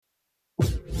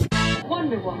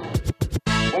Wonder Woman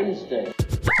Wednesday.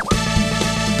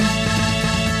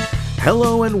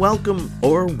 Hello and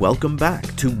welcome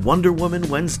back to Wonder Woman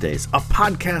Wednesdays, a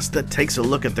podcast that takes a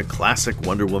look at the classic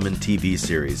Wonder Woman TV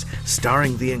series,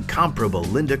 starring the incomparable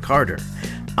Linda Carter.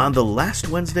 On the last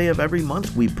Wednesday of every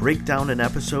month, we break down an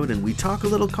episode and we talk a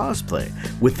little cosplay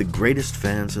with the greatest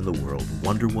fans in the world,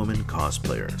 Wonder Woman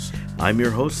cosplayers. I'm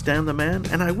your host, Stan the Man,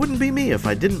 and I wouldn't be me if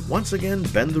I didn't once again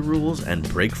bend the rules and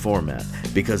break format,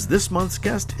 because this month's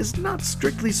guest is not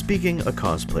strictly speaking a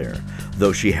cosplayer.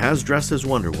 Though she has dressed as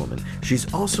Wonder Woman,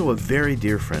 she's also a very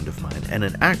dear friend of mine and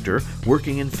an actor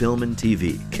working in film and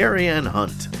TV, Carrie Anne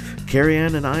Hunt. Carrie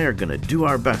Anne and I are going to do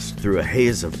our best through a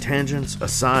haze of tangents,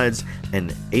 asides,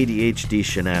 and ADHD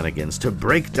shenanigans to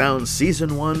break down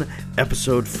Season 1,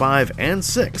 Episode 5 and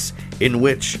 6, in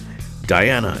which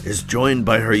Diana is joined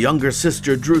by her younger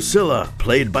sister Drusilla,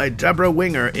 played by Debra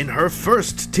Winger in her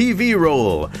first TV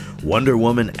role. Wonder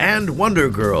Woman and Wonder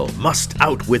Girl must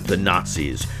outwit the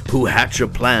Nazis, who hatch a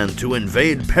plan to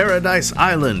invade Paradise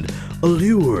Island,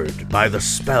 allured by the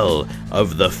spell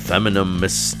of the Feminum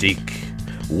Mystique.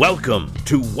 Welcome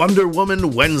to Wonder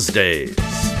Woman Wednesdays.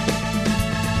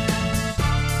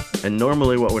 And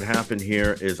normally what would happen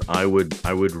here is I would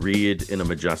read in a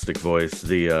majestic voice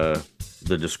the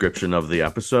description of the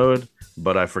episode,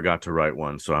 but I forgot to write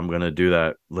one, so I'm going to do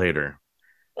that later.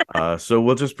 So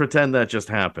we'll just pretend that just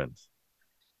happened.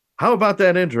 How about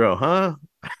that intro, huh?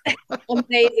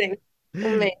 Amazing.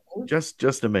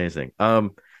 Just amazing.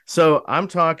 So I'm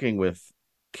talking with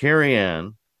Carrie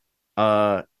Anne,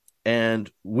 and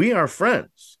we are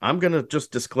friends. I'm going to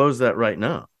just disclose that right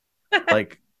now.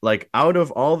 Like out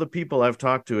of all the people I've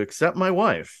talked to, except my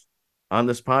wife on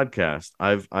this podcast,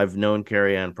 I've known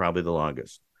Carrie Anne probably the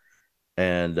longest.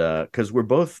 And because we're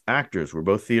both actors, we're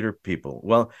both theater people.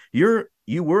 Well, you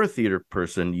were a theater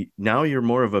person. Now you're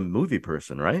more of a movie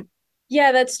person, right?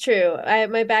 Yeah, that's true.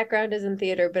 My background is in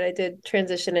theater, but I did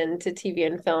transition into TV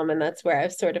and film, and that's where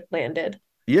I've sort of landed.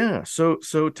 Yeah. So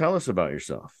tell us about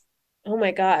yourself. Oh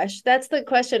my gosh, that's the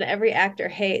question every actor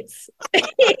hates.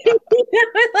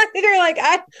 They're like,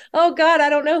 oh God, I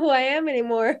don't know who I am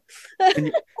anymore.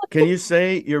 Can you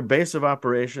say your base of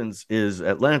operations is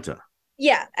Atlanta?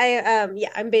 Yeah,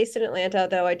 I'm based in Atlanta,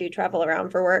 though I do travel around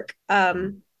for work.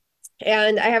 And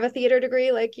I have a theater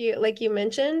degree, like you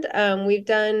mentioned. We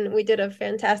did a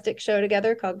fantastic show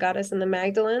together called Goddess and the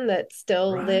Magdalene that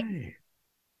still lives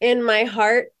in my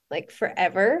heart like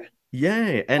forever.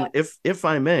 Yay. And if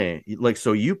I may,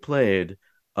 so you played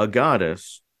a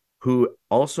goddess who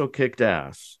also kicked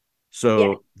ass.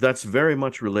 So That's very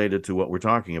much related to what we're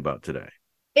talking about today.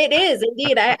 It is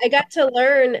indeed. I got to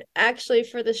learn, actually,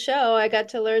 for the show, I got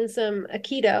to learn some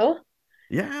Aikido.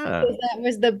 Yeah. That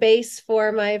was the base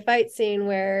for my fight scene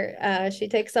where she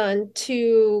takes on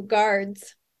two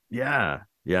guards. Yeah,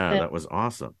 that was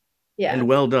awesome. Yeah. And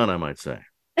well done, I might say.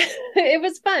 It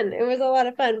was fun. It was a lot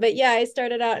of fun. But yeah, I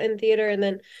started out in theater, and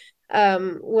then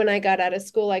when I got out of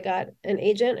school, I got an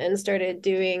agent and started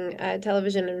doing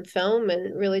television and film,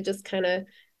 and really just kind of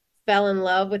fell in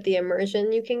love with the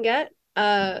immersion you can get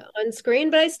on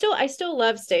screen. But I still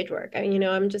love stage work.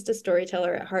 I'm just a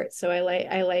storyteller at heart, so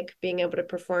I like being able to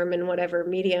perform in whatever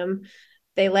medium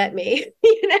they let me.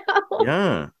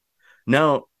 Yeah.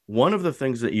 Now, one of the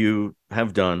things that you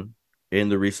have done in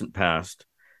the recent past,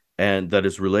 and that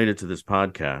is related to this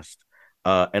podcast,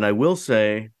 and I will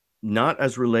say, not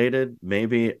as related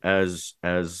maybe as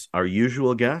our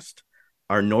usual guest.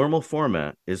 Our normal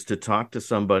format is to talk to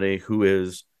somebody who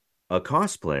is a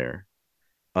cosplayer,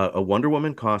 a Wonder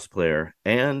Woman cosplayer,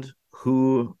 and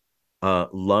who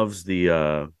loves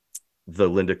the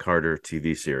Linda Carter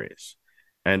TV series.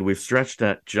 And we've stretched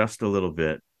that just a little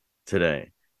bit today.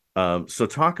 So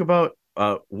talk about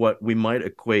what we might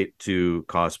equate to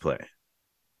cosplay.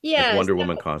 Yeah, like Wonder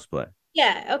Woman cosplay.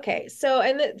 Yeah. Okay. So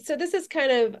this is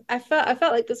kind of, I felt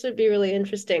like this would be really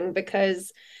interesting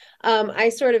because I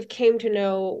sort of came to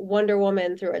know Wonder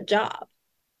Woman through a job,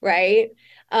 right?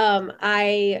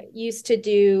 I used to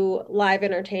do live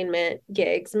entertainment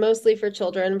gigs, mostly for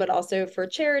children, but also for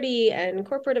charity and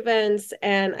corporate events.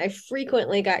 And I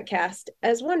frequently got cast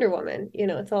as Wonder Woman.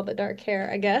 It's all the dark hair,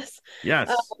 I guess.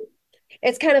 Yes.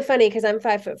 It's kind of funny because I'm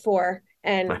 5'4"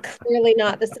 and clearly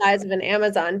not the size of an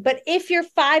Amazon. But if you're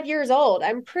 5 years old,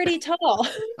 I'm pretty tall.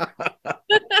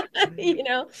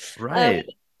 Right.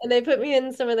 And they put me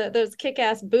in some of those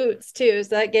kick-ass boots too, so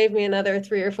that gave me another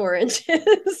 3 or 4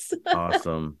 inches.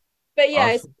 Awesome. But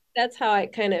yeah, awesome. That's how I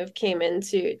kind of came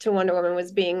into Wonder Woman,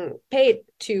 was being paid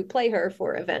to play her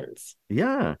for events.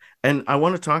 Yeah. And I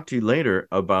want to talk to you later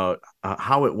about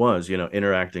how it was,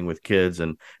 interacting with kids,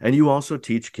 and you also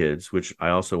teach kids, which I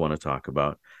also want to talk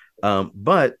about.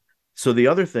 But so the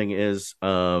other thing is,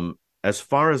 as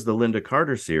far as the Linda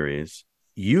Carter series,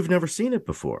 you've never seen it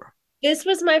before. This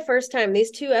was my first time. These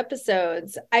two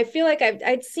episodes, I feel like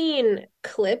I'd seen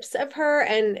clips of her,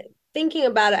 and thinking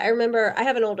about it, I remember I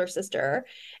have an older sister,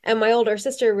 and my older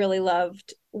sister really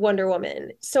loved Wonder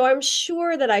Woman. So I'm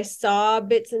sure that I saw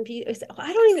bits and pieces.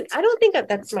 I don't think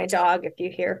that's my dog. If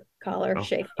you hear collar Oh,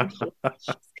 shaking,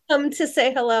 she's come to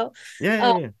say hello. yeah,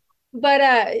 Uh, yeah, yeah.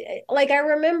 but like I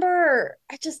remember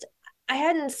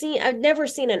I've never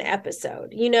seen an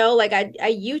episode, like I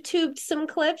YouTubed some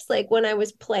clips, like when I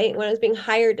was being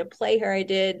hired to play her, I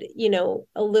did,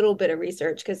 a little bit of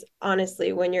research, because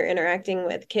honestly, when you're interacting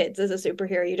with kids as a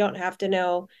superhero, you don't have to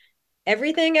know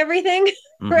everything, right?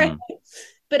 Mm-hmm.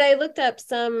 But I looked up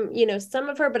some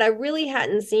of her, but I really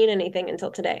hadn't seen anything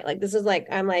until today. Like this is like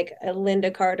I'm like a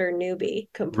Linda Carter newbie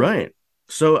completely. Right.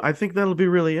 So I think that'll be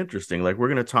really interesting. Like we're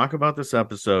going to talk about this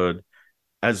episode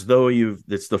as though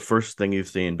it's the first thing you've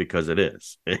seen, because it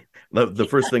is the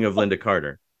first thing of Linda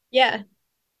Carter. Yeah.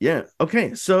 Yeah.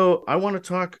 Okay. So I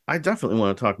definitely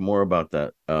want to talk more about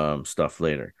that stuff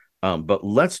later. But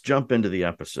let's jump into the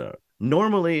episode.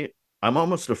 Normally, I'm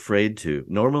almost afraid to.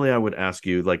 Normally, I would ask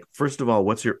you, like, first of all,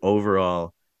 what's your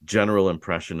overall general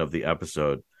impression of the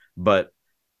episode? But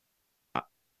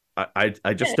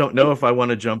I just don't know if I want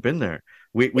to jump in there.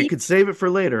 We could save it for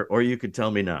later, or you could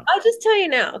tell me now. I'll just tell you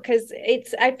now, because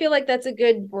I feel like that's a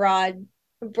good broad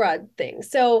thing.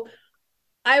 So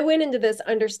I went into this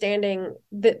understanding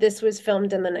that this was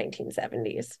filmed in the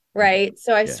 1970s, right?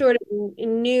 So I Yeah. sort of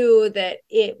knew that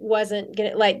it wasn't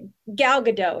gonna, like, Gal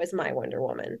Gadot is my Wonder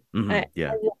Woman. Mm-hmm.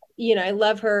 Yeah. I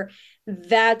love her.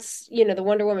 That's, the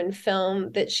Wonder Woman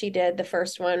film that she did, the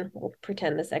first one. We'll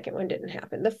pretend the second one didn't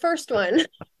happen. The first one,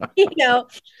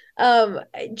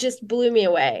 it just blew me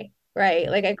away, right?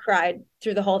 Like I cried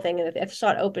through the whole thing, and I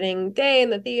saw it opening day in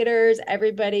the theaters.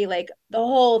 Everybody, like the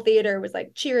whole theater, was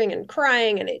like cheering and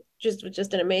crying, and it just was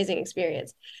just an amazing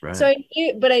experience. So Right.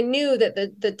 I knew that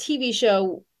the TV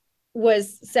show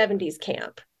was 70s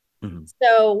camp. Mm-hmm.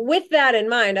 So with that in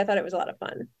mind, I thought it was a lot of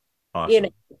fun. You know,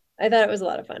 Awesome. I thought it was a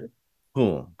lot of fun.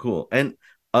 Cool. Cool. And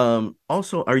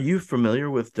also, are you familiar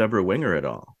with Debra Winger at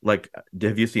all? Like,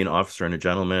 have you seen Officer and a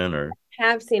Gentleman or?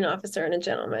 Have seen Officer and a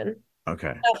Gentleman.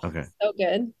 Okay. Oh, Okay. so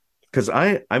good. Because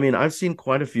I mean, I've seen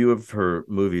quite a few of her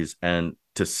movies, and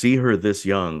to see her this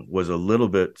young was a little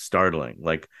bit startling.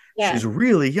 Like, Yeah. she's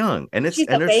really young, and She's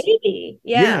a baby.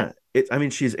 Yeah. yeah, I mean,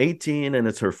 she's 18, and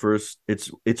it's her first.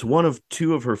 It's one of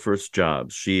two of her first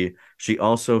jobs. She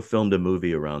also filmed a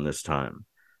movie around this time.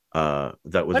 That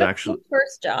was What a cool actually.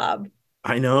 first job.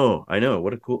 I know.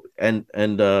 What a cool. And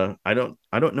I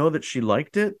don't know that she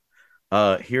liked it.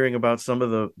 Hearing about some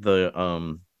of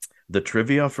the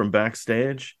trivia from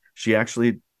backstage, she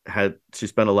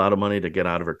spent a lot of money to get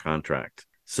out of her contract.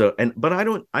 So, but I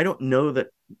don't know that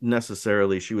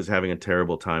necessarily she was having a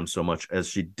terrible time, so much as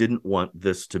she didn't want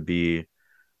this to be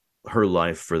her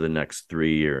life for the next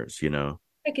 3 years,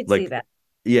 I could see like, that.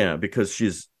 yeah, because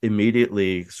she's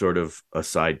immediately sort of a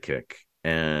sidekick,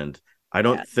 and I Yeah.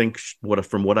 don't think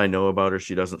from what I know about her,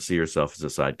 she doesn't see herself as a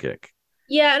sidekick.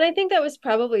 Yeah, and I think that was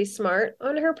probably smart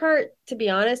on her part, to be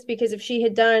honest, because if she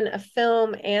had done a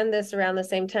film and this around the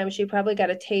same time, she probably got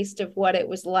a taste of what it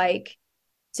was like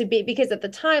to be, because at the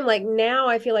time, like now,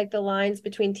 I feel like the lines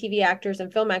between TV actors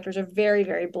and film actors are very,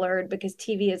 very blurred, because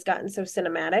TV has gotten so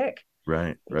cinematic.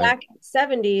 Right, right. Back in the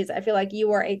 70s, I feel like you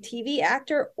were a TV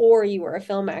actor or you were a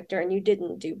film actor, and you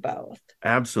didn't do both.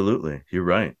 Absolutely. You're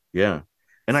right. Yeah.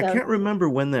 And I So can't remember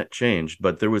when that changed,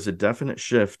 but there was a definite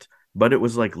shift, but it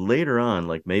was like later on,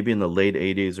 like maybe in the late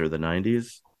 80s or the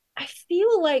 90s. I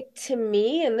feel like, to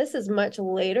me, and this is much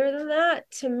later than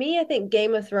that, to me, I think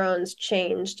Game of Thrones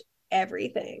changed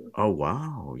everything, Oh,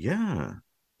 wow. Yeah.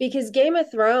 because Game of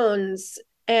Thrones,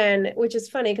 and which is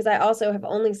funny because I also have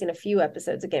only seen a few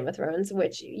episodes of Game of Thrones,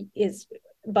 which is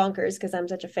bonkers because I'm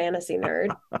such a fantasy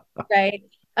nerd, right?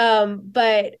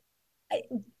 But I,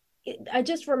 I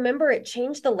just remember it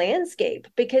changed the landscape,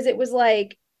 because it was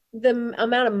like the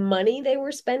amount of money they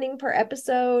were spending per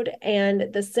episode, and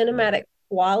the Yeah. cinematic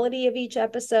quality of each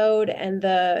episode, and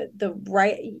the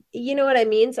right, you know what I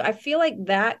mean? So I feel like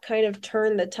that kind of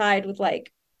turned the tide with,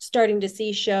 like, starting to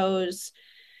see shows,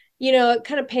 it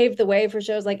kind of paved the way for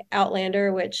shows like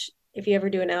Outlander, which, if you ever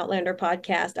do an Outlander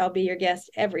podcast, I'll be your guest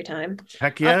every time.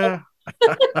 Heck Um,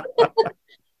 yeah.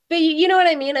 but you know what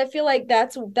I mean? I feel like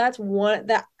that's one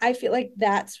that I feel like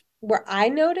that's where I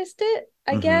noticed it,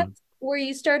 I guess, Mm-hmm. where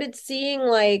you started seeing,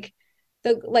 like,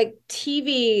 the, like,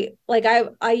 TV, like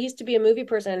I used to be a movie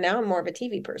person, and now I'm more of a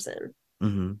TV person.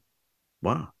 Mm-hmm.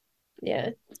 Wow. Yeah.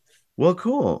 Well,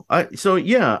 cool. I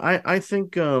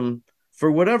think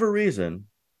for whatever reason,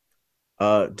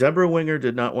 Debra Winger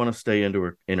did not want to stay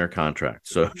in her contract.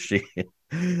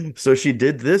 So she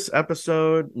did this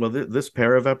episode, well, this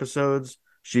pair of episodes.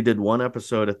 She did one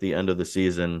episode at the end of the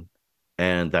season,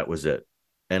 and that was it.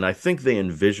 And I think they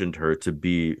envisioned her to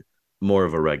be more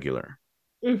of a regular.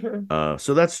 Hmm.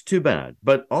 So that's too bad.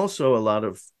 But also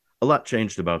a lot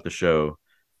changed about the show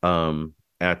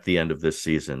at the end of this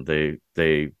season.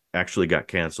 They actually got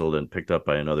canceled and picked up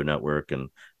by another network, and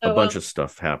a Oh well. bunch of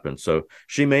stuff happened. So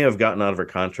she may have gotten out of her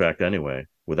contract anyway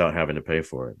without having to pay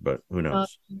for it, but who Um,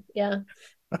 knows? yeah.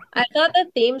 I thought the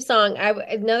theme song,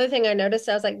 another thing I noticed,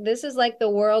 I was like, this is like the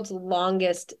world's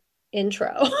longest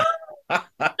intro.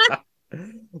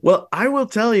 Well, I will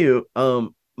tell you,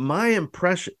 my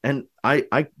impression, and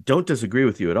I don't disagree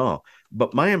with you at all,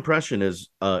 but my impression is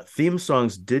theme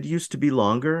songs did used to be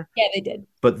longer, Yeah, they did.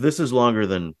 but this is longer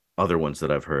than other ones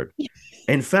that I've heard.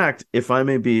 In fact, if I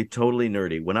may be totally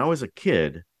nerdy, when I was a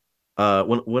kid,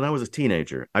 when I was a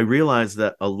teenager, I realized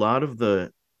that a lot of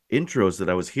the intros that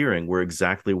I was hearing were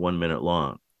exactly 1 minute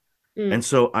long. Mm. And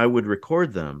so I would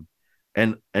record them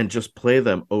and just play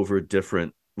them over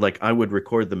different, like I would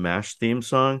record the MASH theme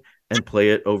song and play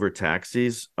it over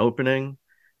Taxi's opening,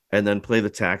 and then play the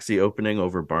Taxi opening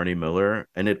over Barney Miller,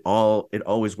 and it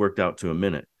always worked out to a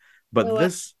minute. Oh, well,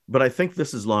 But I think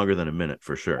this is longer than a minute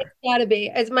for it's sure. gotta be.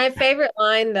 It's my favorite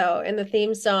line though in the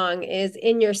theme song is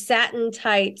in your satin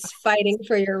tights fighting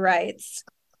for your rights.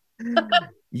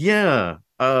 Yeah,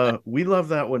 we love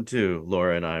that one too,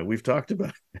 Laura and I. We've talked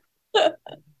about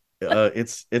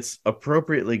it's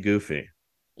appropriately goofy.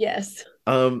 Yes.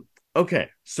 Um, okay,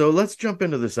 so let's jump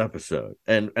into this episode,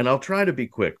 and I'll try to be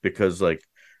quick because like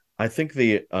I think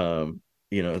the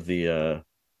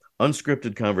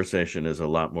unscripted conversation is a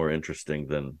lot more interesting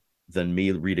than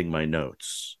me reading my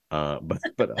notes. I'll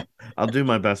do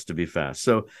my best to be fast.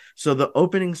 So the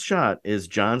opening shot is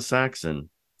John Saxon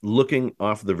looking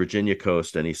off the Virginia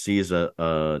coast, and he sees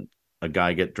a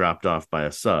guy get dropped off by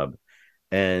a sub,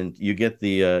 and you get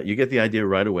the idea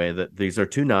right away that these are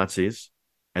two Nazis,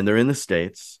 and they're in the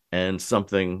States, and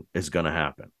something is going to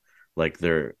happen. Like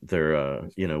they're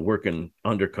working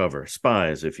undercover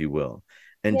spies, if you will.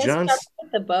 He And has trouble John's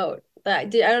with the boat. I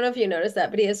don't know if you noticed that,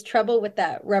 but he has trouble with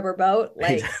that rubber boat.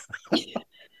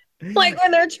 Like when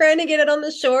they're trying to get it on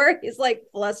the shore, he's like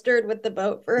flustered with the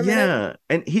boat for a minute. yeah,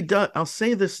 and he does. I'll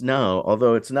say this now,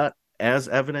 although it's not as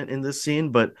evident in this scene,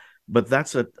 but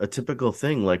that's a typical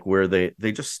thing, like where they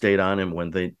just stayed on him when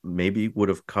they maybe would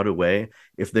have cut away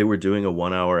if they were doing a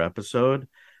 1 hour episode.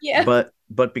 Yeah.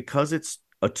 But because it's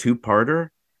a two-parter,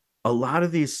 a lot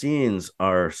of these scenes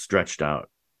are stretched out.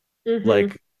 Hmm.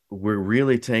 Like we're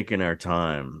really taking our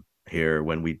time here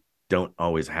when we don't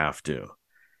always have to.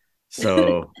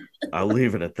 So I'll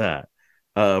leave it at that.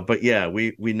 But yeah,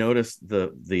 we noticed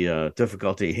the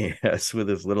difficulty he has with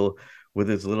his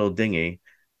little dinghy,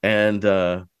 and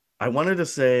I wanted to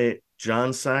say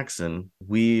John Saxon.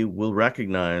 We will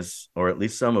recognize, or at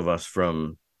least some of us,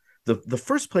 from the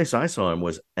first place I saw him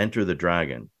was Enter the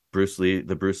Dragon,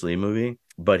 the Bruce Lee movie.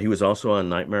 But he was also on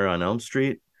Nightmare on Elm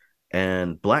Street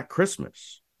and Black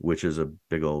Christmas, which is a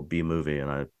big old B movie,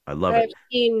 and I love I've it.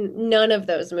 seen none of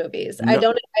those movies. No,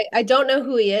 I don't know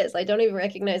who he is. I don't even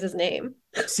recognize his name.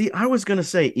 see, I was gonna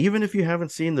say, even if you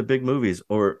haven't seen the big movies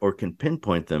or can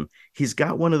pinpoint them, he's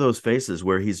got one of those faces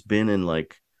where he's been in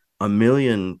like a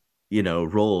million,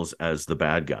 roles as the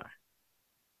bad guy.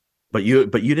 But you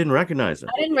didn't recognize him.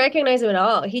 I didn't recognize him at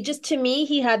all. He just to me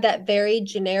he had that very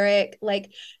generic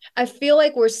like I feel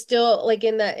like we're still like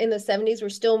in the 70s we're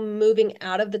still moving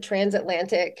out of the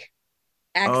transatlantic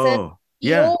accent Oh,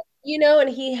 yeah. feel, and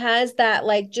he has that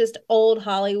like just old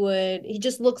Hollywood. He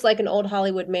just looks like an old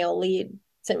Hollywood male lead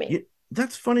to me.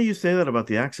 That's funny you say that about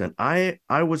the accent. I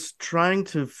was trying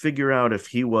to figure out if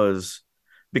he was,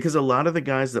 because a lot of the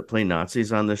guys that play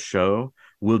Nazis on this show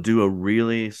will do a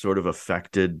really sort of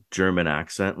affected German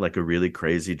accent, like a really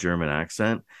crazy German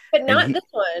accent. But And not he this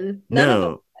one. None of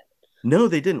them. no, no,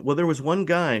 they didn't. Well, there was one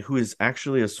guy who is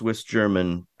actually a Swiss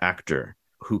German actor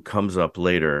who comes up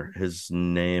later. His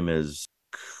name is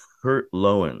Kurt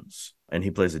Loewens, and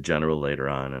he plays a general later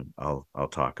on, and I'll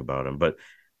talk about him. But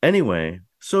anyway,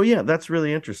 so yeah, that's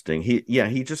really interesting. He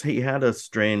had a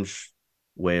strange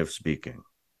way of speaking.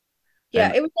 Yeah,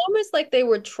 And it was almost like they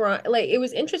were trying, like, it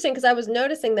was interesting because I was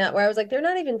noticing that where I was like, they're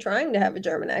not even trying to have a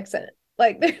German accent.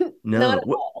 Like, they're not no, at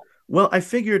all. well, I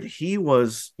figured he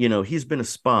was, he's been a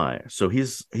spy, so he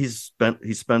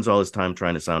spends all his time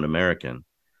trying to sound American,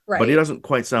 but he Right. doesn't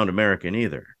quite sound American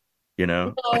either, you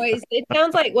know? No, it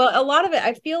sounds like, well, a lot of it,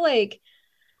 I feel like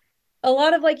A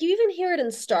lot of like you even hear it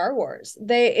in Star Wars.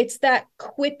 It's that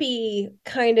quippy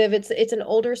kind of it's an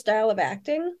older style of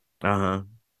acting, Uh-huh.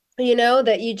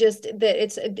 that you just that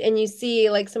it's and you see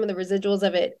like some of the residuals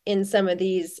of it in some of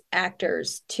these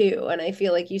actors too. And I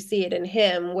feel like you see it in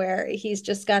him where he's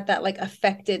just got that like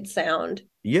affected sound.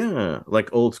 Yeah,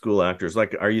 like old school actors.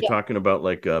 Like, are you Yeah. talking about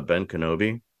like Ben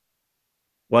Kenobi?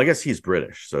 Well, I guess he's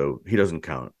British, so he doesn't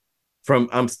count. From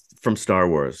Star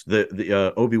Wars,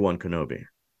 the Obi-Wan Kenobi.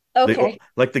 Okay.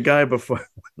 Like the guy before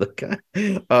the guy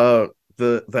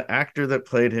the actor that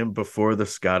played him before the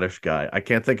Scottish guy. I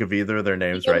can't think of either of their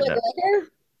names Ian right now.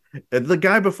 McGregor? The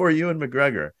guy before Ewan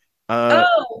McGregor. Oh, Uh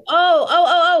oh, oh,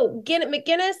 oh, oh.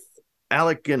 McGinnis?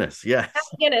 Alec Guinness. Yes.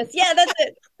 Guinness. Yeah, that's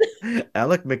it.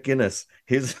 Alec McGuinness.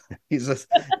 He's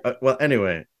a well.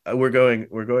 Anyway, we're going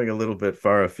a little bit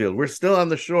far afield. We're still on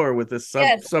the shore with this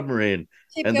Yes. submarine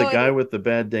Keep and the going. guy with the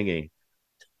bad dinghy.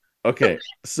 Okay,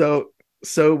 so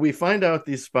we find out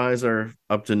these spies are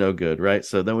up to no good, right?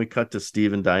 So then we cut to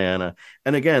Steve and Diana,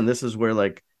 and again, this is where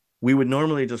like we would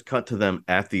normally just cut to them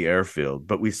at the airfield,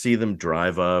 but we see them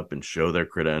drive up and show their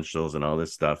credentials and all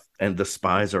this stuff, and the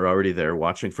spies are already there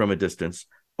watching from a distance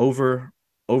over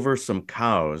some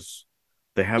cows.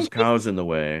 They have cows in the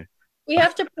way. We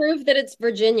have to prove that it's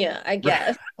Virginia, I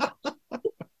guess.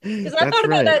 Because I That's thought about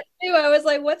right. that too. I was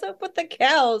like, what's up with the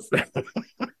cows?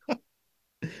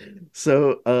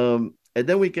 So, and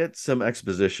then we get some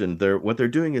exposition. What they're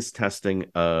doing is testing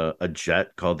a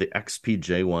jet called the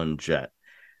XPJ-1 jet,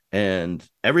 and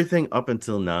everything up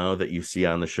until now that you see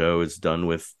on the show is done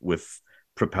with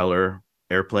propeller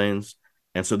airplanes,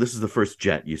 and so this is the first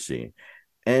jet you see.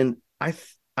 And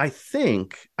I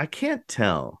think I can't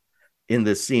tell in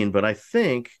this scene, but I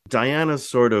think Diana's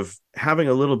sort of having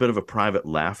a little bit of a private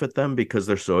laugh at them because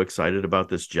they're so excited about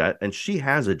this jet, and she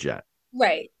has a jet.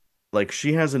 Right. Like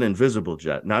she has an invisible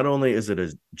jet. Not only is it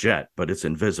a jet, but it's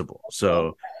invisible. Oh,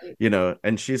 So,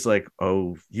 and she's like,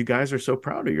 "Oh, you guys are so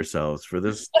proud of yourselves for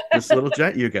this little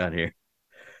jet you got here."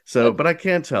 So, but I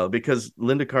can't tell because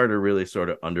Linda Carter really sort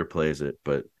of underplays it,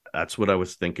 but that's what I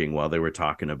was thinking while they were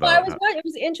talking Well, about how. it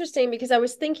was interesting because I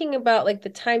was thinking about like the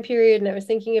time period and I was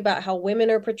thinking about how women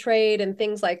are portrayed and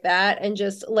things like that. And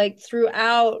just like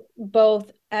throughout both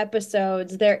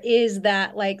episodes, there is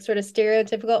that like sort of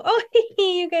stereotypical, oh,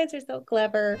 you guys are so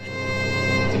clever.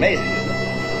 It's amazing, isn't it?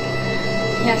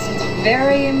 Yes, it's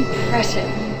very impressive.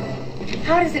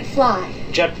 How does it fly?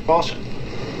 Jet propulsion.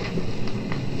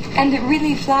 And it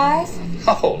really flies?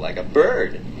 Oh, like a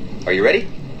bird. Are you ready?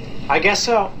 I guess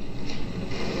so.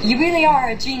 You really are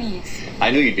a genius.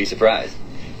 I knew you'd be surprised.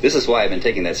 This is why I've been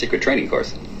taking that secret training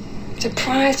course.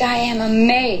 Surprised, I am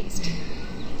amazed.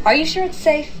 Are you sure it's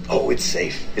safe? Oh, it's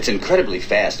safe. It's incredibly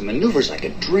fast and maneuvers like a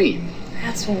dream.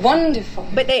 That's wonderful.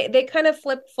 But they kind of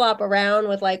flip flop around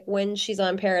with like when she's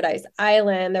on Paradise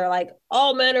Island, they're like,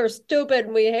 all men are stupid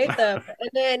and we hate them. And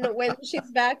then when she's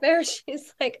back there,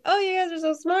 she's like, oh, you guys are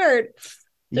so smart.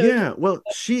 So Yeah, well,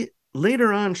 she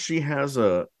later on she has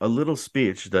a little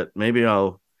speech that maybe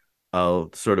I'll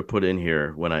sort of put in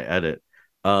here when I edit.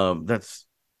 That's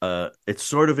it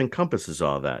sort of encompasses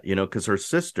all that, because her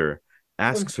sister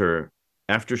asks her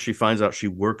after she finds out she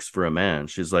works for a man.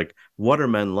 She's like, "What are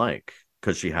men like?"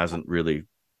 Because she hasn't really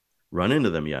run into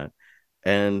them yet,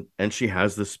 and she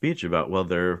has this speech about, well,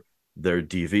 they're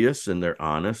devious and they're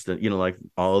honest, and like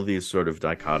all of these sort of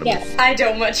dichotomies. yes. I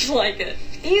don't much like it.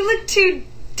 You look too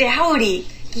dowdy.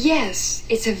 Yes,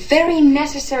 it's a very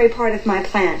necessary part of my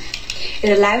plan.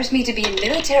 It allows me to be in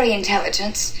military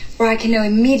intelligence where I can know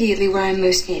immediately where I'm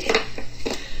most needed.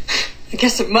 I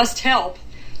guess it must help.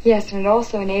 Yes, and it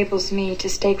also enables me to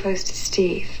stay close to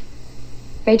Steve.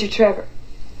 Major Trevor.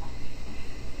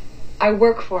 I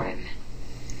work for him.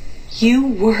 You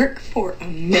work for a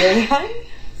man?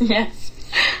 Yes.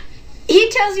 He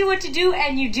tells you what to do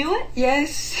and you do it?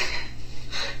 Yes.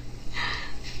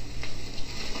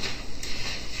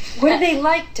 What are they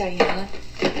like, Diana?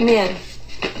 Men.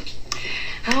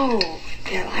 Oh,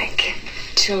 they're like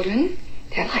children.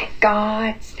 They're like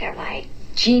gods. They're like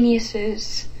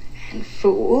geniuses and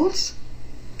fools.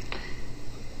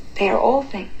 They are all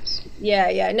things.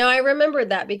 Yeah. No, I remembered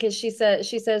that because she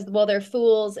says, well, they're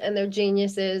fools and they're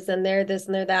geniuses and they're this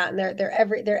and they're that and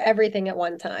they're everything at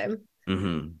one time.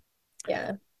 Mm-hmm.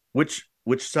 Yeah. Which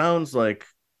sounds like,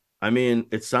 I mean,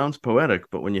 it sounds poetic,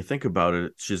 but when you think about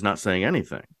it, she's not saying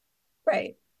anything.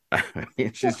 Right. I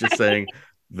mean, she's just saying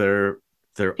they're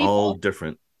all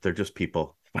different. They're just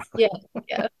people. Yeah.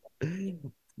 Yeah.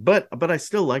 But I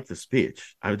still like the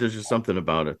speech. There's just something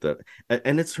about it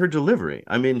and it's her delivery.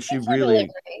 I mean, she really,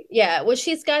 Delivery. Yeah. Well,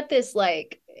 she's got this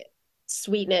like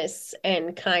sweetness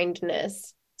and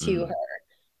kindness to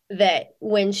her that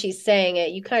when she's saying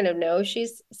it, you kind of know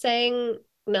she's saying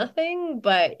nothing,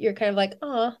 but you're kind of like,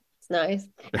 oh, it's nice.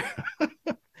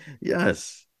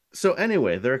 Yes. So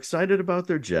anyway, they're excited about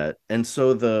their jet, and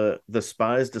so the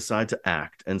spies decide to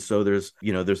act. And so there's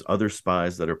other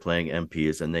spies that are playing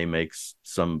MPs, and they make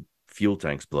some fuel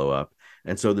tanks blow up.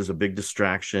 And so there's a big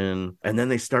distraction, and then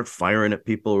they start firing at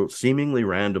people seemingly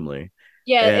randomly.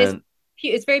 Yeah, And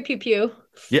it's very pew pew.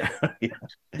 yeah, yeah.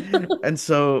 And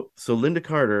so Linda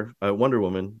Carter, Wonder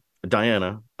Woman,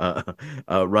 Diana,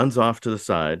 runs off to the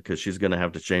side because she's going to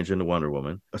have to change into Wonder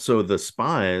Woman. So the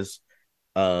spies,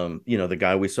 the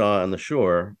guy we saw on the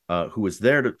shore, who was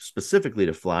there specifically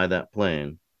to fly that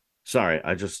plane. Sorry,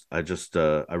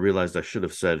 I realized I should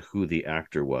have said who the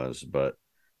actor was, but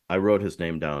I wrote his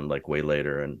name down like way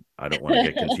later, and I don't want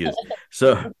to get confused.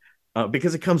 So,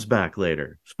 because it comes back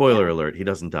later. Spoiler alert: he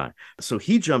doesn't die. So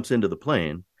he jumps into the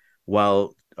plane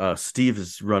while Steve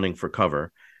is running for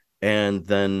cover, and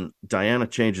then Diana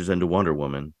changes into Wonder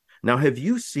Woman. Now, have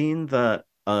you seen that?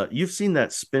 You've seen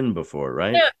that spin before,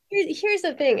 right? Yeah, here's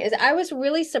the thing is I was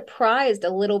really surprised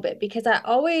a little bit because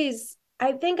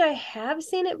I think I have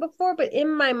seen it before, but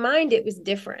in my mind it was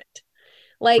different.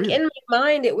 Like Really? in my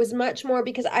mind, it was much more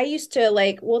because I used to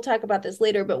like, we'll talk about this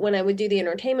later, but when I would do the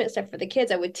entertainment stuff for the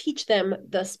kids, I would teach them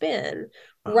the spin,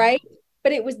 Oh. right?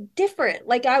 But it was different.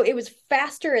 Like it was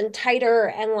faster and tighter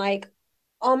and like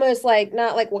almost like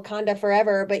not like Wakanda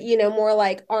forever, but more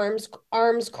like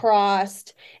arms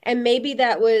crossed. And maybe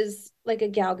that was like a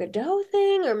Gal Gadot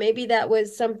thing, or maybe that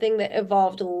was something that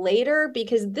evolved later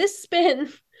because this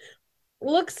spin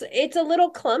it's a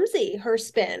little clumsy, her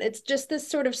spin. It's just this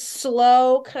sort of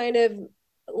slow kind of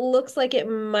looks like it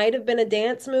might have been a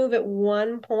dance move at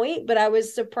one point, but I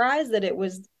was surprised that it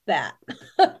was that.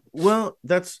 Well,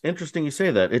 that's interesting you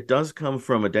say that. It does come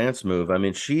from a dance move. I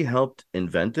mean, she helped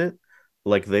invent it.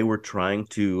 Like they were trying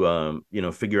to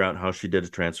figure out how she did a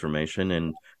transformation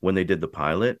and when they did the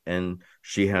pilot, and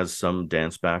she has some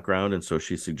dance background, and so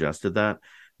she suggested that.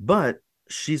 But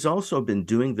she's also been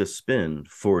doing this spin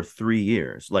for 3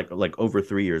 years, like over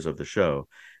 3 years of the show.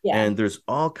 Yeah. And there's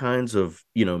all kinds of,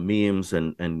 memes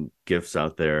and gifs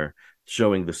out there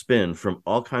showing the spin from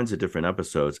all kinds of different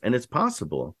episodes. And it's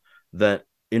possible that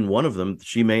in one of them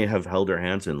she may have held her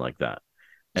hands in like that,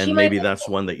 She and might maybe that's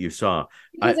one that you saw.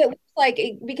 because it looks like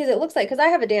because I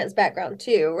have a dance background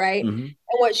too, right? Mhm.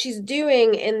 And what she's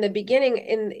doing in the beginning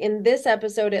in this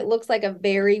episode, it looks like a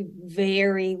very,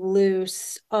 very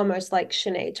loose, almost like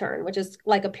Shanae turn, which is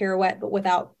like a pirouette, but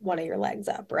without one of your legs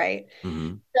up, right?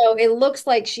 Mhm. So it looks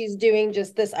like she's doing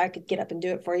just this. I could get up and do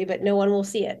it for you, but no one will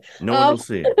see it. No one will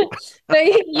see it. But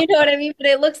you know what I mean? But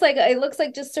it looks like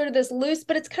just sort of this loose,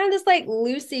 but it's kind of this like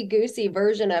loosey goosey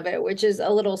version of it, which is a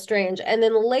little strange. And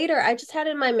then later I just had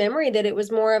in my memory that it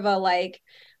was more of a like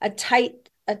a tight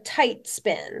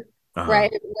spin, Uh-huh.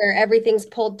 right? Where everything's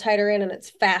pulled tighter in and it's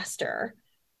faster.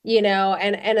 And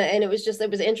it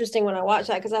was interesting when I watched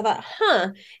that because I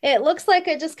thought, it looks like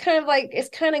it just kind of like it's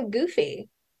kind of goofy.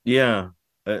 Yeah.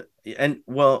 And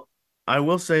well, I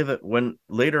will say that when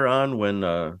later on when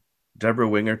Debra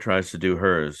Winger tries to do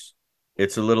hers,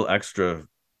 it's a little extra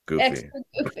goofy. Extra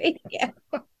goofy. Yeah.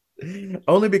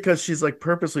 Only because she's like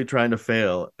purposely trying to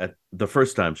fail at the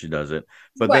first time she does it.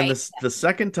 But then Right. the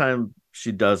second time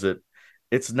she does it,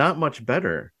 it's not much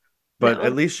better. But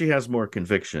at No. least she has more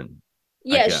conviction, I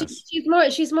Yeah, guess.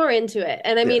 she's more into it.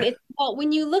 And I mean Yeah. it's all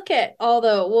when you look at all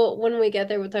the well, when we get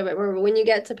there, we'll talk about more, but when you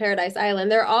get to Paradise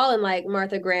Island, they're all in like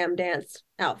Martha Graham dance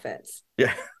outfits.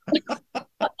 Yeah.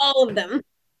 All of them.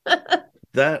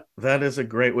 That is a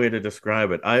great way to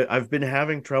describe it. I've been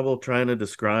having trouble trying to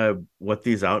describe what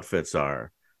these outfits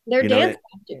are. They're You know, dance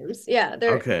costumes. Yeah,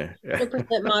 they're okay.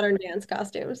 100% modern dance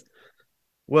costumes.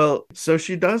 Well, so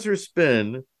she does her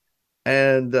spin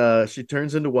and she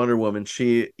turns into Wonder Woman.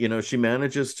 She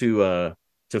manages to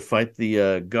fight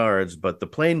the guards, but the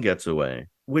plane gets away,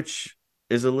 which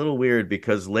is a little weird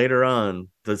because later on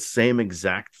the same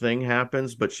exact thing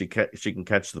happens, but she can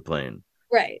catch the plane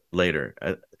Right. later.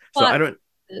 So I Plot don't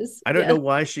is, I don't yeah. know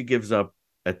why she gives up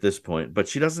at this point, but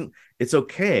she doesn't. It's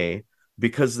okay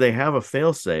because they have a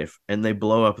failsafe and they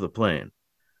blow up the plane.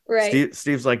 Right.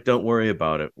 Steve's like, "Don't worry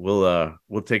about it. We'll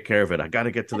take care of it. I got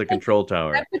to get to the control I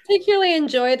tower." particularly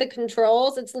enjoy the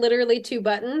controls. It's literally two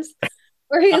buttons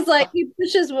where he's like, he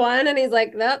pushes one and he's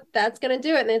like, nope, that's gonna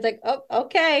do it. And he's like, oh,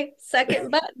 okay, second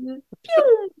button.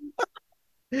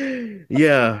 Pew!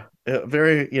 Yeah,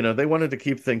 very. They wanted to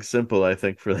keep things simple, I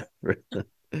think, for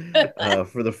the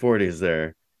 40s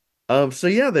there. So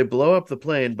yeah, they blow up the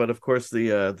plane, but of course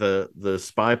the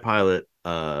spy pilot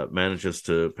manages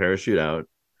to parachute out.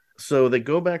 so they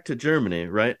go back to Germany,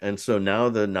 right? And so now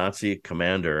the Nazi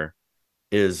commander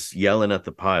is yelling at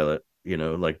the pilot,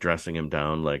 like dressing him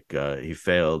down like he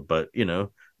failed, but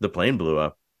the plane blew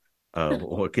up.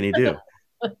 What can he do?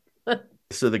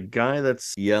 So the guy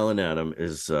that's yelling at him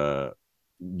is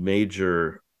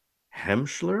Major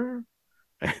Hemschler,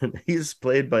 and he's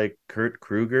played by Kurt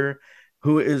Kruger,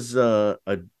 who is a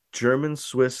German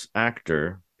Swiss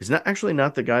actor. He's not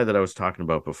the guy that I was talking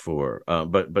about before,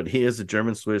 but he is a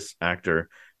German Swiss actor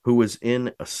who was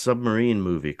in a submarine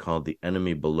movie called The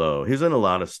Enemy Below. He's in a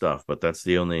lot of stuff, but that's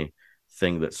the only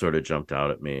thing that sort of jumped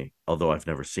out at me, although I've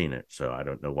never seen it, so I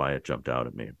don't know why it jumped out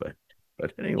at me. But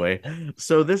anyway,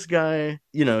 so this guy,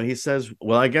 he says,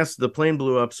 well, I guess the plane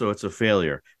blew up, so it's a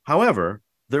failure. However,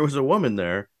 there was a woman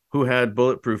there who had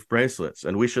bulletproof bracelets,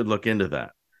 and we should look into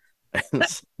that. And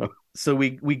so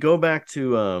we go back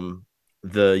to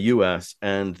the US,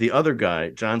 and the other guy,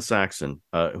 John Saxon,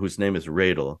 whose name is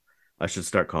Radel. I should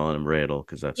start calling him Radel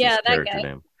because that's his character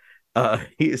name.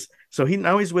 He's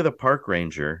with a park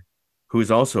ranger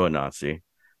who's also a Nazi,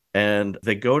 and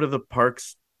they go to the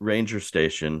park's ranger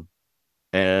station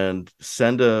and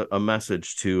send a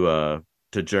message to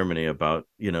Germany about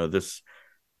this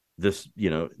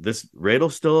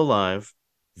Radel's still alive.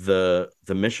 The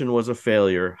mission was a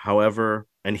failure. However,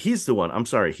 and he's the one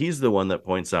that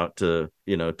points out to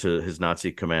his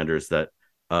Nazi commanders that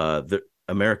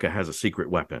America has a secret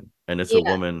weapon, and it's a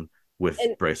woman with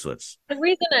bracelets. The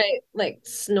reason I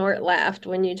snort laughed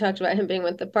when you talked about him being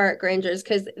with the park rangers,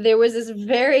 because there was this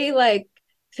very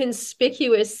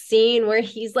conspicuous scene where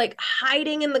he's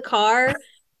hiding in the car,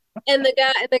 and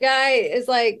the guy is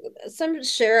some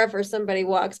sheriff or somebody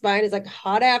walks by and he's like,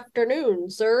 "Hot afternoon,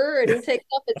 sir," and he takes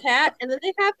off his hat, and then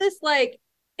they have this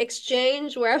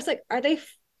exchange where I was like, are they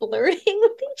flirting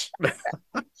with each other?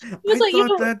 I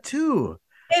thought that too.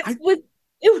 It was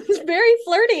very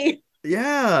flirty.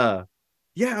 Yeah,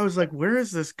 I was like, where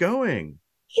is this going?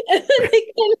 And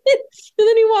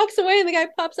then he walks away, and the guy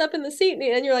pops up in the seat,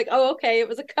 and you're like, oh, okay, it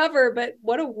was a cover, but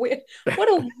what a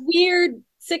weird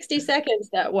 60 seconds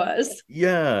that was.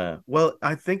 Yeah, well,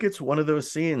 I think it's one of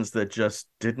those scenes that just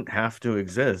didn't have to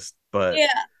exist, but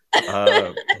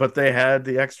but they had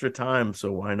the extra time,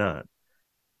 so why not?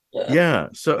 Yeah,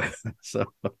 so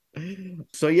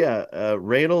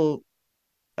Radel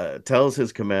tells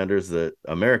his commanders that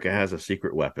America has a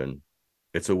secret weapon.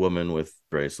 It's a woman with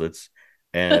bracelets,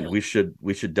 and we should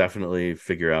definitely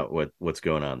figure out what's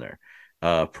going on there.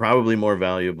 Probably more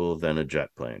valuable than a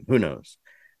jet plane. Who knows?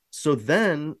 So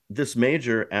then this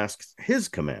major asks his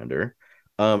commander,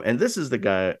 and this is the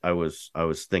guy I was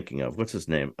thinking of. What's his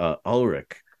name?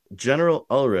 Ulrich. General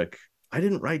Ulrich. I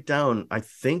didn't write down. I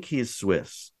think he's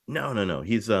Swiss. No.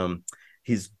 He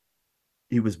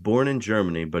was born in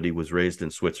Germany, but he was raised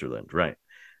in Switzerland, right?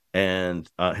 And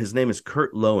his name is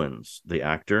Kurt Loewens, the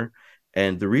actor.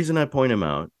 And the reason I point him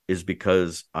out is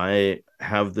because I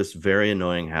have this very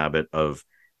annoying habit of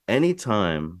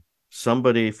anytime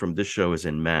somebody from this show is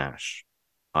in MASH,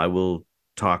 I will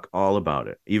talk all about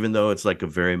it, even though it's a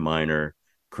very minor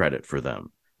credit for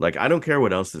them. I don't care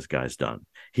what else this guy's done.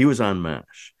 He was on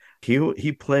MASH.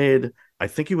 He played, I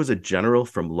think he was a general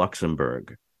from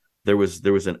Luxembourg. There was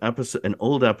an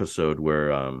old episode where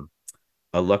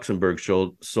a Luxembourg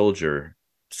soldier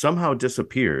somehow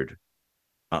disappeared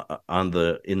in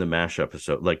the MASH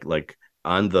episode,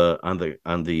 on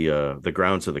the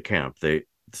grounds of the camp. They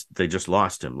just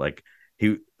lost him.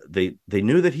 They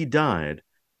knew that he died,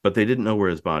 but they didn't know where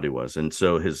his body was, and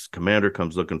so his commander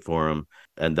comes looking for him,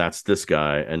 and that's this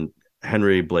guy. And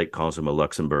Henry Blake calls him a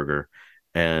Luxembourger.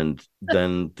 And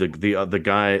then the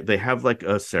guy, they have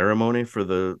a ceremony for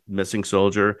the missing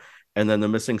soldier, and then the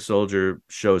missing soldier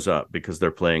shows up because they're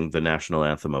playing the national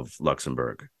anthem of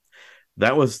Luxembourg.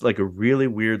 That was a really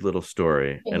weird little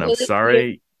story, and I'm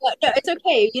sorry. No, it's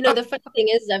okay. The funny thing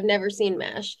is I've never seen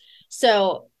MASH,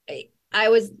 so I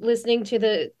was listening to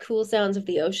the cool sounds of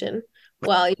the ocean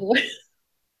while you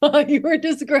were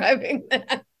describing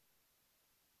that.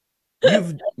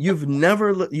 You've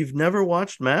never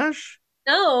watched MASH?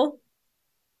 No.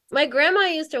 My grandma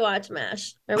used to watch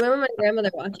MASH. I remember my grandmother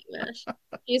watching MASH.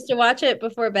 She used to watch it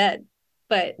before bed,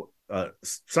 but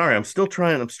sorry, I'm still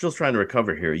trying to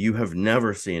recover here. You have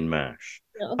never seen MASH.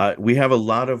 No. We have a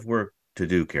lot of work to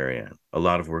do, Carrie Anne. A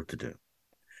lot of work to do.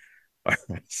 All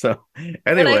right, so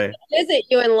anyway, when I visit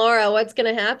you and Laura, what's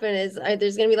going to happen is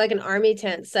there's going to be an army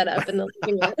tent set up in the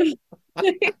living room.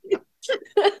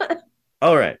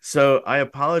 All right, so I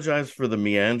apologize for the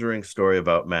meandering story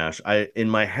about MASH. In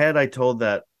my head, I told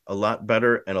that a lot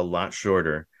better and a lot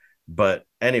shorter. But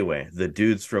anyway, the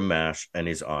dude's from MASH, and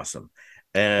he's awesome.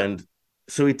 And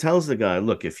so he tells the guy,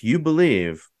 look, if you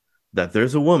believe that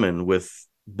there's a woman with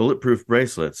bulletproof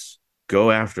bracelets.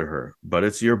 Go after her, but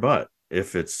it's your butt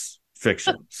if it's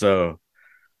fiction. So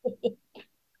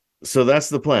that's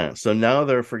the plan. So now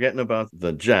they're forgetting about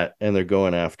the jet and they're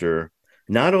going after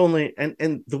not only,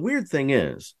 and the weird thing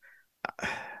is,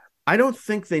 I don't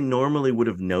think they normally would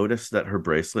have noticed that her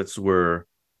bracelets were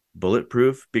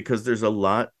bulletproof because there's a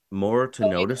lot more to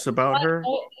notice about her.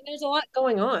 There's a lot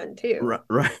going on too.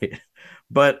 Right.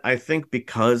 But I think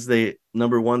because they,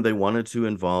 number one, they wanted to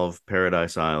involve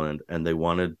Paradise Island and they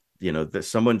wanted, that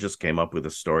someone just came up with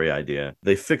a story idea.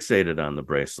 They fixated on the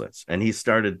bracelets and he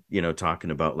started,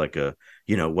 talking about like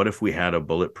what if we had a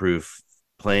bulletproof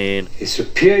plane? A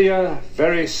superior,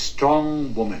 very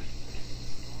strong woman.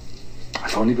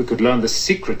 If only we could learn the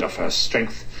secret of her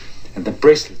strength and the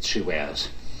bracelets she wears,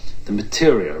 the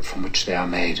material from which they are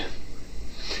made.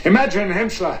 Imagine,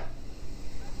 Hemschler,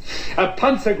 a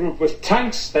panzer group with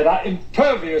tanks that are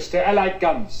impervious to Allied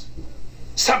guns,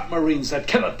 submarines that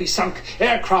cannot be sunk,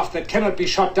 aircraft that cannot be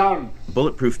shot down.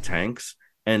 Bulletproof tanks,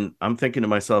 and I'm thinking to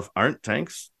myself, aren't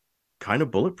tanks kind of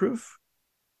bulletproof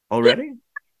already?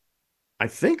 I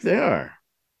think they are.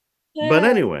 Yeah. But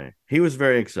anyway, he was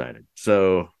very excited.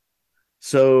 So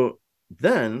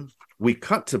then we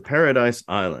cut to Paradise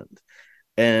Island,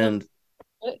 and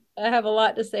I have a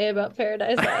lot to say about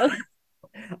Paradise Island.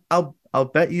 I'll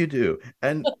bet you do.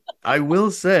 And I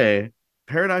will say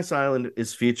Paradise Island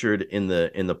is featured in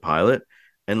the pilot,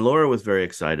 and Laura was very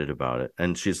excited about it.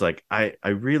 And she's like, I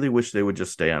really wish they would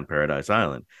just stay on Paradise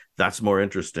Island. That's more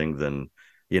interesting than,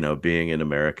 being in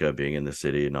America, being in the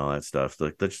city and all that stuff.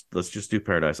 Like, let's just do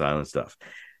Paradise Island stuff.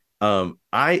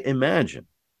 I imagine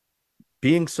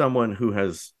being someone who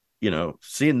has,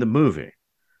 seen the movie,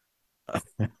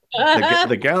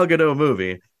 the Gal Gadot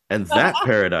movie, and that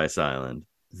Paradise Island,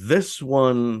 this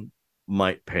one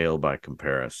might pale by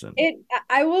comparison.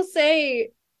 I will say,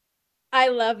 I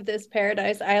love this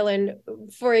Paradise Island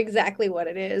for exactly what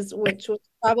it is, which was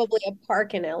probably a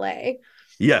park in LA.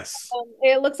 Yes.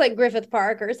 It looks like Griffith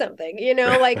Park or something,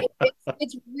 like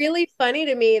it's really funny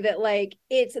to me that like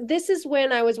this is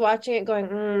when I was watching it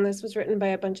going, this was written by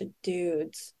a bunch of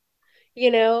dudes,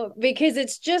 because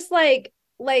it's just like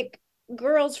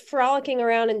girls frolicking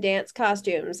around in dance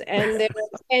costumes and they're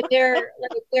like,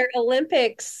 their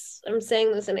Olympics, I'm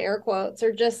saying this in air quotes,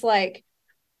 are just like,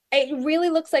 it really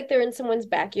looks like they're in someone's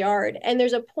backyard. And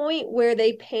there's a point where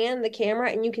they pan the camera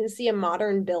and you can see a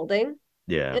modern building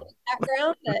in the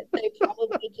background that they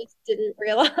probably just didn't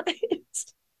realize.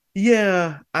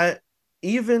 Yeah,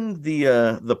 even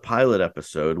the pilot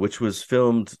episode, which was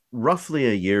filmed roughly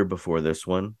a year before this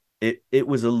one, it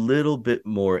was a little bit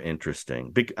more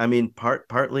interesting. I mean,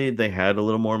 partly they had a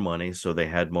little more money, so they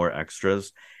had more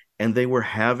extras, and they were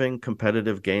having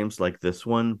competitive games like this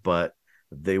one, but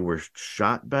they were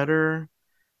shot better.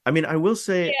 I mean, I will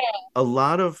say a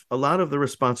lot of the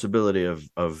responsibility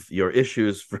of your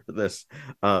issues for this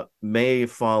may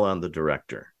fall on the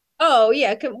director. Oh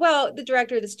yeah, well, the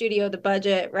director, the studio, the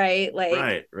budget, right?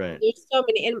 Like, right. There's so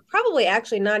many, and probably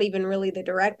actually not even really the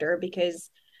director, because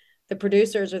the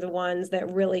producers are the ones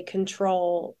that really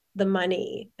control the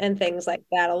money and things like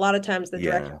that. A lot of times the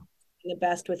director is the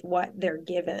best with what they're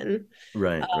given.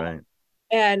 Right.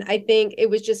 And I think it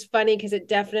was just funny because it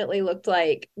definitely looked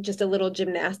like just a little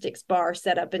gymnastics bar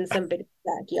set up in somebody's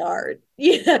backyard.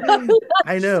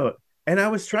 I know. And I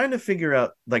was trying to figure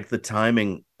out like the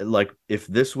timing, like if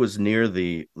this was near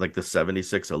the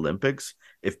 76 Olympics,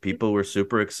 if people were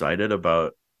super excited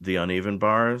about the uneven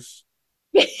bars.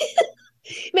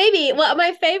 Maybe. Well,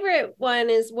 my favorite one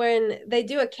is when they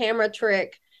do a camera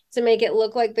trick to make it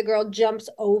look like the girl jumps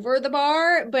over the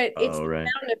bar, but it's the sound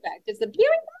effect. It's the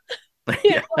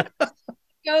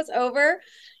goes over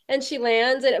and she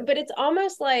lands it, but it's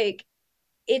almost like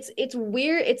it's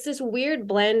weird. It's this weird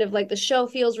blend of like the show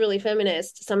feels really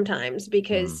feminist sometimes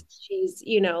because she's,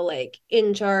 like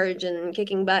in charge and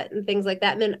kicking butt and things like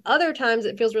that. And then other times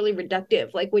it feels really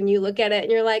reductive. Like when you look at it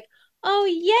and you're like, oh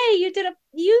yay,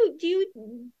 you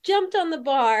jumped on the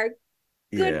bar.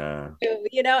 Good, and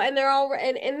they're all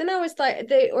and then I was like,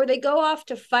 they go off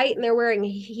to fight and they're wearing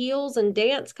heels and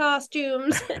dance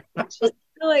costumes. Just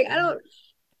like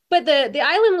but the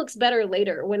island looks better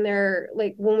later when they're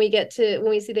like when we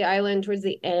see the island towards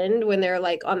the end when they're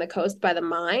like on the coast by the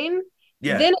mine.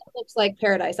 Then it looks like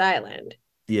Paradise Island.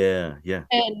 And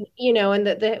and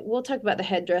the we'll talk about the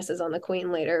headdresses on the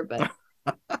queen later, but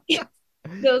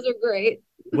those are great.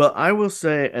 Well, I will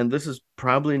say, and this is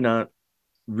probably not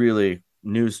really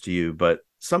news to you, but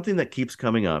something that keeps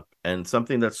coming up and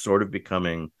something that's sort of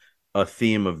becoming a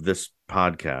theme of this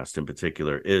podcast in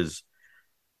particular is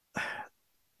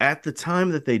at the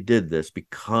time that they did this,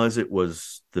 because it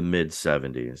was the mid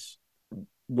 70s,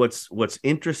 what's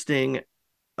interesting,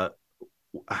 uh,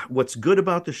 what's good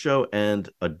about the show and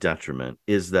a detriment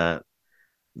is that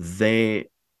they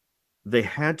they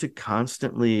had to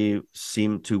constantly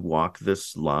seem to walk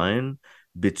this line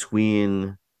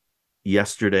between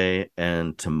yesterday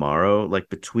and tomorrow, like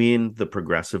between the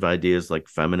progressive ideas like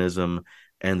feminism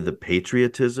and the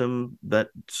patriotism that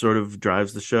sort of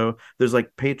drives the show. There's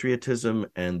like patriotism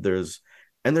and there's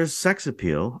sex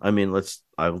appeal. I mean,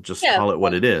 I'll just Yeah, call it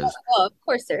what it is. well, of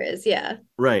course there is. Yeah.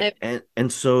 Right. I,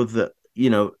 And so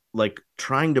like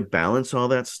trying to balance all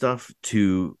that stuff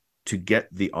to get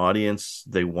the audience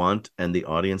they want and the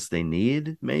audience they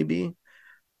need, maybe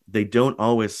they don't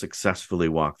always successfully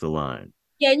walk the line.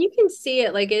 yeah, and you can see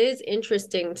it. Like, it is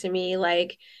interesting to me,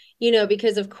 like,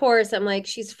 because of course I'm like,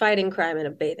 she's fighting crime in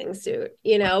a bathing suit,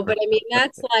 but I mean,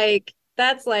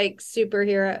 that's like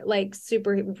superhero, like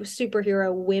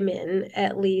superhero women,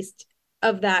 at least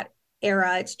of that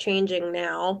era. It's changing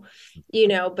now,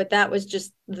 but that was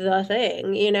just the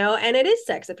thing, and it is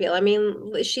sex appeal. I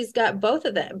mean, she's got both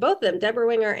of them, Deborah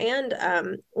Winger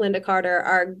and Linda Carter,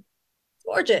 are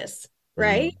gorgeous,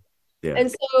 right? Mm, yeah.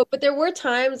 And so, but there were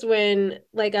times when,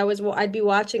 like, I'd be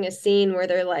watching a scene where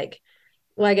they're like,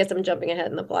 well, I guess I'm jumping ahead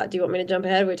in the plot. Do you want me to jump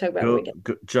ahead? We talk about Go, weekend.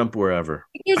 go jump wherever.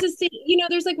 There's a scene,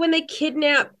 there's like when they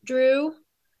kidnap Drew,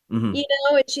 Hmm.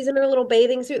 and she's in her little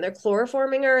bathing suit and they're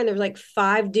chloroforming her, and there's like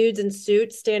five dudes in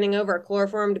suits standing over a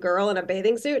chloroformed girl in a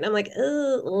bathing suit. And I'm like,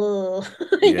 oh,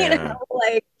 Yeah.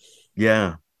 like,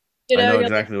 Yeah. I know you're like,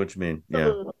 exactly what you mean.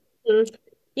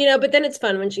 Yeah. but then it's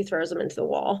fun when she throws them into the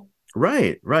wall.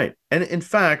 Right, right. And in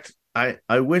fact, I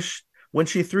wish when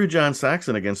she threw John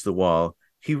Saxon against the wall,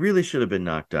 he really should have been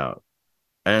knocked out.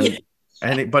 Yeah.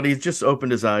 But he just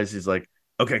opened his eyes. He's like,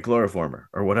 okay, chloroformer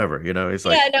or whatever, He's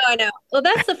like, Yeah, I know. Well,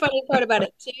 that's the funny part about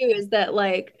it too, is that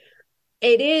like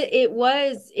it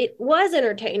was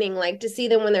entertaining, like to see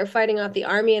them when they're fighting off the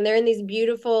army and they're in these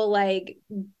beautiful like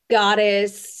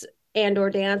goddess and or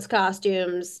dance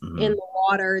costumes in mhm. the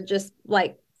water, just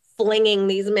like flinging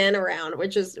these men around,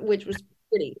 which was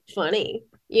pretty funny,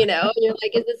 And you're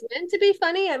like, is this meant to be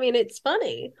funny? I mean, it's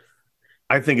funny.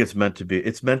 I think it's meant to be.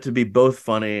 It's meant to be both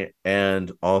funny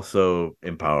and also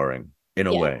empowering in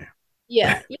a Yeah. way.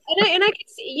 Yeah. Yeah. And I can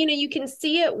see, you can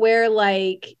see it where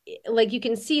like you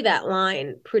can see that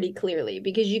line pretty clearly,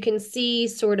 because you can see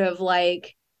sort of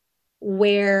like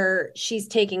where she's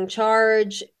taking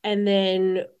charge, and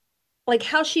then like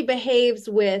how she behaves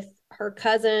with her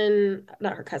cousin,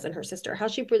 not her cousin, her sister, how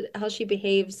she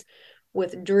behaves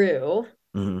with Drew,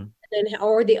 Hmm. and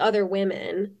or the other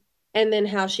women, and then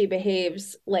how she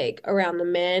behaves like around the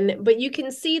men. But you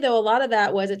can see though a lot of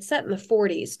that was, it's set in the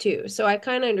 40s too. So I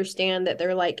kind of understand that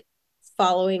they're like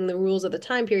following the rules of the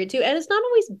time period too. And it's not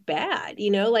always bad,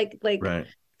 like Right.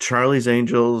 Charlie's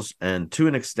Angels and to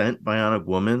an extent Bionic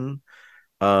Woman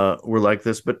were like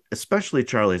this, but especially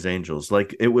Charlie's Angels.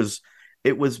 Like it was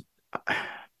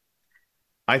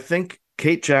I think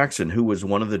Kate Jackson, who was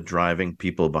one of the driving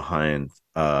people behind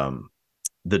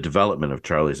the development of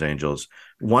Charlie's Angels,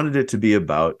 wanted it to be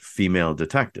about female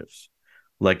detectives,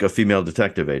 like a female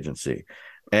detective agency.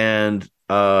 And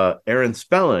Aaron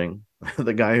Spelling,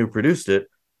 the guy who produced it,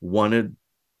 wanted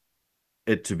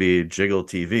it to be Jiggle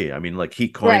TV. I mean, like he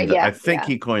right, coined that. I yeah, think yeah.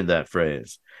 he coined that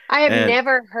phrase. I have And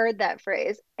never heard that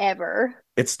phrase ever.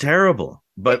 it's terrible.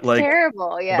 But It's like,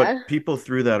 terrible, but yeah. people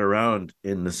threw that around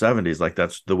in the 70s. Like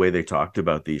that's the way they talked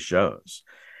about these shows.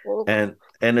 Well, And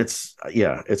it's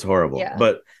yeah, it's horrible. yeah.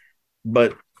 But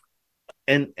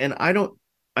and I don't,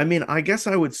 I mean, I guess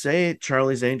I would say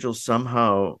Charlie's Angels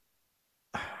somehow,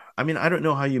 I mean, I don't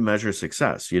know how you measure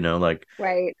success, like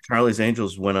Right. Charlie's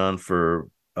Angels went on for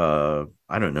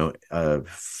I don't know,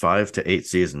 5 to 8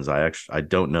 seasons. I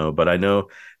don't know, but I know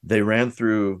they ran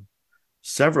through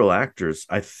several actors.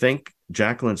 I think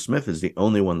Jacqueline Smith is the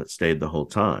only one that stayed the whole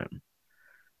time.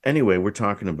 Anyway, we're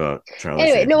talking about Charlie's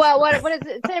Anyway, no, Angels. what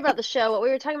does it say about the show? What we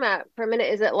were talking about for a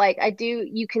minute is that like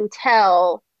you can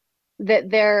tell that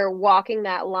they're walking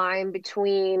that line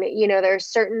between, there's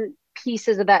certain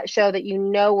pieces of that show that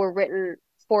were written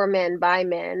for men by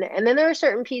men, and then there are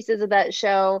certain pieces of that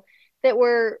show that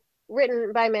were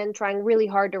written by men trying really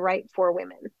hard to write for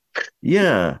women.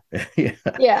 Yeah. Yeah.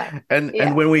 Yeah. And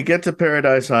Yeah. when we get to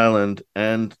Paradise Island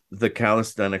and the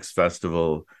Calisthenics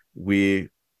Festival, we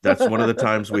that's one of the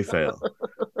times we fail.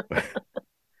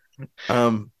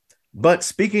 Um, but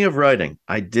speaking of writing,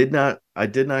 I did not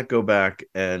go back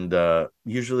and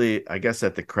usually I guess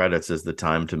at the credits is the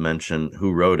time to mention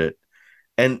who wrote it.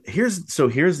 And here's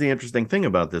the interesting thing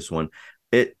about this one.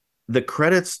 It the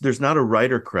credits, there's not a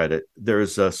writer credit.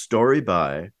 There's a story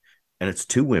by, and it's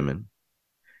two women.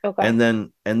 Okay. And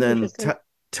then Interesting.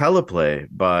 teleplay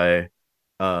by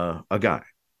a guy.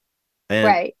 And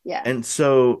Right. Yeah. and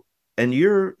so, and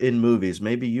you're in movies,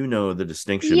 maybe you know the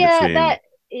distinction Yeah,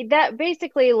 between. that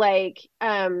basically like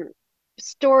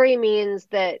story means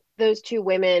that those two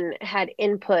women had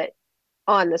input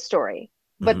on the story.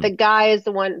 But the Mhm. guy is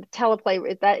the one,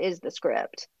 teleplay, that is the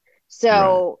script. Right.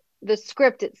 So the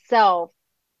script itself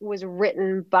was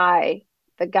written by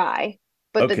the guy,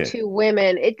 but the Okay. two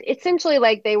women, essentially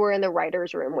like they were in the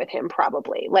writer's room with him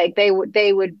probably. Like they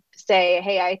would say,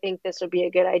 "Hey, I think this would be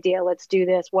a good idea. Let's do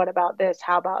this. What about this?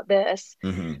 How about this?"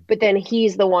 Hmm. But then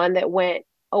he's the one that went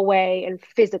away and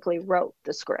physically wrote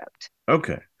the script.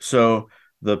 Okay. So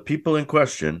the people in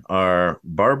question are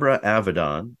Barbara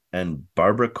Avedon and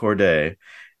Barbara Corday.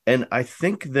 And I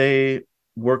think they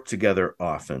work together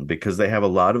often because they have a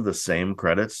lot of the same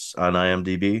credits on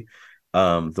IMDb.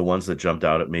 The ones that jumped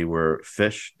out at me were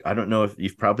Fish. I don't know if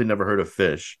you've probably never heard of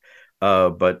Fish,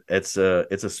 but it's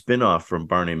a spin-off from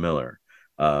Barney Miller.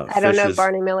 I don't Fish know is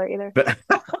Barney Miller either.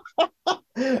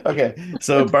 okay.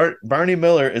 So Barney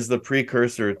Miller is the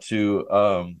precursor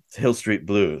to Hill Street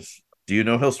Blues. Do you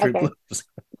know Hill Street Okay. Blues?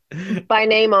 By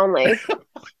name only.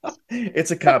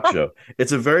 It's a cop show.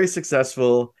 It's a very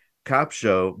successful cop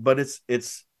show, but it's a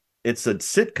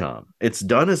sitcom. It's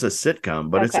done as a sitcom,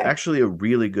 but it's Okay. actually a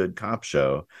really good cop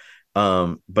show.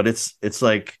 But it's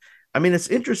like, I mean, it's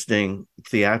interesting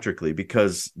theatrically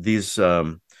because these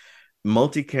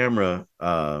multi-camera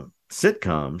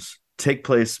sitcoms take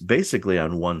place basically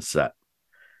on one set,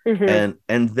 Hmm.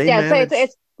 and they Yeah, so manage.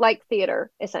 it's like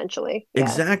theater essentially. Yeah.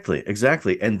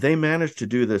 Exactly. And they managed to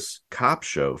do this cop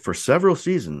show for several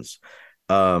seasons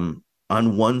on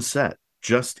one set,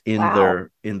 just Wow.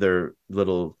 in their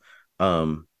little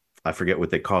I forget what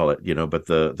they call it, but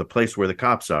the place where the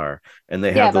cops are, and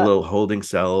they have Yeah, the the little holding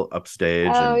cell upstage,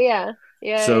 oh and yeah.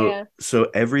 Yeah, yeah, so yeah. so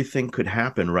everything could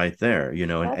happen right there, and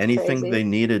That's anything they crazy.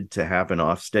 needed to happen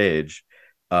off stage,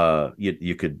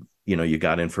 you could, you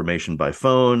got information by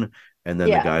phone, and then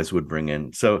the Yeah. guys would bring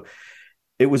in. So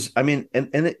it was, I mean, and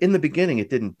in the beginning it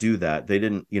didn't do that. They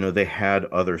didn't, they had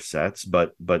other sets,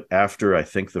 but after I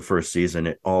think the first season,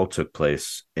 it all took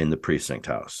place in the precinct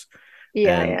house.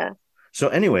 And Yeah, so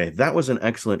anyway, that was an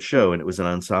excellent show, and it was an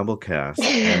ensemble cast,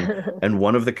 and yeah. and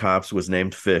one of the cops was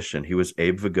named Fish, and he was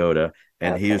Abe Vigoda,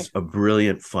 and he Okay. is a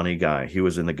brilliant, funny guy. He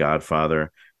was in The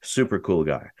Godfather, super cool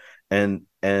guy, and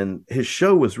his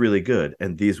show was really good.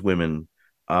 And these women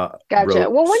Gotcha.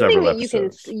 wrote Well, one thing several that you can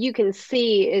episodes. you can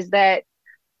see is that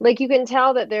like you can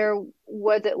tell that there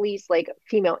was at least like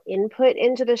female input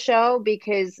into the show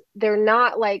because they're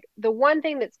not like the one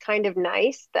thing that's kind of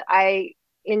nice that I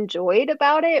enjoyed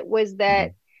about it was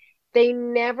that Mhm. they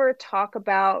never talk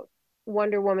about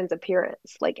Wonder Woman's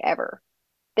appearance like ever.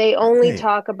 Right. They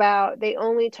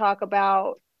only talk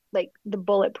about like the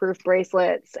bulletproof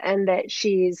bracelets and that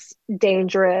she's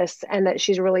dangerous and that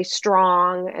she's really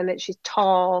strong and that she's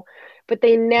tall, but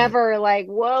they Right. never like,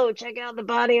 whoa, check out the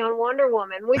body on Wonder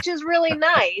Woman, which is really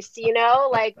nice,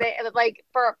 like they like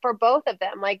for both of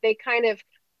them, like they kind of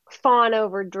fawn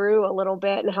over Drew a little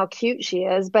bit and how cute she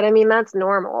is, but I mean that's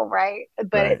normal, right?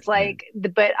 But Right. it's Right.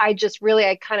 like but I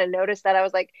kind of noticed that I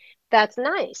was like that's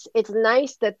nice. It's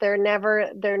nice that they're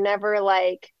never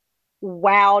like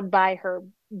wowed by her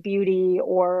beauty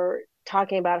or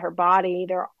talking about her body.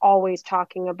 They're always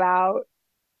talking about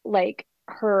like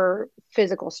her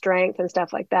physical strength and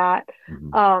stuff like that.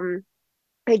 Mhm. Um,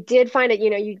 I did find it,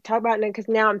 you talk about it because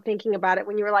now I'm thinking about it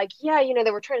when you were like, yeah,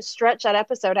 they were trying to stretch that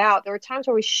episode out. There were times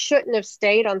where we shouldn't have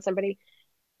stayed on somebody.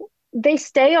 They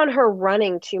stay on her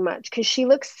running too much because she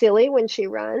looks silly when she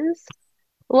runs,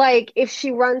 like if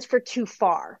she runs for too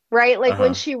far, right? Like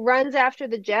when Uh-huh. she runs after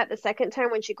the jet the second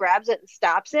time when she grabs it and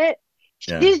stops it,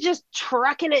 Yeah. she's just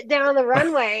trucking it down the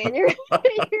runway and you're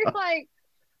you're like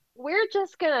we're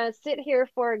just gonna sit here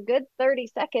for a good 30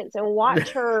 seconds and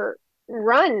watch her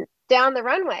run down the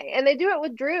runway. And they do it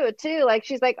with Drew too. Like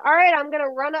she's like, all right, I'm gonna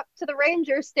run up to the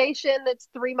ranger station that's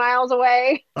 3 miles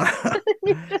away.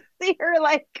 You just see her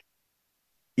like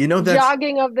That's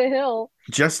jogging up the hill.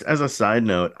 just as a side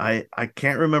note. I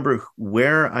can't remember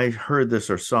where I heard this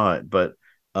or saw it, but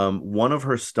one of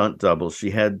her stunt doubles,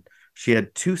 she had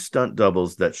two stunt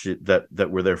doubles that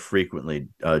were there frequently,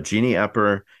 Jeannie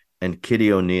Epper and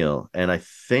Kitty O'Neill, and I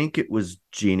think it was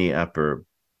Jeannie Epper,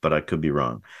 but I could be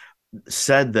wrong.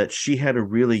 Said that she had a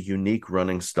really unique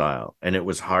running style, and it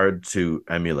was hard to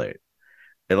emulate.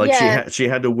 And like Yeah, she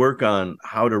had to work on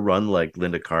how to run like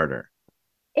Linda Carter.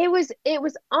 it was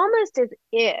almost as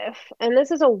if, and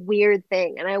this is a weird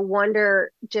thing, and I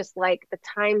wonder just like the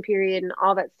time period and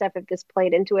all that stuff if this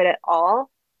played into it at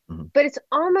all. Mhm. But it's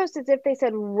almost as if they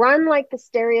said run like the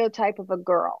stereotype of a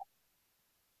girl.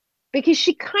 Because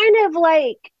she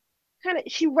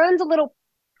she runs a little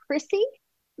prissy,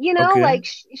 Okay. like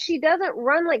she doesn't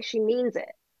run like she means it.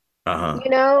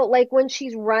 Uh-huh. Like when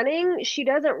she's running, she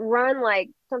doesn't run like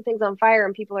something's on fire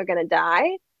and people are going to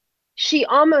die. She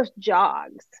almost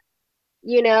jogs,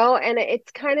 and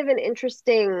it's kind of an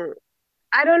interesting,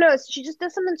 I don't know, she just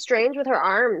does something strange with her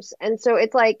arms. And so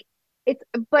it's like it's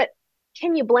but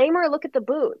can you blame her? Look at the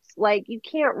boots. Like you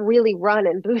can't really run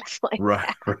in boots like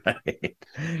Right, that. right.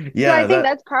 So I Yeah, think that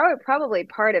that's probably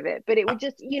part of it. But it would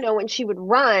just, when she would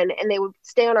run and they would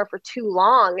stay on her for too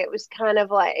long, it was kind of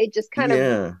like it just kind of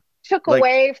yeah. took Like,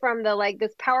 away from the like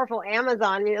this powerful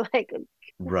Amazon. You're like,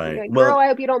 right. girl, Well, I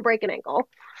hope you don't break an ankle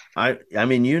I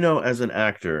mean, as an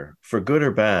actor, for good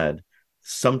or bad,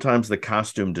 sometimes the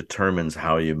costume determines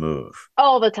how you move.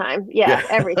 all the time. Yeah, Yeah.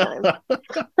 every time.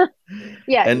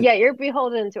 Yeah, And yeah, you're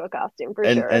beholden to a costume for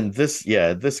sure. and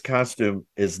this costume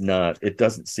is not, it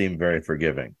doesn't seem very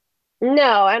forgiving.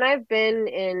 No, and I've been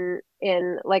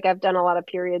in like I've done a lot of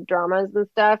period dramas and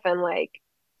stuff, and like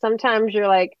sometimes you're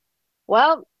like,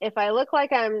 well, if I look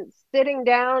like I'm sitting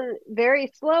down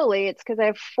very slowly, it's because I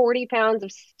have 40 pounds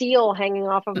of steel hanging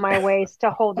off of my waist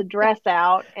to hold the dress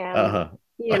out. And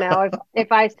Uh-huh.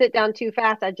 if I sit down too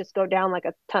fast, I just go down like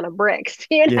a ton of bricks.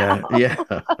 Yeah, yeah.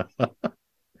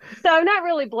 So I'm not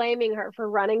really blaming her for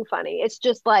running funny. It's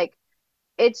just like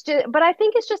but I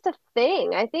think it's just a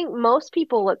thing. I think most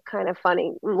people look kind of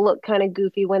funny, look kind of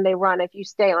goofy when they run if you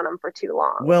stay on them for too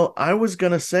long. Well, I was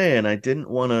gonna say, and I didn't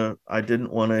want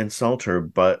to insult her,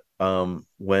 but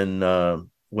when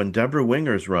Debra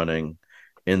Winger's running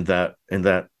in that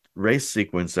race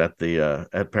sequence at the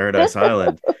at Paradise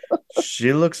Island,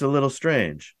 she looks a little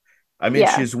strange. I mean,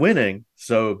 Yeah, she's winning,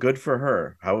 so good for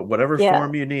her. Whatever yeah.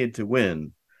 form you need to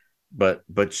win, but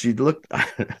she looked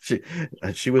she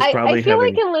she was I probably feel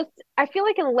like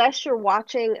having unless you're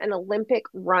watching an Olympic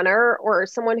runner or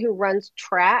someone who runs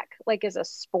track like as a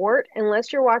sport,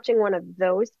 unless you're watching one of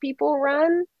those people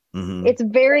run, Mhm. it's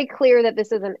very clear that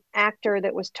this is an actor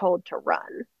that was told to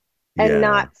run and Yeah,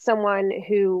 not someone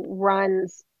who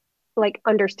runs like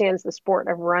understands the sport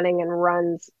of running and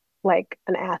runs like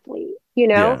an athlete, you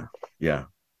know? yeah, yeah.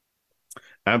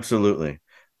 Absolutely.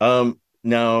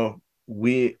 Now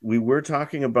we were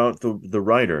talking about the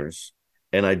writers,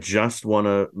 and I just want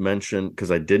to mention,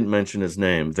 because I didn't mention his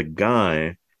name, the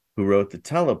guy who wrote the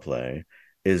teleplay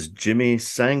is Jimmy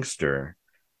Sangster,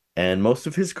 and most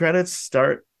of his credits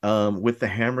start with the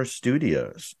Hammer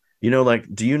Studios. Like,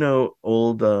 do you know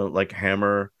old like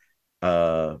Hammer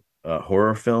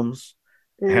horror films?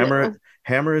 Hammer No.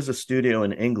 Hammer is a studio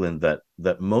in England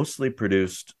that mostly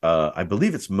produced, I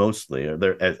believe it's mostly, or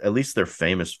they're at least they're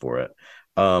famous for it.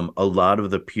 A lot of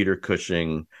the Peter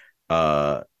Cushing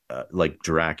like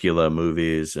Dracula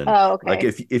movies, and Oh, like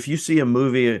okay. if you see a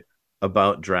movie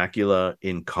about Dracula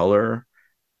in color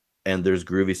and there's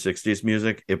groovy 60s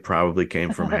music, it probably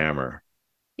came from Hammer.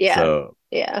 Yeah. So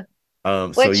Yeah.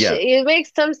 so Which yeah. it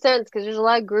makes some sense because there's a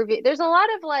lot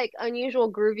of like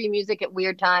unusual groovy music at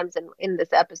weird times in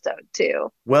this episode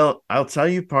too. Well, I'll tell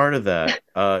you part of that.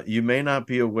 You may not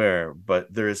be aware,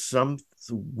 but there is some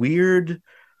weird,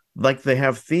 like they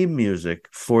have theme music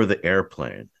for the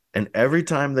airplane. And every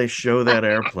time they show that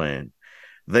airplane,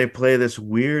 they play this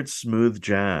weird smooth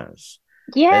jazz.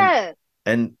 And Yes.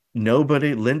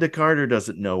 Linda Carter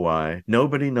doesn't know why.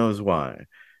 Nobody knows why,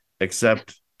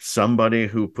 except somebody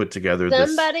who put together this.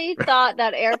 Somebody thought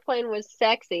that airplane was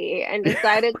sexy and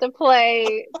decided to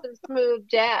play some smooth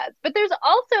jazz. But there's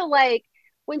also like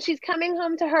when she's coming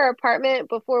home to her apartment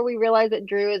before we realize that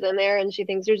Drew is in there and she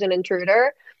thinks there's an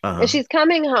intruder. And Uh-huh. she's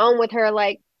coming home with her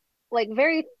like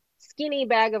very skinny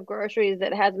bag of groceries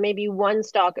that has maybe one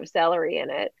stalk of celery in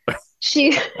it.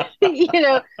 She, you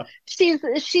know,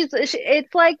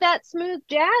 it's like that smooth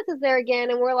jazz is there again,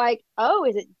 and we're like, oh,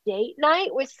 is it date night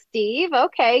with Steve?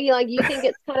 Okay, you think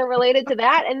it's kind of related to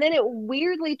that, and then it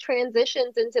weirdly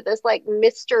transitions into this like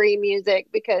mystery music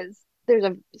because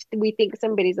we think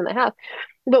somebody's in the house,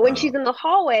 but when she's Oh. in the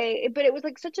hallway, but it was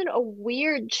like such a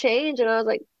weird change, and I was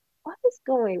like, what is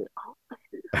going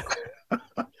on?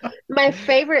 My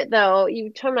favorite though,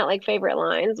 you talking about like favorite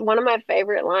lines. One of my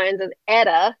favorite lines is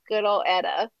Etta, good old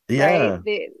Etta, right?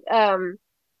 Yeah.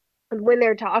 When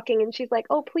they're talking and she's like,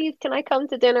 "Oh, please, can I come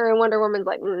to dinner?" And Wonder Woman's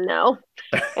like, No.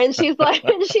 And she's like,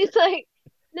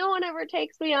 "No one ever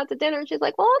takes me out to dinner." And she's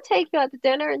like, "Well, I'll take you out to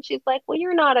dinner." And she's like, "Well,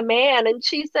 you're not a man." And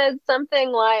she says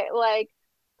something like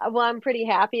well, I'm pretty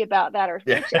happy about that. Or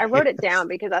Yeah. I wrote it down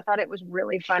because I thought it was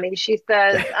really funny. She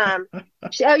says,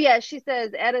 oh yeah, she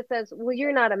says, Etta says, well,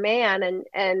 you're not a man.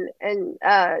 And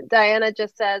Diana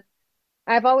just says,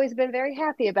 I've always been very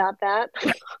happy about that.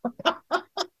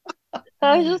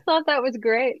 I just thought that was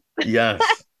great. Yes.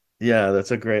 Yeah,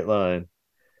 that's a great line.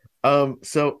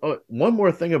 So one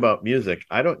more thing about music.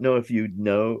 I don't know if you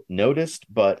noticed,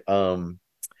 but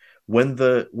when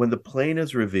the plane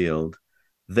is revealed,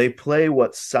 they play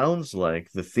what sounds like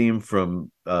the theme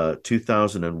from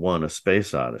 2001: A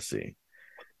Space Odyssey.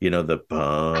 You know, the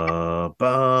ba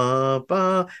ba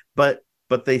ba,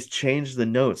 but they changed the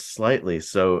notes slightly,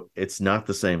 so it's not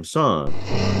the same song.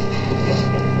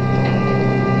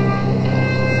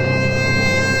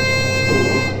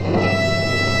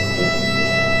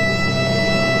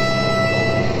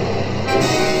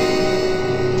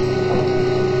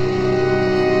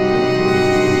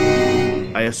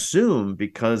 I assume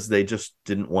because they just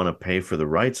didn't want to pay for the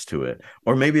rights to it,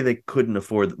 or maybe they couldn't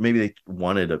afford. Maybe they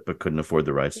wanted it but couldn't afford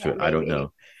the rights to Yeah, it. I don't maybe.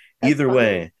 know. That's Either funny.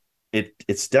 way,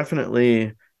 it's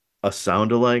definitely a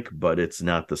sound alike, but it's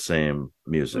not the same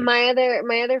music. My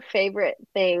other favorite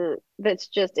thing that's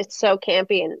just it's so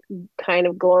campy and kind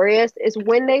of glorious is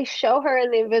when they show her in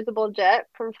the invisible jet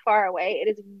from far away, it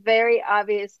is very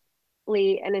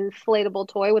obviously an inflatable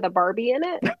toy with a Barbie in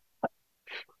it.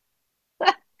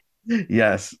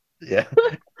 Yes, yeah,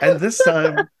 and this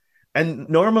time, and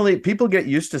normally people get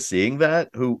used to seeing that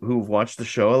who've watched the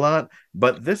show a lot,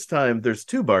 but this time there's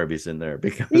two Barbies in there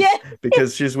Yeah.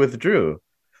 because she's with Drew.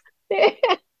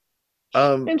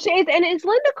 Um, And is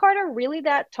Linda Carter really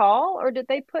that tall, or did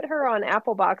they put her on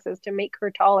apple boxes to make her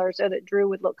taller so that Drew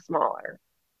would look smaller?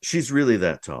 she's really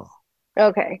that tall.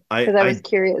 Okay, I because I was I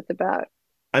curious about.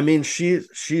 I mean,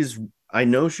 she's I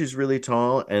know she's really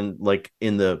tall, and like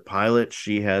in the pilot,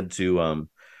 she had to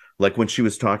like when she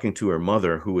was talking to her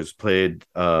mother, who was played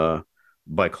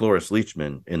by Cloris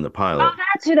Leachman in the Oh, pilot.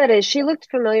 that's who that is. She looked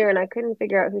familiar, and I couldn't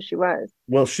figure out who she was.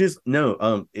 Well, she's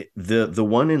no the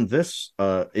one in this in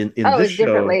Oh, this it's a different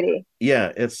show, lady.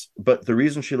 yeah, it's but the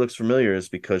reason she looks familiar is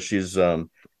because she's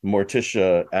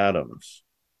Morticia Adams.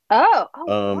 Oh,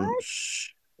 Um what? sh-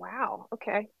 Wow.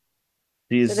 Okay.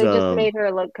 So she's they just made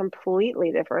her look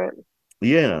completely different.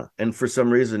 yeah, and for some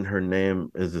reason her name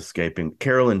is escaping.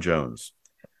 Carolyn Jones.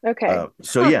 Okay.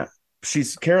 So Huh. yeah,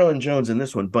 she's Carolyn Jones in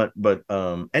this one, but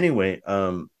anyway,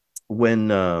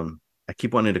 when I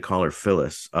keep wanting to call her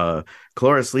Phyllis,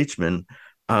 Cloris Leachman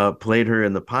played her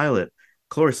in the pilot.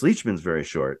 Cloris Leachman's very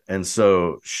short, and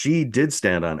so she did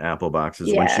stand on apple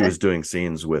boxes when she Yeah. was doing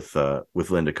scenes with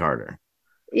Linda Carter.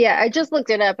 Yeah, I just looked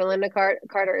it up, and Linda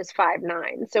Carter is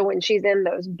 5'9". So when she's in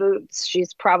those boots,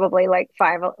 she's probably like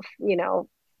five,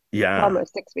 Yeah,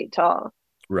 almost 6 feet tall.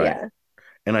 right. Yeah.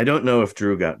 And I don't know if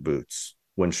Drew got boots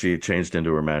when she changed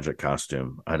into her magic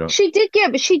costume. I don't.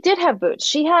 But she did have boots.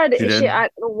 She did.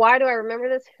 Why do I remember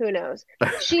this? Who knows?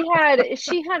 She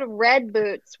had red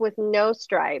boots with no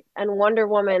stripe, and Wonder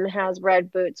Woman has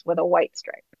red boots with a white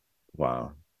stripe.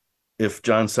 Wow. If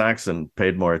John Saxon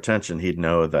paid more attention, he'd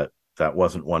know that that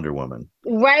wasn't Wonder Woman.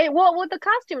 Right. Well, the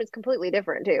costume is completely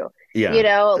different too.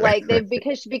 Yeah. Like they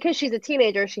because she's a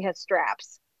teenager, she has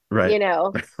straps. You Right.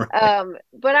 know. Right.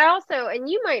 But I also, and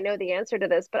you might know the answer to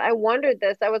this, but I wondered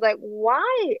this. I was like,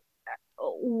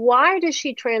 why does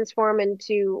she transform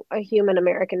into a human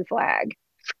American flag?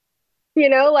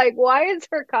 Like why is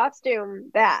her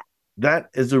costume that? That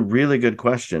is a really good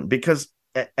question because,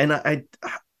 and I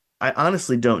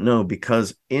honestly don't know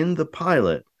because in the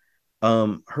pilot,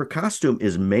 her costume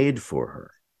is made for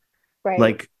her.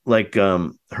 Right.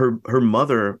 Her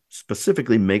mother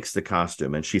specifically makes the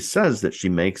costume, and she says that she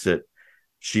makes it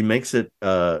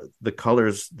the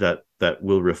colors that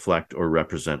will reflect or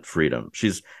represent freedom.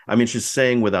 She's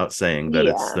saying without saying that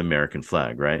it's Yeah. the American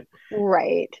flag, right?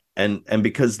 Right. And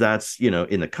because that's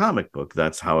in the comic book,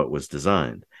 that's how it was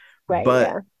designed. Right. but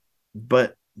Yeah.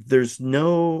 but there's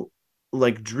no,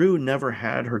 like, Drew never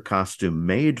had her costume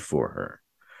made for her.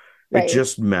 It Right.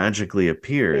 just magically It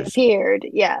appears. appeared.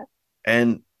 Yeah.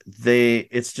 And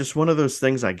it's just one of those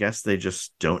things, I guess they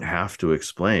just don't have to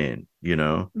explain.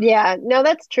 Yeah. No,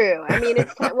 that's true. I mean,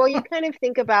 it's well, you kind of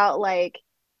think about like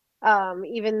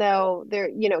even though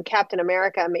Captain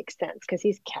America makes sense because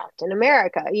he's Captain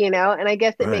America, and I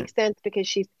guess it Right. makes sense because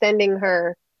she's sending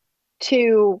her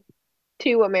to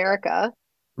America,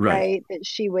 Right. right? That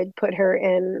she would put her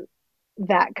in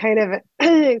that kind of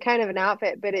kind of an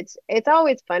outfit. But it's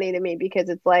always funny to me because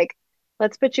it's like,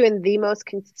 let's put you in the most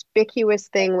conspicuous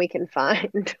thing we can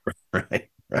find. Right.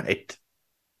 Right.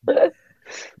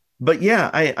 But yeah,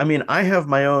 I mean, I have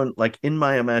my own, like, in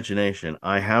my imagination,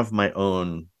 I have my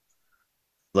own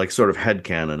like sort of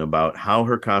headcanon about how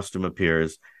her costume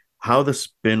appears, how the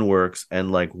spin works,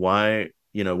 and like why,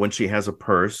 when she has a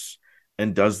purse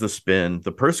and does the spin,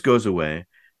 the purse goes away,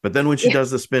 but then when she Yeah.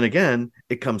 does the spin again,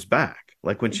 it comes back.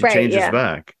 Like when she Right, changes yeah.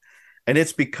 back. And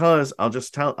it's because I'll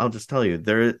just tell you,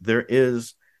 there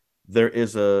is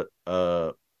a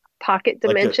Pocket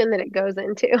like a dimension that it goes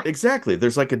into. exactly.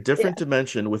 There's like a Yeah. different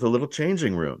dimension with a little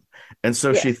changing room. And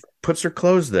so she Yes. puts her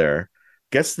clothes there,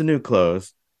 gets the new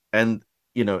clothes, and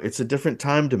it's a different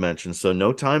time dimension. So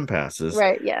no time passes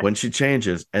Right, yeah. when she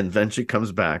changes, and then she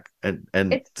comes back and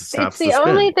It's stops the the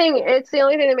only spin. thing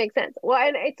that makes sense. Well,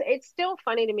 and it's still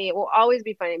funny to me. It will always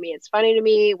be funny to me. It's funny to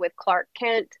me with Clark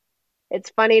Kent. It's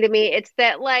funny to me. It's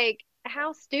that like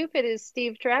how stupid is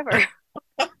Steve Trevor?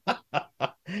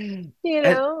 And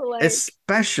Like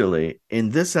especially in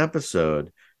this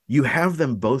episode, you have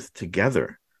them both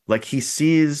together. Like he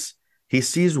sees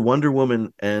Wonder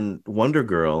Woman and Wonder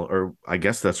Girl, or I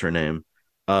guess that's her name.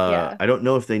 yeah. I don't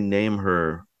know if they name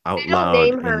her out They don't loud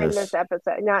name in her in this this.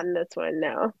 episode. Not in this one,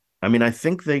 no. I mean, I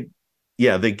think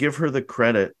yeah, they give her the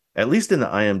credit. At least in the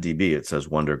IMDb, it says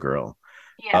Wonder Girl.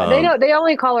 Yeah, they Um, don't they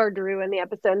only call her Drew in the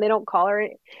episode. And they don't call her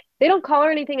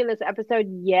anything in this episode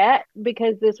yet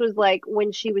because this was like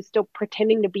when she was still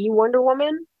pretending to be Wonder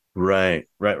Woman. right,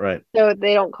 right, right. So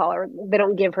they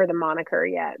don't give her the moniker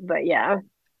yet, but yeah.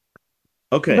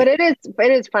 But Okay.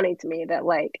 it is funny to me that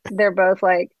like they're both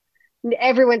like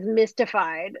everyone's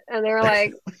mystified and they're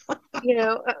like, you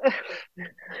know,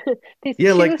 these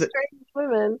Yeah, two like the strange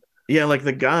women. Yeah, like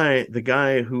the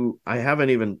guy who I haven't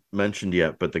even mentioned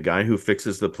yet, but the guy who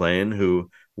fixes the plane who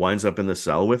winds up in the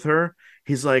cell with her,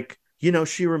 he's like,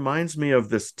 she reminds me of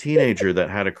this teenager that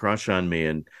had a crush on me,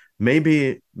 and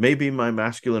maybe my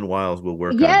masculine wiles will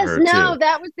work on Yes, her no, too.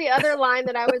 that was the other line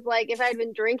that I was like, if I'd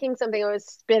been drinking something, I would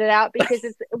spit it out because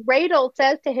it's Radel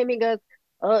says to him, he goes,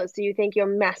 "Oh, so you think your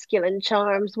masculine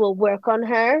charms will work on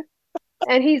her?"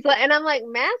 And he's like, and I'm like,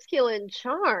 masculine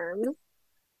charms?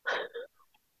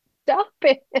 Stop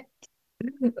it.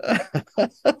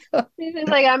 He's just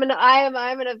like, I'm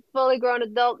a fully grown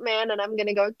adult man and I'm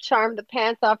gonna go charm the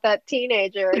pants off that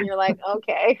teenager. And you're like,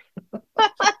 okay.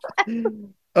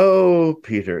 Oh,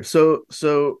 Peter. So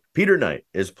Peter Knight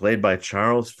is played by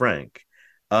Charles Frank.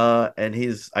 And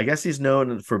I guess he's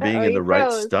known for being Oh, in you the right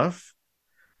froze. stuff.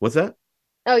 What's that?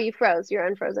 Oh, you froze. You're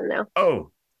unfrozen now.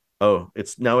 Oh, oh,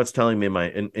 it's telling me my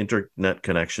internet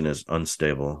connection is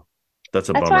unstable. That's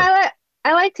a That's why bummer.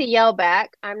 I like to yell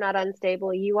back. I'm not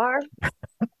unstable. You are.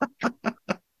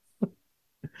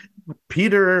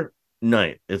 Peter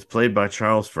Knight is played by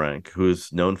Charles Frank,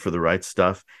 who's known for the right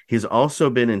stuff. He's also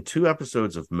been in two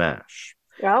episodes of MASH.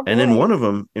 Oh And in boy.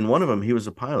 one of them he was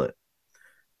a pilot.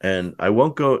 And I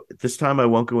won't go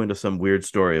into some weird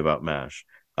story about MASH.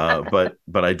 But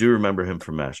I do remember him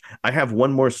from MASH. I have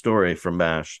one more story from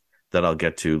MASH that I'll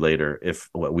get to later if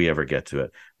we ever get to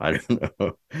it. I don't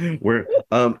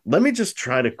know. Let me just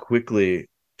try to quickly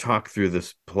talk through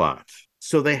this plot.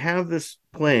 So they have this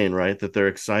plane, right, that they're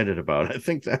excited about. I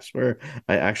think that's where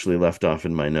I actually left off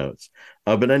in my notes.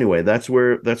 But anyway, that's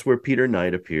where Peter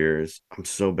Knight appears. I'm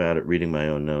so bad at reading my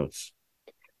own notes.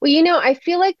 Well, I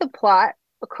feel like the plot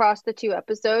across the two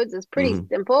episodes is pretty Mhm.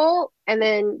 simple. And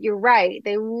then you're right,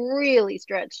 they really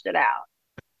stretched it out.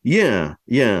 Yeah,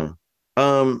 yeah.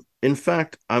 In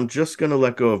fact, I'm just gonna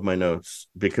let go of my notes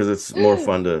because it's more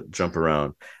fun to jump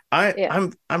around. I Yeah.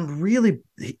 I'm really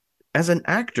as an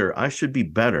actor, I should be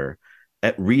better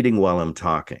at reading while I'm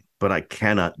talking, but I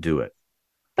cannot do it.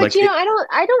 But Like it,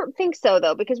 I don't think so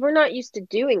though, because we're not used to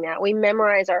doing that. We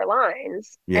memorize our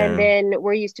lines and yeah, then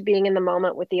we're used to being in the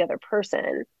moment with the other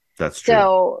person. that's true.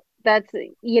 So that's,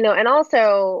 and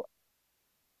also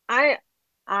I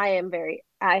I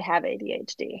have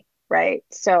ADHD, right?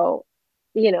 So,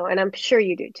 and I'm sure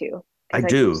you do too, I because I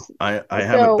keep do. I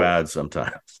have it so bad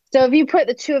sometimes. so if you put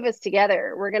the two of us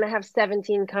together, we're gonna have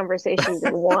 17 conversations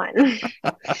in one,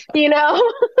 you know?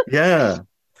 Yeah.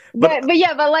 But But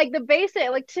yeah, but like the basic,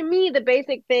 like to me, the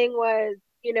basic thing was,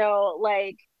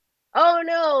 like, oh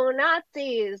no,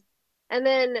 Nazis. And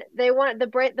then they want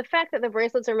the fact that the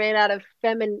bracelets are made out of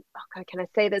oh God, can I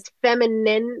say this?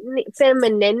 Femininium?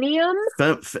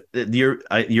 you're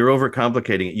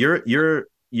overcomplicating it.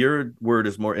 Your word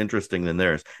is more interesting than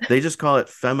theirs. They just call it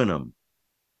feminine.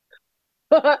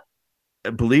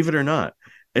 Believe it or not,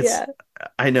 it's Yeah.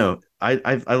 I know. I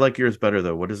like yours better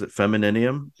though. What is it?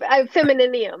 Femininium?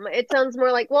 Femininium. It sounds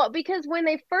more like, well, because when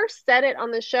they first said it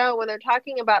on the show, when they're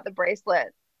talking about the bracelet,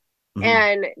 Mhm.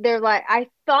 and they're like, I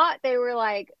thought they were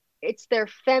like, it's their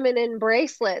feminine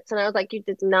bracelets. And I was like, you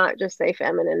did not just say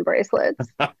feminine bracelets.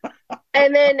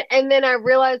 and then I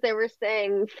realized they were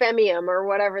saying femium or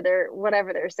whatever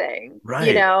they're saying,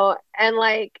 Right. and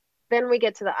like then we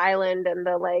get to the island and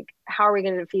the like, how are we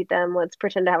going to defeat them? Let's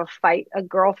pretend to have a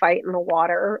girl fight in the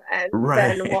water, and then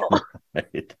Right. we'll.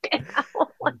 Right.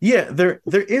 Yeah, there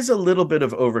is a little bit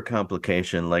of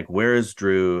overcomplication. Like, where is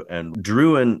Drew? And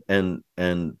Drew and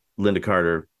Linda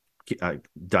Carter,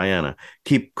 Diana,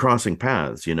 keep crossing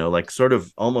paths. Like sort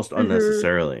of almost Mhm.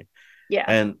 unnecessarily. Yeah,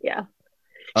 And yeah.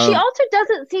 She um, also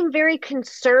doesn't seem very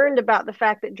concerned about the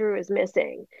fact that Drew is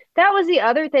missing. That was the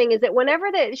other thing, is that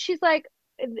whenever that she's like,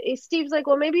 Steve's like,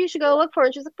 well, maybe you should go look for her.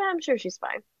 And she's like, I'm sure she's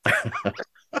fine.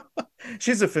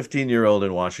 she's a 15-year-old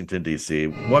in Washington D.C.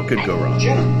 What could go wrong?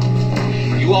 Jim,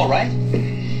 are you all right?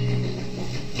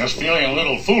 Just feeling a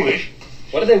little foolish.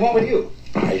 What do they want with you?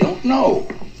 I don't know.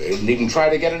 They didn't even try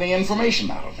to get any information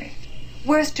out of me.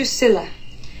 Where's Drusilla?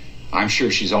 I'm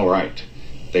sure she's all right.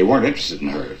 They weren't interested in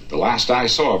her. The last I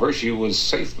saw of her, she was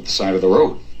safe at the side of the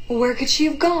road. Where could she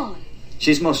have gone?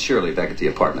 She's most surely back at the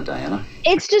apartment, Diana.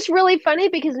 It's just really funny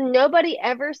because nobody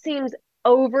ever seems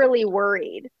overly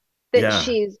worried that Yeah,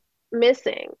 she's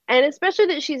missing. And especially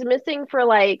that she's missing for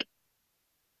like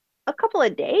a couple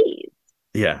of days.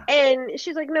 yeah, And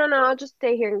she's like, no, I'll just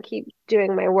stay here and keep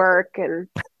doing my work and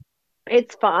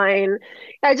it's fine.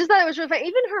 I just thought it was really funny.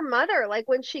 Even her mother, like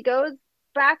when she goes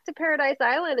back to Paradise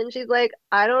Island and she's like,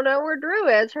 I don't know where Drew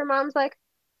is. Her mom's like,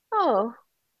 oh,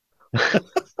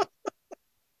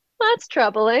 that's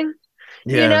troubling.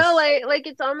 yes. Like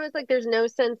it's almost like there's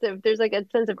like a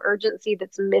sense of urgency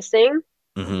that's missing.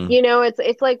 Hmm.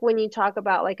 It's like when you talk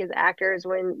about like as actors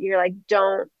when you're like,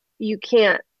 don't you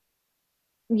can't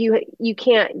you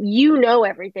can't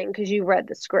everything because you read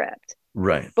the script.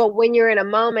 Right. But when you're in a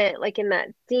moment like in that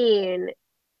scene,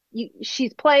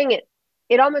 she's playing it.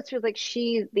 It almost feels like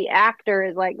the actor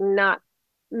is like not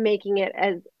making it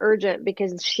as urgent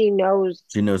because she knows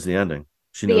She knows the ending.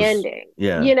 She the knows. ending,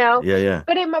 Yeah, yeah, yeah.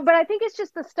 but I think it's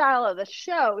just the style of the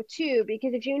show too,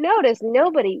 because if you notice,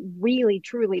 nobody really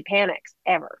truly panics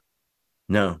ever.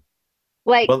 No.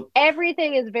 Like Well,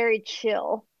 everything is very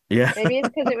chill. yeah. Maybe it's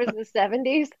because it was the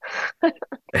 70s.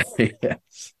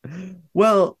 Yes.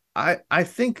 Well, I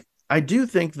do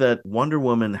think that Wonder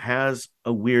Woman has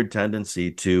a weird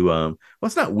tendency to well,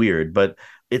 it's not weird, but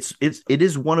it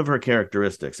is one of her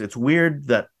characteristics. It's weird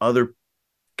that other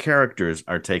characters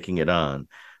are taking it on,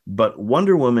 but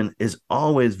Wonder Woman is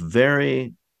always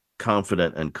very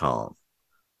confident and calm.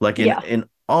 Like in Yeah. in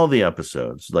all the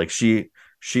episodes, like she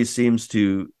seems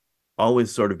to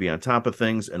always sort of be on top of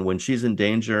things, and when she's in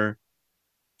danger,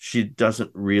 she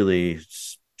doesn't really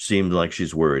seem like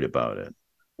she's worried about it.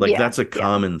 Like Yeah. that's a Yeah.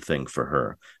 common thing for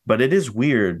her. But it is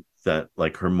weird that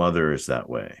like her mother is that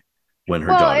way when her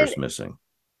Well, and daughter's missing.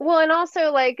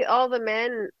 also like all the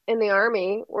men in the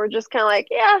army were just kind of like,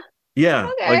 yeah, Yeah,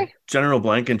 like okay. General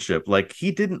Blankenship, like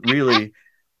he didn't really,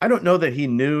 I don't know that he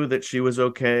knew that she was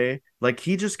okay. Like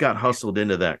he just got hustled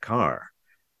into that car.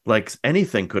 Like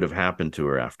anything could have happened to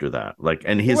her after that. Like,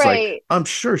 and he's like, Right. I'm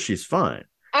sure she's fine.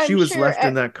 She I'm was sure left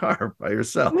in that car by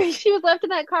herself. she was left in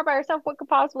that car by herself. What could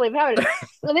possibly have happened?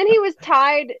 And then he was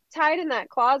tied in that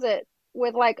closet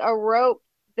with like a rope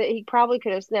that he probably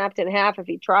could have snapped in half if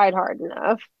he tried hard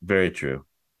enough. Very true.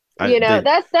 I they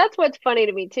That's what's funny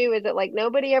to me too, is that like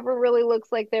nobody ever really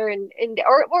looks like they're in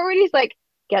or when he's like,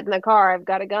 get in the car, I've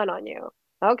got a gun on you.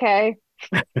 Okay.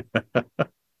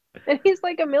 And he's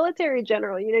like a military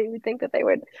general, you would think that they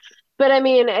would. But I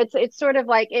mean, it's sort of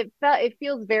like it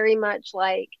feels very much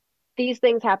like these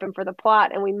things happen for the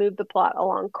plot and we move the plot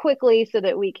along quickly so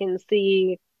that we can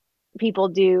see people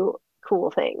do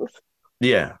cool things.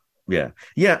 Yeah, yeah,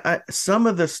 yeah. Some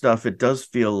of the stuff it does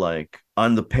feel like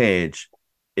on the page,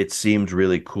 it seemed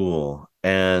really cool,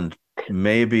 and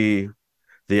maybe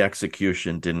the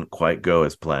execution didn't quite go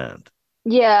as planned.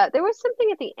 Yeah, there was something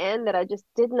at the end that I just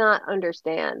did not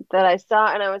understand that I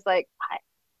saw and I was like,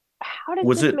 how does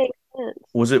Was this it make sense?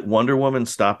 was it Wonder Woman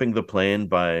stopping the plane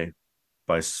by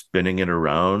spinning it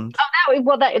around?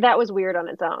 That was weird on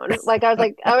its own. Like I was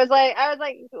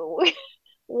like,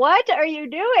 what are you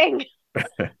doing?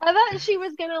 I thought she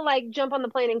was gonna like jump on the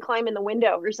plane and climb in the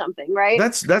window or something, right?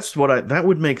 That's what I that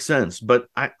would make sense, but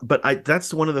I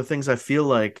that's one of the things I feel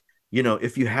like,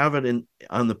 if you have it in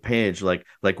on the page, like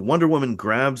Wonder Woman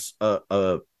grabs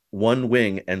a one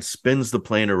wing and spins the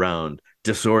plane around,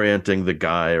 disorienting the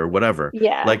guy or whatever.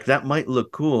 Yeah. Like that might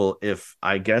look cool if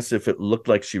I guess if it looked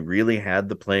like she really had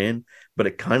the plane, but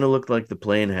it kind of looked like the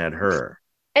plane had her.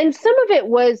 And some of it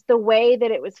was the way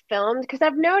that it was filmed, because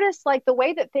I've noticed like the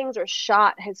way that things are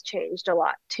shot has changed a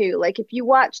lot too. Like if you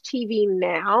watch TV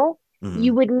now,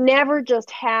 you would never just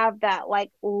have that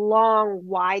like long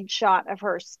wide shot of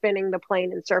her spinning the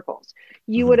plane in circles.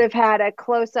 You would have had a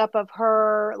close up of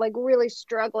her like really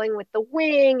struggling with the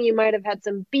wing. You might have had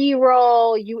some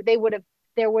B-roll. There would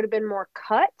have been more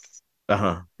cuts,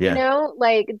 Yeah.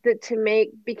 like to make,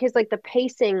 because like the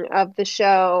pacing of the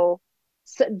show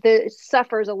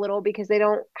suffers a little because they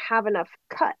don't have enough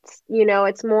cuts.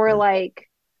 It's more like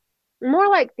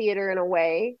theater in a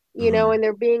way, and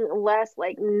they're being less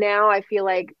like, now I feel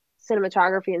like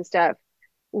cinematography and stuff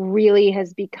really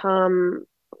has become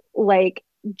like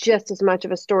just as much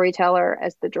of a storyteller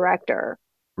as the director,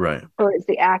 Right. or as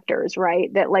the actors,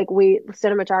 right? That like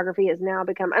cinematography has now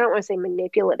become, I don't want to say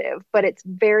manipulative, but it's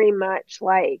very much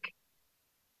like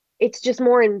it's just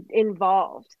more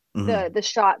involved. The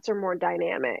shots are more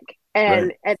dynamic.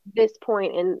 And at this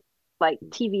point in like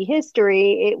TV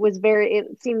history,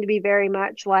 it seemed to be very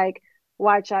much like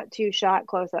wide shot, two shot,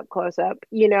 close up,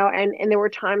 and there were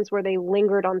times where they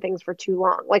lingered on things for too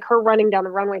long, like her running down the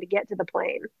runway to get to the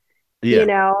plane.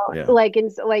 Yeah. Like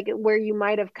where you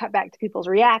might have cut back to people's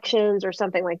reactions or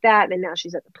something like that, and now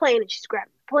she's at the plane and she's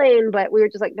grabbing the plane, but we were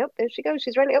just like, nope, there she goes,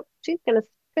 she's running. Oh, she's gonna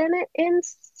spin it in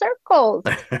circles.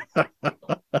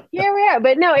 Here we are.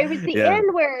 But no, it was the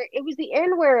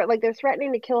end where like they're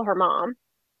threatening to kill her mom.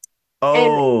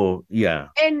 Oh, yeah.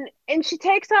 And she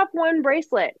takes off one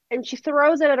bracelet and she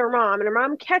throws it at her mom, and her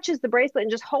mom catches the bracelet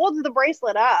and just holds the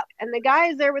bracelet up, and the guy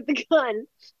is there with the gun,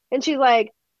 and she's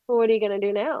like, well, what are you gonna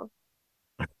do now?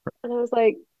 And I was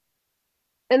like,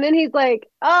 and then he's like,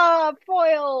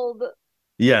 foiled.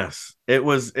 Yes.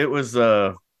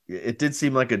 It did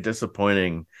seem like a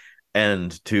disappointing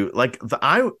end to like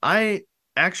I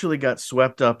actually got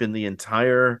swept up in the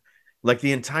entire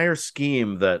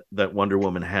scheme that Wonder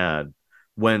Woman had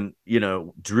when,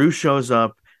 Drew shows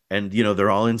up and, they're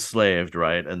all enslaved,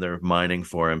 right? And they're mining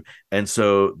for him. And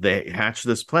so they hatch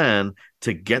this plan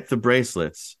to get the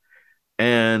bracelets,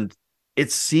 and it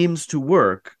seems to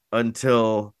work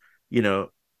until, you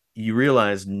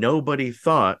realize nobody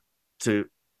thought to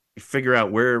figure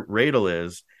out where Radel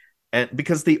is. And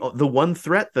because the one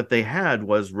threat that they had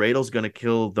was Radel's going to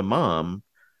kill the mom,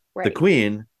 right, the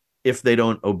queen, if they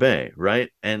don't obey, right?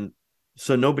 And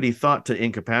so nobody thought to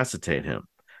incapacitate him.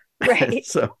 Right.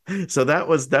 so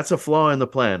that's a flaw in the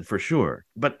plan for sure.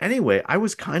 But anyway, I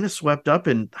was kind of swept up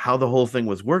in how the whole thing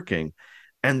was working.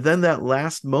 And then that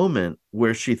last moment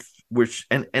where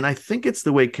and I think it's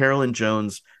the way Carolyn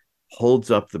Jones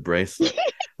holds up the bracelet.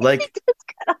 Like, it's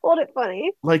gotta hold it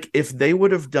funny. Like if they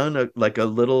would have done a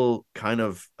little kind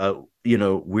of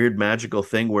weird magical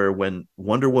thing where when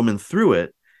Wonder Woman threw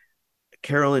it,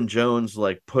 Carolyn Jones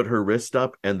like put her wrist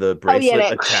up and the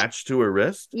bracelet attached to her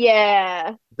wrist.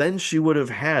 Yeah. Then she would have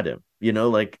had him.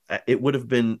 Like it would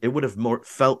have more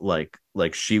felt like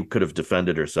she could have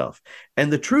defended herself.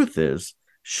 And the truth is,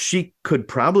 she could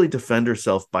probably defend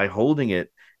herself by holding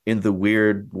it in the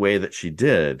weird way that she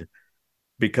did,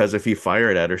 because if he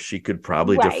fired at her, she could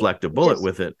probably deflect a bullet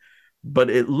with it.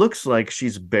 But it looks like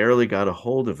she's barely got a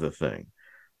hold of the thing.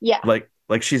 Yeah. Like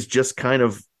she's just kind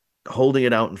of holding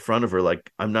it out in front of her,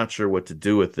 like, I'm not sure what to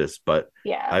do with this, but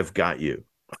I've got you.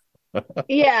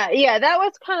 Yeah. That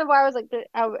was kind of why I was like,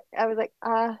 I was like,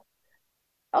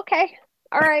 okay.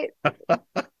 All right.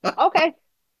 Okay.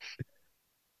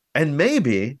 And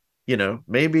maybe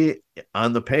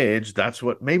on the page,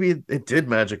 maybe it did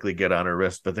magically get on her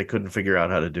wrist, but they couldn't figure out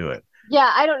how to do it.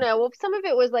 Yeah, I don't know. Well, some of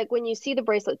it was like when you see the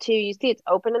bracelet too, you see it's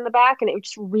open in the back and it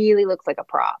just really looks like a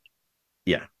prop.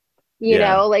 Yeah.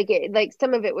 Like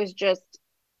some of it was just,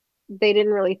 they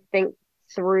didn't really think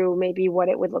through maybe what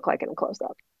it would look like in a close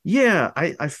up. Yeah,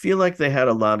 I feel like they had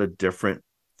a lot of different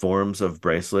forms of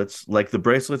bracelets. Like the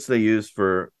bracelets they use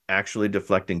for actually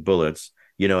deflecting bullets,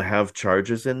 have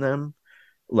charges in them.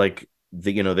 Like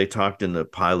they talked in the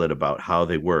pilot about how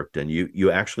they worked, and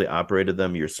you actually operated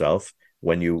them yourself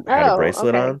when you had a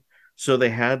bracelet on. So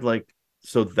they had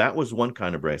so that was one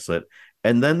kind of bracelet.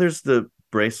 And then there's the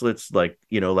bracelets like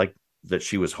that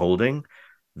she was holding,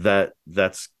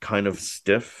 that's kind of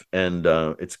stiff and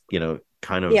it's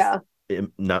kind of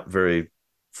not very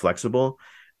flexible.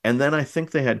 And then I think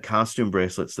they had costume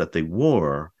bracelets that they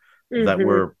wore that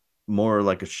were more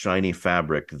like a shiny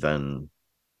fabric than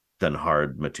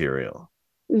hard material.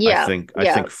 I think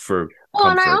for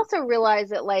comfort. And I also realize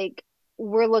that like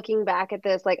we're looking back at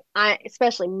this, like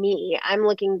especially me, I'm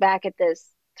looking back at this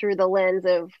through the lens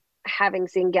of having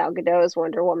seen Gal Gadot's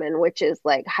Wonder Woman, which is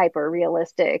like hyper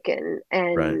realistic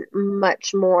and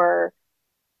much more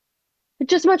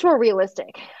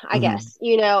realistic, I guess,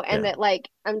 and that like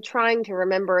I'm trying to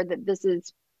remember that this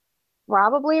is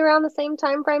probably around the same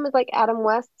time frame as like Adam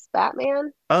West's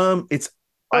Batman. It's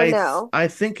Or no? I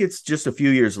think it's just a few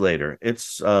years later.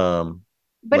 It's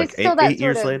But like it's still that eight sort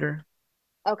years of later.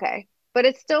 okay. But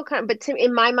it's still kind of, but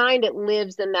in my mind, it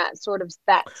lives in that sort of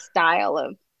that style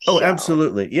of Oh, show.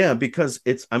 absolutely. Yeah, because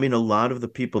I mean, a lot of the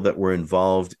people that were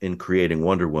involved in creating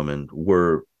Wonder Woman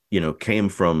were, came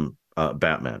from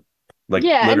Batman. Like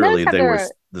Yeah, and those literally have they were their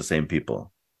the same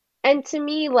people. and to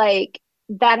me, like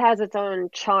that has its own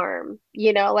charm.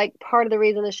 Like part of the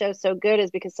reason the show's so good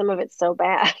is because some of it's so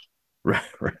bad. Right,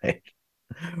 right.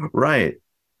 Right.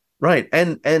 Right.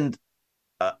 And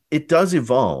it does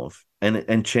evolve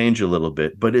and change a little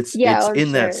bit, but Yeah, it's I'm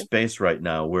in that sure. space right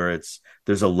now where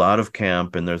there's a lot of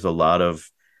camp and there's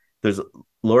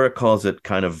Laura calls it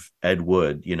kind of Ed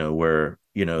Wood, where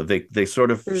they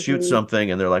sort of shoot Hmm.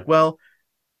 something and they're like, well,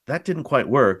 that didn't quite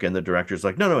work, and the director's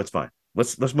like, no, it's fine.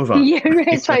 Let's move on. Yeah,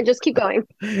 it's fine. Just keep going.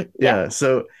 Yeah, Yeah.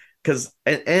 So because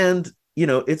and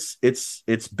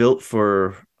it's built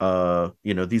for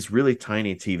these really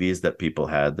tiny TVs that people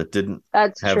had that didn't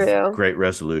that's have true. great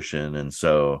resolution, and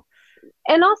so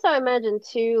And also, I imagine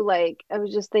too, like I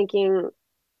was just thinking,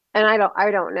 and I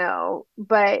don't know,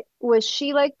 but was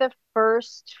she like the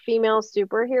first female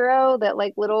superhero that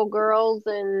like little girls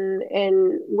and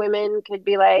women could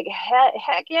be like,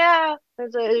 heck yeah,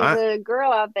 there's I a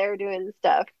girl out there doing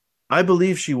stuff. I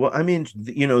believe she was. I mean,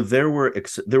 there were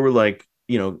like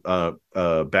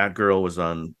Batgirl was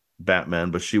on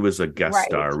Batman, but she was a guest Right.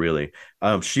 star really.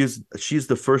 She's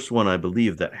the first one I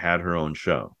believe that had her own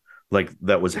show, like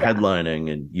that was Yeah.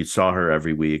 headlining, and you saw her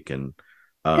every week, and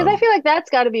Because I um feel like that's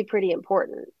got to be pretty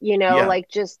important, yeah, like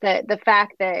just that the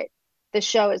fact that the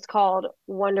show is called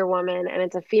Wonder Woman and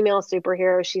it's a female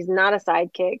superhero. She's not a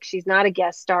sidekick. She's not a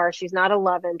guest star. She's not a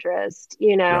love interest.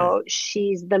 right,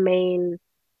 She's the main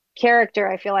character.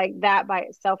 I feel like that by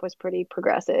itself was pretty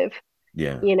progressive,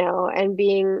 yeah, and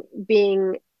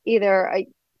being either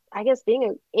I guess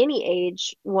being any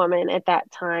age woman at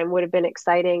that time would have been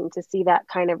exciting to see that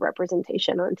kind of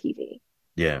representation on TV.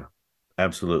 yeah,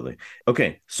 absolutely.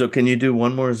 Okay, so can you do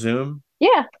one more Zoom,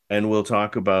 Yeah. and we'll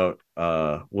talk about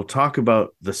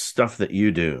the stuff that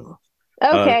you do,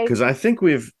 Okay. because I think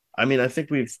we've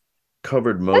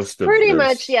covered most of this.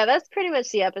 That's pretty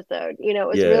much the episode.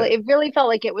 Yeah, It really felt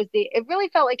like it really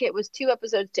felt like it was two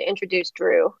episodes to introduce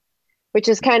Drew, which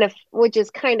is kind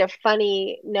of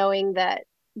funny knowing that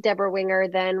Debra Winger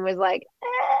then was like,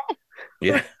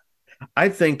 yeah.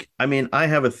 I mean, I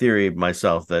have a theory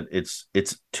myself that it's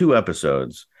two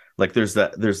episodes. Like there's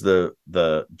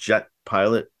the jet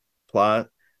pilot plot,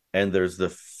 and there's the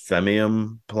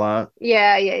Femium plot,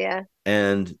 yeah, yeah, yeah.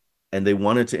 and they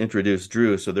wanted to introduce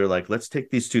Drew, so they're like, let's take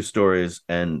these two stories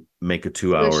and make a two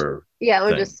Smush, hour yeah, we'll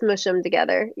thing. just smush them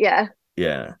together. Yeah,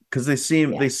 Yeah, because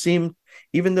yeah. they seem,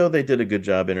 even though they did a good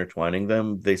job intertwining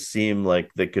them, they seem like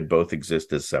they could both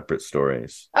exist as separate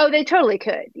stories. Oh, they totally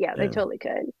could. Yeah, they Yeah. totally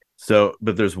could. So,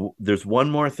 but there's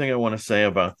one more thing I want to say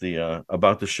about the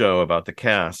show, about the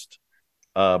cast,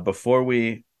 before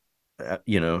we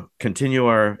continue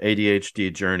our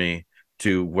ADHD journey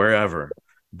to wherever.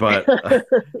 But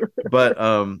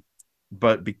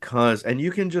but because, and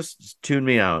you can just tune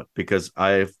me out because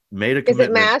I've made a Is it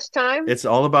commitment. MASH time? It's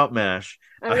all about MASH.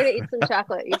 I'm gonna eat some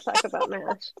chocolate. You talk about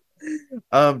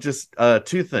MASH. Just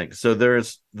two things. So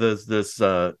there's this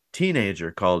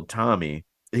teenager called Tommy.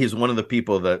 He's one of the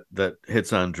people that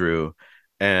hits on Drew,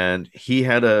 and he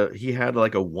had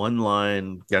like a one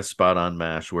line guest spot on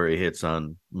MASH where he hits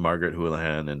on Margaret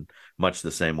Houlihan in much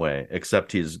the same way,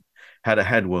 except he's had a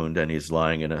head wound and he's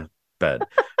lying in a bed.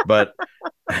 But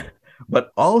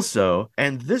but also,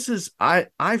 and this is,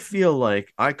 I feel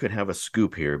like I could have a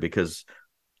scoop here because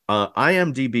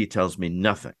IMDb tells me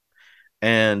nothing.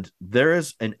 And there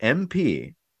is an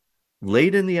MP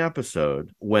late in the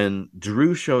episode when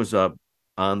Drew shows up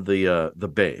on the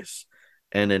base,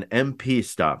 and an MP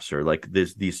stops her. Like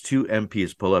these two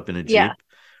MPs pull up in a Yeah. Jeep.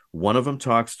 One of them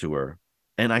talks to her,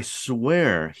 and I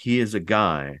swear he is a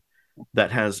guy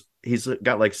that he's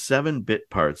got like 7 bit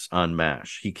parts on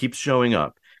MASH. He keeps showing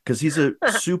up because he's a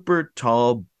super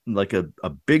tall, like a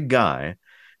big guy.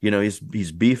 He's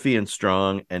beefy and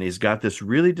strong, and he's got this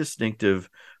really distinctive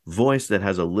voice that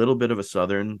has a little bit of a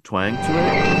southern twang to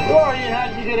it. Who are you?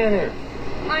 How'd you get in here?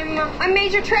 I'm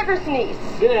Major Trevor's niece.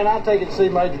 Get in. I'll take it to see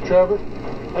Major Trevor.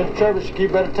 Major Trevor should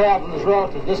keep better tabs on his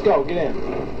relatives. Let's go. Get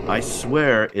in. I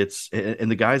swear and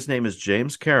the guy's name is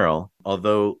James Carroll,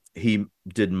 although he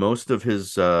did most of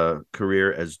his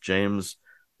career as James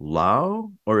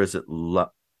Lau, or is it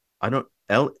I don't,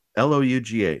 Lough.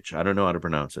 I don't know how to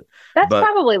pronounce it, That's but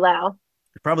probably Lao.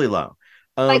 probably Lau.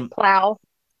 Like plow.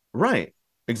 Right,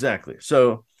 exactly.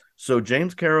 So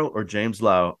James Carroll or James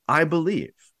Lau, I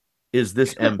believe, is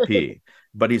this MP.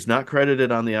 but he's not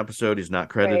credited on the episode. He's not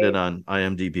credited on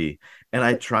IMDb. And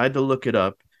I tried to look it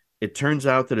up. It turns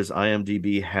out that his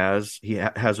IMDb has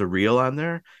a reel on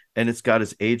there, and it's got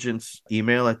his agent's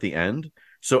email at the end.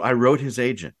 So I wrote his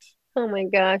agent. Oh my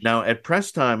gosh. Now at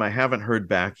press time, I haven't heard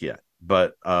back yet,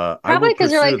 but probably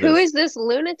because you're like, this. Who is this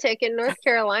lunatic in North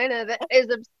Carolina that is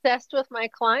obsessed with my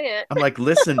client? I'm like,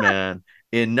 listen, man,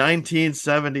 in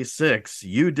 1976,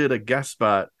 you did a guest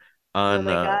spot on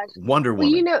Wonder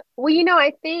Woman.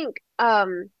 I think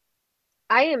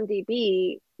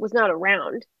IMDb was not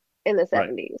around in the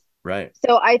 70s. Right.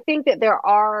 So I think that there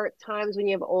are times when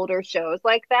you have older shows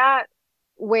like that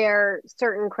where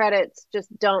certain credits just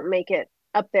don't make it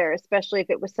up there, especially if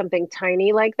it was something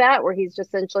tiny like that, where he's just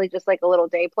essentially just like a little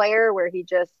day player, where he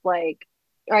just like,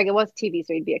 or it was TV,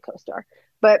 so he'd be a co-star,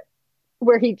 but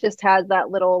where he just has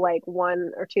that little like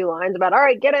 1 or 2 lines about, all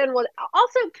right, get in. Well,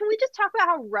 also, can we just talk about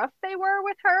how rough they were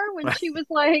with her when she was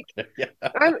like,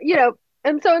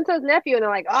 and so-and-so's nephew, and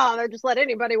they're like, oh, they're just let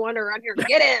anybody wander around here,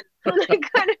 get in. And they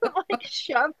kind of like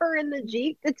shove her in the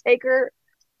Jeep to take her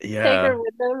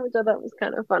with them, which I thought was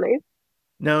kind of funny.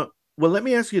 Now, well, let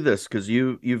me ask you this, because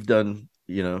you've done,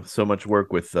 so much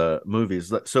work with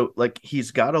movies. So like he's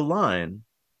got a line,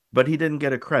 but he didn't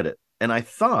get a credit. And I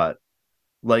thought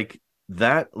like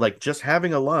that, like just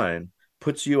having a line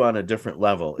puts you on a different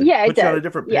level. It puts you on a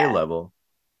different pay level.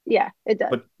 Yeah, it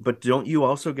does. But don't you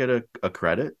also get a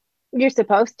credit? You're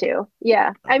supposed to.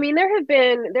 Yeah. I mean, there have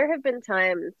been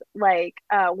times like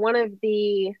one of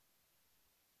the,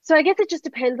 so I guess it just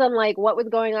depends on like what was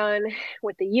going on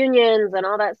with the unions and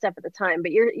all that stuff at the time,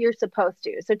 but you're supposed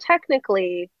to. So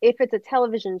technically, if it's a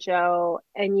television show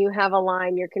and you have a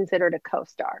line, you're considered a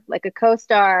co-star. Like a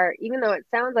co-star, even though it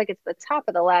sounds like it's the top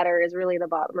of the ladder, is really the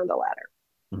bottom of the ladder.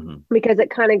 Mm-hmm. Because it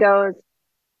kind of goes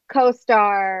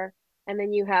co-star, and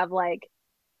then you have like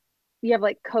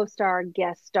co-star,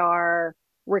 guest star,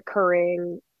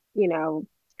 recurring,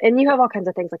 and you have all kinds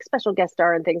of things like special guest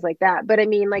star and things like that. But I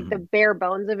mean, like the bare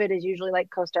bones of it is usually like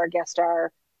co-star, guest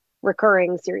star,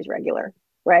 recurring, series regular,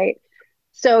 right?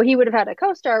 So he would have had a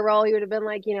co-star role. He would have been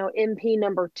like, MP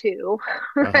number 2,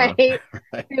 right?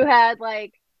 Who had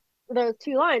like those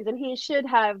 2 lines, and he should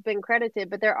have been credited.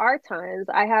 But there are times,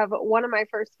 I have one of my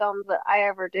first films that I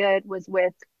ever did was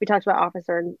with, we talked about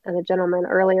Officer and the Gentleman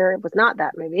earlier. It was not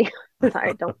that movie.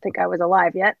 I don't think I was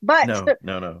alive yet, but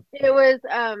no.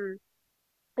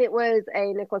 It was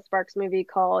a Nicholas Sparks movie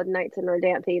called Nights in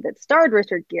Rodanthe that starred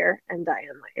Richard Gere and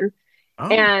Diane Lane. Oh.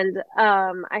 And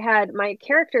I had, my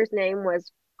character's name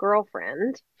was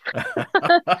Girlfriend. And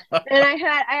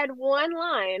I had one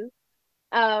line.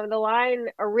 The line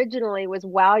originally was,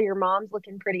 wow, your mom's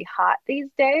looking pretty hot these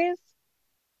days,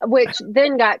 which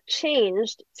then got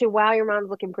changed to, wow, your mom's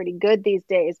looking pretty good these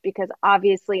days, because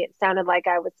obviously it sounded like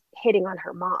I was hitting on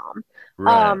her mom.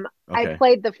 Right. Okay. I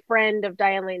played the friend of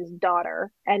Diane Lane's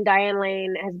daughter, and Diane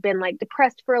Lane has been like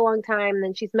depressed for a long time. And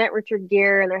then she's met Richard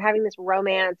Gere and they're having this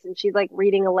romance, and she's like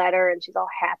reading a letter and she's all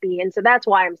happy. And so that's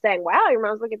why I'm saying, wow, your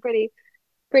mom's looking pretty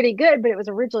good, but it was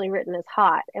originally written as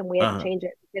hot, and we had to change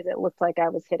it because it looked like I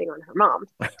was hitting on her mom.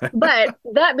 But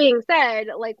that being said,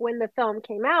 like when the film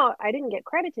came out, I didn't get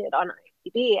credited on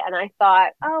IMDb, and I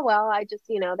thought, oh well, I just,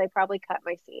 they probably cut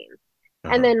my scene.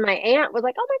 And then my aunt was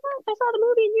like, oh my gosh, I saw the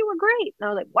movie and you were great. And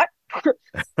I was like, what?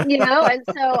 And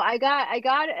so I got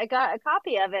a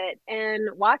copy of it and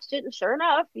watched it, and sure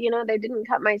enough, they didn't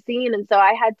cut my scene. And so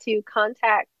I had to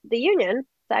contact the union,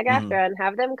 SAG-AFTRA, and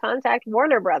have them contact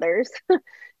Warner Brothers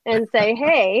and say,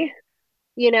 hey,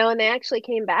 and they actually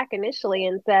came back initially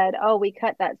and said, oh, we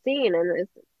cut that scene,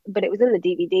 but it was in the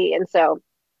DVD. And so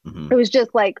it was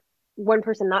just like one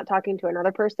person not talking to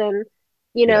another person,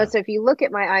 So if you look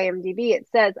at my IMDb, it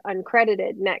says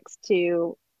uncredited next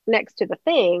to the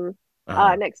thing,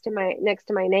 next to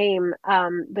my name.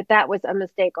 But that was a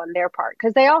mistake on their part,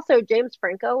 because they also, James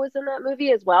Franco was in that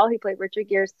movie as well. He played Richard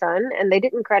Gere's son, and they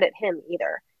didn't credit him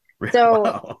either.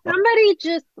 So somebody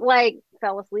just like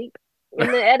fell asleep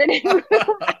in the editing room.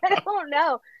 I don't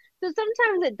know. So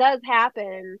sometimes it does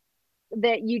happen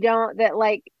that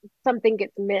like something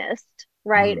gets missed,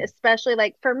 right? Especially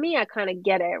like for me, I kind of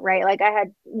get it, right? Like I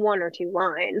had 1 or 2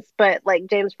 lines, but like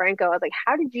James Franco, I was like,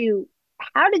 how did you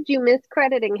miss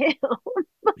crediting him?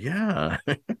 Yeah.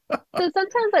 So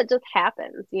sometimes that just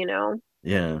happens,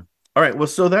 Yeah. All right. Well,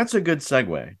 so that's a good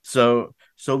segue. So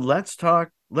let's talk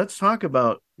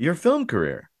about your film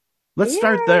career. Let's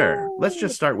start there. Let's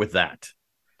just start with that.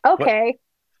 Okay.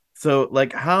 So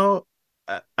like how,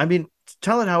 I mean,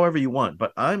 tell it however you want,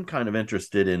 but I'm kind of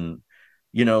interested in,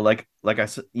 like I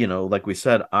said, like we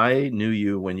said, I knew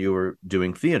you when you were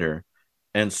doing theater.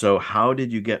 And so how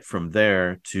did you get from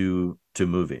there to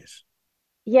movies?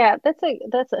 Yeah, that's a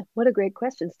what a great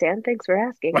question, Stan. Thanks for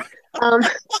asking.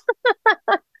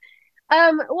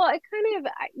 Um, well, it kind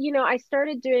of, I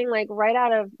started doing like right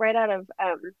out of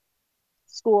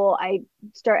school. I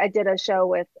did a show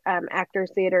with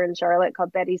Actors Theater in Charlotte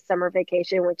called Betty's Summer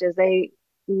Vacation, which is a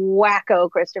wacko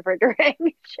Christopher Durang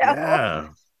show. Yeah.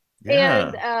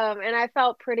 And Yeah. and I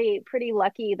felt pretty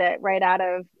lucky that right out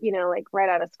of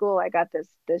school I got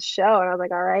this show, and I was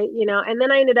like, all right, and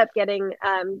then I ended up getting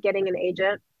an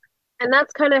agent, and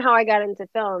that's kind of how I got into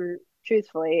film,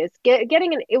 truthfully. Is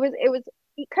getting an it was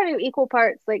kind of equal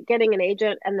parts, like getting an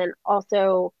agent and then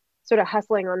also sort of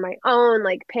hustling on my own,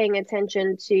 like paying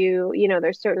attention to,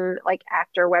 there's certain like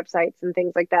actor websites and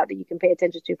things like that that you can pay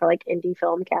attention to for like indie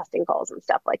film casting calls and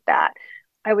stuff like that.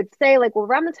 I would say, like, well,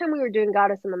 around the time we were doing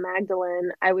Goddess and the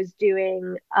Magdalene, I was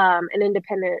doing an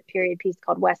independent period piece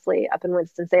called Wesley up in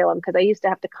Winston-Salem, because I used to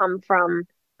have to come from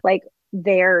like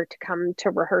there to come to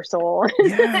rehearsal.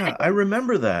 Yeah, I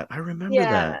remember that. I remember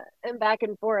that. Yeah, and back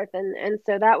and forth, and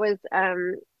so that was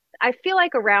I feel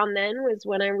like around then was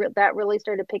when that really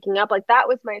started picking up. Like that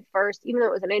was my first, even though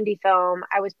it was an indie film,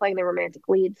 I was playing the romantic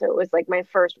lead, so it was like my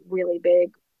first really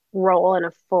big role in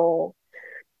a full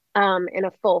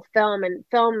film. And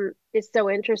film is so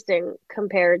interesting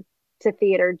compared to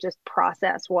theater, just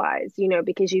process wise,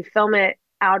 because you film it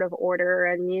out of order,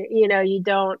 and you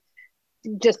don't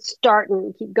just start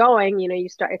and keep going. You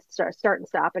start and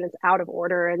stop, and it's out of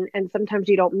order, and sometimes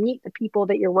you don't meet the people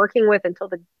that you're working with until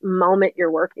the moment you're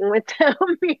working with them.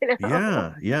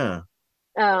 Yeah, yeah.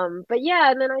 But yeah,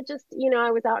 and then I just,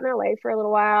 I was out in LA for a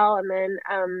little while, and then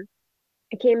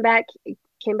I came back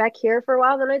here for a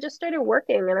while. Then I just started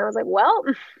working, and I was like, well,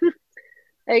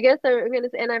 I guess I'm gonna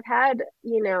say, and I've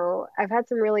had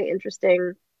some really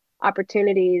interesting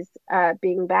opportunities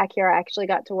being back here. I actually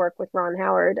got to work with Ron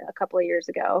Howard a couple of years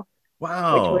ago, which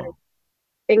was Wow.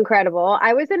 incredible.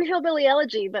 I was in Hillbilly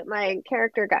Elegy, but my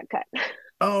character got cut.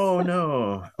 Oh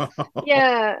no.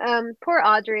 Yeah, poor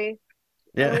Audrey.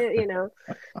 Yeah.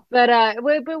 But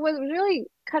what was really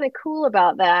kind of cool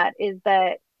about that is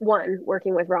that, one,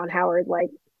 working with Ron Howard, like,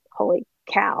 holy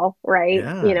cow, right?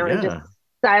 Yeah, And just yeah.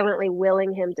 silently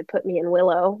willing him to put me in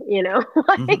Willow,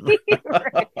 like,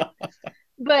 right.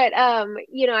 But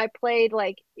I played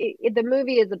like the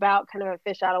movie is about kind of a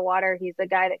fish out of water. He's a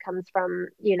guy that comes from,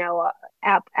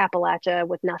 Appalachia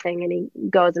with nothing, and he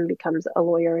goes and becomes a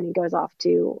lawyer, and he goes off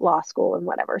to law school and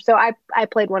whatever. So I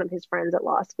played one of his friends at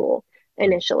law school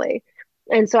initially.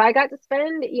 And so I got to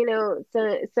spend,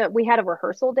 so we had a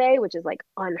rehearsal day, which is like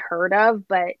unheard of,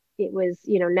 but it was,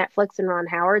 Netflix and Ron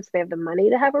Howard, so they have the money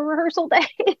to have a rehearsal day.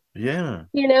 Yeah.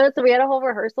 So we had a whole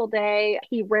rehearsal day.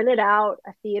 He rented out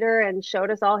a theater and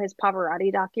showed us all his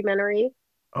Pavarotti documentary,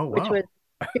 Oh which was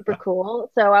wow. super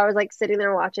cool. So I was like sitting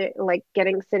there watching, like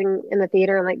sitting in the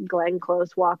theater, and like Glenn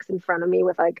Close walks in front of me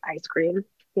with like ice cream,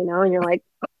 and you're like,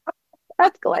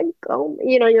 that's Glenn Close,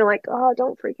 you're like, oh,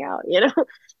 don't freak out.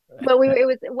 But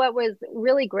what was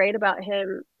really great about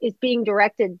him is being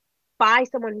directed by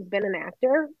someone who's been an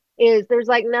actor. Is there's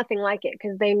like nothing like it,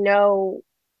 because they know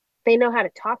how to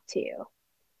talk to you.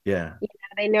 Yeah.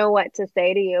 They know what to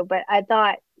say to you. But I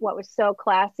thought what was so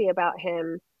classy about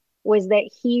him was that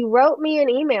he wrote me an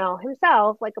email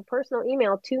himself, like a personal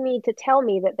email to me, to tell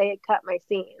me that they had cut my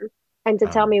scene, and to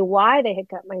tell Oh, me why they had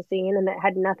cut my scene, and that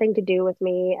had nothing to do with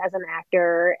me as an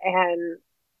actor and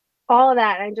all of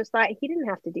that. And I just thought he didn't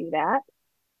have to do that,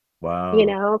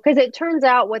 wow. because it turns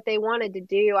out what they wanted to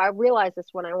do, I realized this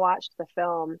when I watched the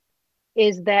film,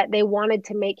 is that they wanted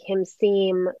to make him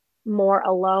seem more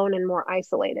alone and more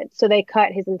isolated. So they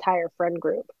cut his entire friend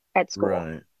group at school,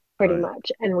 Right. pretty Right. much,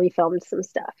 and refilmed some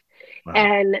stuff. Wow.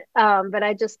 And but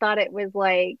I just thought it was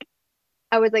like,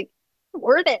 I was like,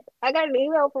 worth it. I got an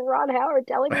email from Ron Howard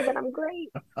telling me that I'm great.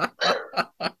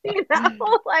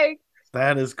 Like,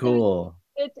 That is so cool.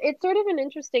 it's sort of an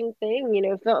interesting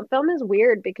thing. Film is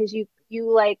weird, because you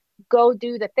like go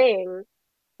do the thing,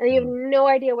 and you have Mm. no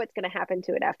idea what's going to happen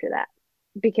to it after that,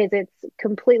 because it's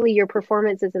completely, your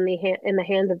performance is in the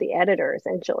hands of the editor,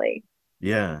 essentially,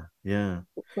 Yeah, yeah.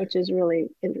 which is really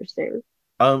interesting.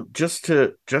 Just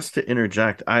to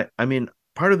interject, I mean,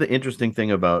 part of the interesting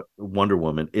thing about Wonder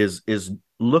Woman is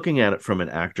looking at it from an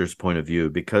actor's point of view,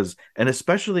 because, and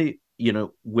especially,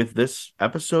 with this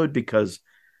episode, because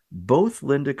both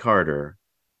Linda Carter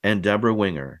and Debra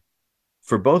Winger,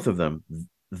 for both of them,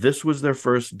 this was their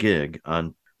first gig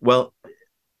on, well,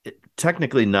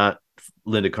 technically not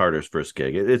Linda Carter's first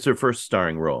gig. It's her first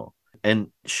starring role. And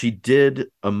she did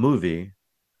a movie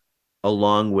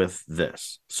along with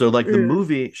this. So like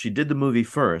Mm. she did the movie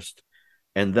first,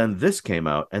 and then this came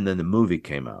out, and then the movie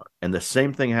came out. And the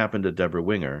same thing happened to Debra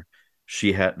Winger.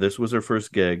 This was her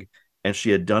first gig, and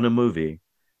she had done a movie,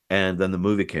 and then the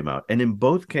movie came out. And in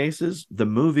both cases, the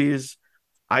movies,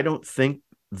 I don't think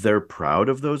they're proud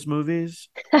of those movies.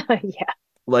 Yeah.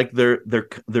 Like they're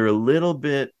a little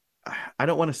bit, I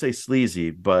don't want to say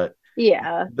sleazy, but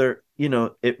yeah, they're,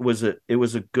 it was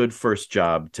a good first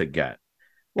job to get.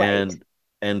 right.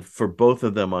 And for both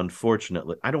of them,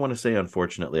 unfortunately, I don't want to say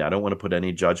unfortunately, I don't want to put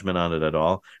any judgment on it at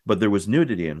all, but there was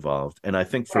nudity involved. And I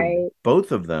think for Right.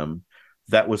 both of them,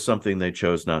 that was something they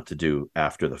chose not to do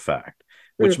after the fact,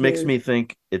 which makes me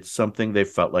think it's something they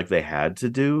felt like they had to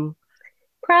do.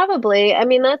 Probably. I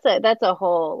mean, that's a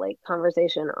whole like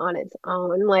conversation on its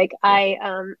own. Like Yeah.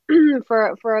 I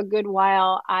for a good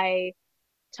while I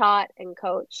taught and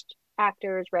coached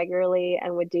actors regularly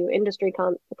and would do industry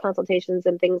consultations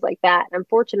and things like that. I'm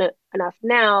fortunate enough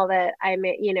now that I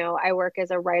work as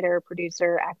a writer,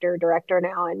 producer, actor, director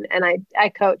now, and I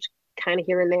coach kind of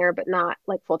here and there, but not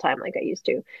like full time like I used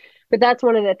to. But that's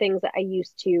one of the things that I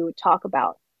used to talk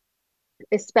about,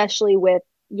 especially with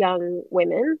young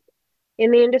women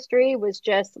in the industry, was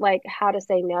just like how to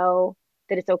say no,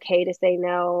 that it's okay to say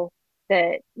no,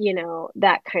 that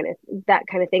that kind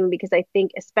of thing, because I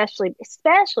think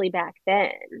especially back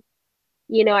then,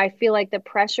 I feel like the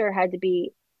pressure had to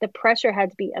be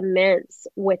immense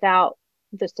without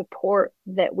the support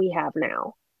that we have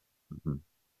now. Mhm.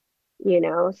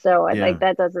 So like Yeah.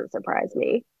 that doesn't surprise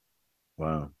me.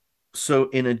 Wow. So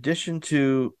in addition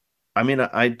to, I mean,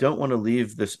 I don't want to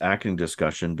leave this acting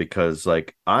discussion because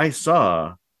like I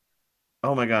saw,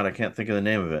 oh my God, I can't think of the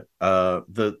name of it.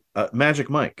 The Magic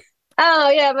Mike. Oh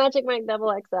yeah, Magic Mike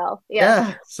Double XL. Yes.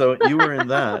 Yeah. So you were in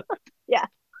that. Yeah.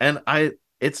 And I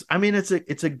mean,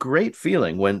 it's a great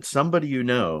feeling when somebody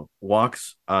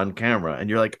walks on camera and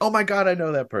you're like, oh my God, I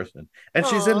know that person. And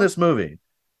she's in Aw. this movie.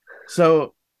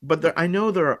 So, but I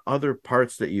know there are other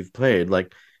parts that you've played,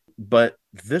 like, but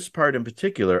this part in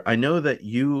particular, I know that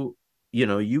you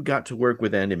got to work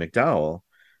with Andie MacDowell,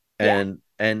 Yeah.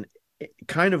 and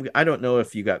kind of, I don't know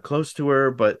if you got close to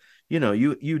her, but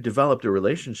you developed a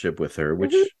relationship with her, hmm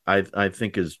which I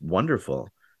think is wonderful.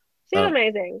 She's Uh,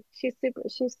 amazing. She's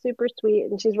super sweet,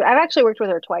 and I've actually worked with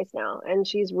her twice now, and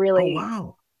she's oh really,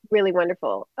 wow. really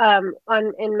wonderful. On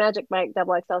in Magic Mike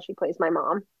Double XL, she plays my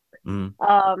mom. Mm,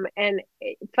 And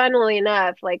funnily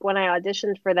enough, like when I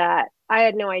auditioned for that, I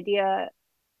had no idea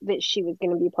that she was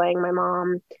going to be playing my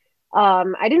mom.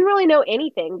 I didn't really know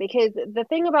anything, because the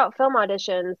thing about film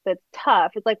auditions that's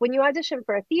tough is like when you audition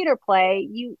for a theater play,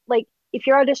 you like if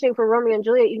you're auditioning for Romeo and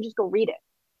Juliet, you can just go read it,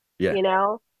 yeah. you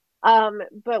know?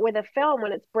 But with a film,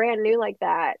 when it's brand new like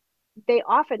that, they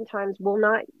most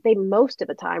of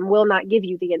the time will not give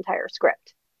you the entire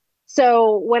script.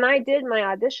 So when I did my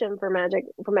audition for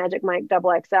Magic Mike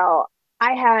Double XL,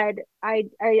 I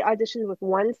auditioned with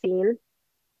one scene.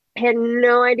 I had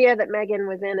no idea that Megan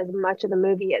was in as much of the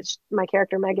movie as my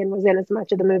character Megan was in as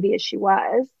much of the movie as she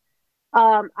was.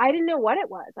 I didn't know what it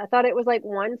was. I thought it was like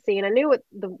one scene. I knew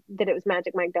that it was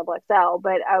Magic Mike Double XL,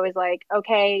 but I was like,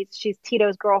 okay, she's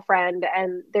Tito's girlfriend,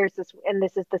 and this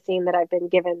is the scene that I've been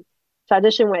given to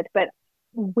audition with. But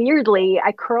weirdly,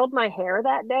 I curled my hair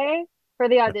that day for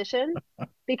the audition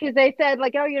because they said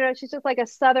like, oh, she's just like a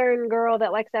Southern girl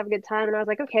that likes to have a good time, and I was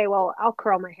like, okay, well, I'll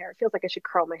curl my hair. It feels like I should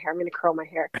curl my hair. I'm going to curl my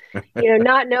hair,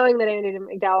 not knowing that Andie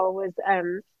MacDowell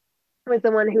was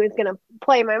the one who was going to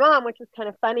play my mom, which was kind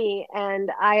of funny.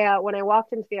 And when I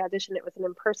walked into the audition, it was an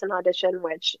in-person audition,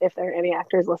 which if there are any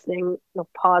actors listening, they'll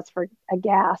pause for a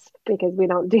gasp because we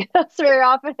don't do those very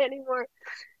often anymore.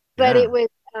 But Yeah. it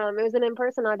was an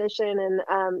in-person audition,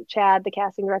 and Chad, the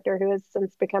casting director, who has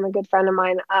since become a good friend of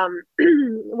mine,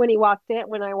 when I walked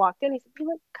in, he said, "You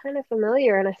look kind of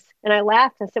familiar," and I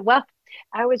laughed. I said, "Well,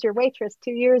 I was your waitress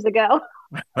 2 years ago."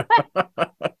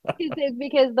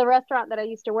 Because the restaurant that I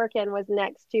used to work in was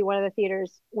next to one of the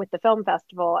theaters with the film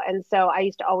festival. And so I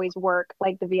used to always work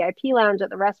like the VIP lounge at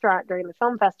the restaurant during the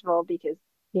film festival because,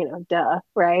 duh,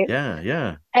 right? Yeah,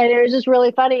 yeah. And it was just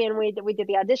really funny. And we did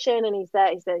the audition, and he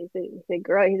said,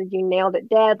 girl, he said, you nailed it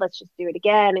dead. Let's just do it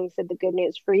again. And he said, the good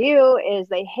news for you is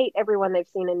they hate everyone they've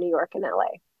seen in New York and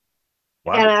LA.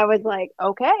 And Wow. I was like,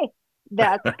 okay,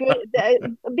 that's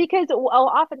good. Because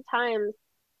oftentimes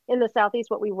in the Southeast,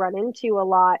 what we run into a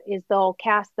lot is they'll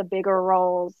cast the bigger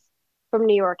roles from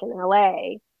New York and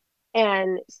LA.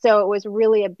 And so it was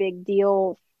really a big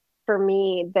deal for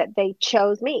me that they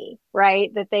chose me,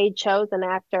 right? That they chose an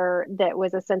actor that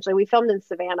was essentially, we filmed in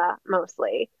Savannah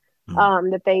mostly,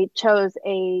 Mm, that they chose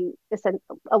a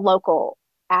local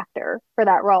actor for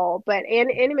that role. But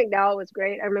Annie McDowell was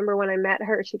great. I remember when I met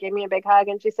her, she gave me a big hug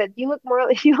and she said, you look more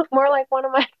like one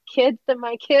of my kids than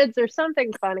my kids," or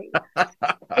something funny.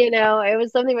 It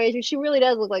was something very, she really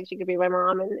does look like she could be my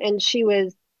mom. And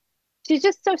she's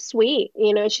just so sweet.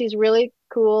 She's really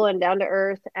cool and down to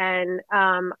earth. And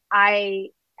I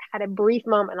had a brief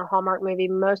moment in a Hallmark movie.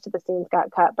 Most of the scenes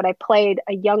got cut, but I played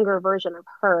a younger version of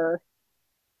her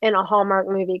in a Hallmark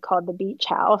movie called The Beach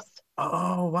House.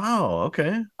 Oh, wow.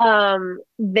 Okay.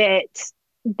 That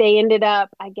they ended up,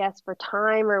 I guess, for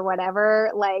time or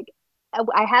whatever, like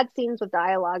I had scenes with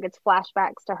dialogue. It's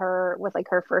flashbacks to her with like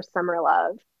her first summer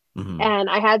love. Mm-hmm. And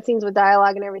I had scenes with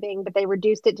dialogue and everything, but they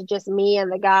reduced it to just me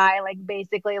and the guy, like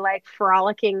basically like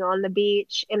frolicking on the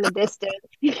beach in the distance.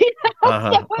 So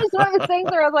it was one of those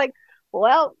things where I was like,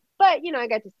 well, but I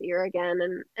got to see her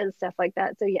again and stuff like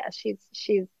that. So yeah,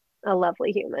 she's a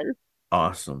lovely human.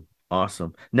 Awesome.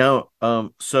 Awesome. Now,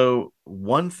 so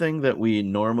one thing that we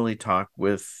normally talk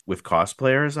with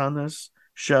cosplayers on this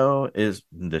show, it's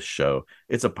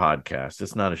a podcast.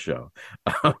 It's not a show.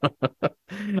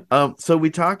 So we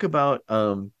talk about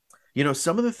some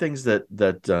of the things that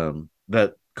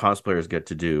cosplayers get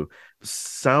to do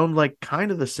sound like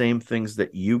kind of the same things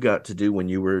that you got to do when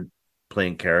you were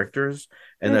playing characters,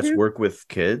 and that's work with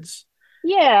kids.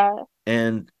 Yeah.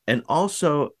 And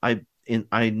also I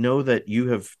know that you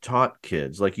have taught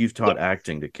kids, like you've taught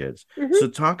acting to kids. So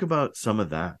talk about some of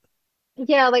that.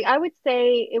 Yeah, like I would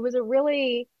say it was a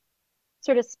really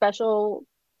sort of special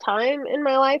time in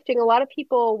my life. A lot of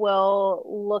people will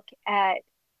look at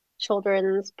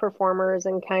children's performers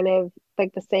and kind of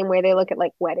like the same way they look at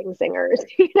like wedding singers,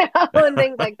 and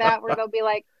things like that, where they'll be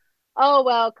like, oh,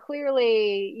 well,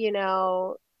 clearly,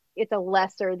 it's a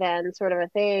lesser than sort of a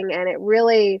thing. And it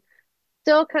really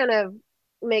still kind of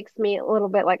makes me a little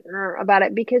bit like about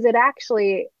it, because it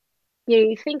actually,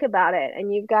 you think about it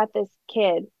and you've got this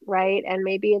kid, right? And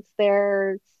maybe it's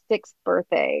their 6th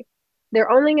birthday. They're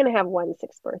only going to have one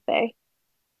 6th birthday,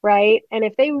 right? And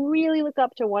if they really look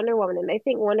up to Wonder Woman and they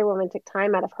think Wonder Woman took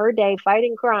time out of her day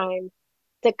fighting crime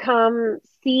to come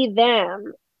see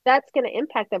them, that's going to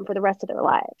impact them for the rest of their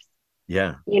lives.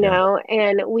 Yeah.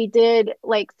 And we did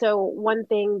so one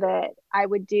thing that I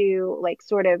would do like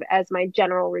sort of as my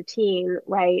general routine,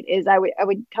 right, is I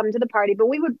would come to the party, but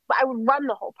I would run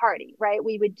the whole party, right?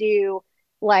 We would do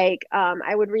I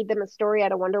would read them a story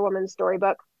out of Wonder Woman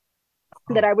storybook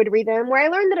that I would read them, where I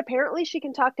learned that apparently she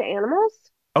can talk to animals.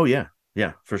 Oh yeah.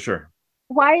 Yeah, for sure.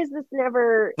 Why is this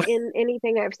never in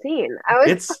anything I've seen?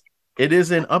 It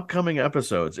is in upcoming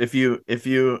episodes. If you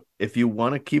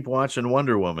want to keep watching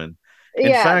Wonder Woman,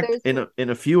 in fact, in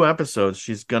a few episodes,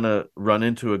 she's gonna run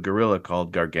into a gorilla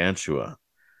called Gargantua.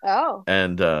 Oh.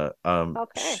 And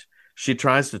okay. She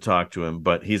tries to talk to him,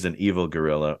 but he's an evil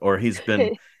gorilla, or he's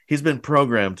been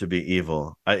programmed to be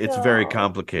evil. It's very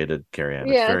complicated, Carrie Anne.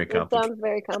 It's very complicated. It sounds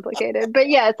very complicated. But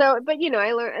yeah,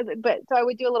 I learned, so I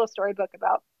would do a little storybook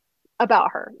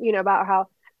about her, about how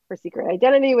her secret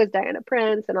identity was Diana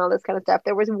Prince and all this kind of stuff.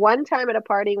 There was one time at a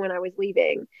party when I was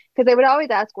leaving, because they would always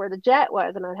ask where the jet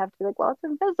was, and I'd have to be like, well, it's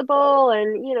invisible,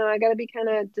 and I got to be kind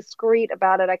of discreet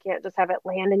about it. I can't just have it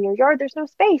land in your yard. There's no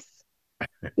space,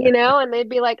 and they'd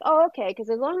be like, oh, okay, because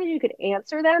as long as you could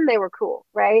answer them, they were cool,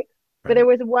 right? But there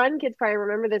was one kid's probably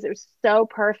remember this. It was so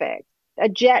perfect. A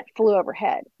jet flew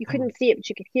overhead. You couldn't see it, but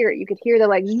you could hear it. You could hear the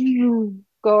like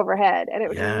go overhead, and it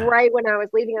was right when I was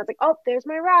leaving. I was like, oh, there's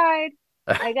my ride.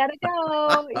 I gotta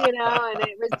go, and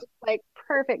it was just like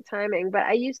perfect timing. But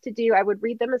I would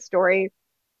read them a story,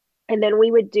 and then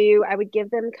I would give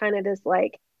them kind of this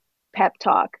like pep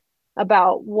talk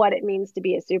about what it means to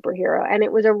be a superhero. And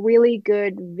it was a really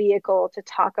good vehicle to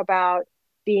talk about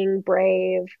being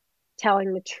brave,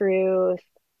 telling the truth,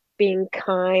 being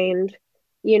kind,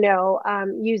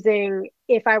 using,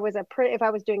 if I was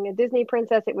doing a Disney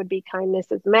princess, it would be kindness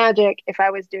is magic. If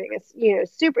I was doing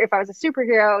if I was a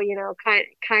superhero,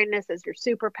 kindness is your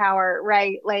superpower,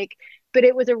 right? But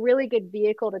it was a really good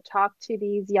vehicle to talk to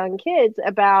these young kids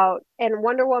about, and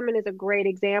Wonder Woman is a great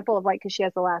example of because she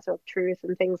has the lasso of truth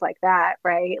and things like that,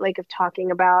 right? Of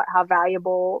talking about how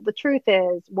valuable the truth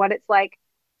is, what it's like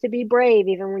to be brave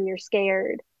even when you're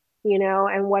scared,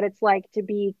 and what it's like to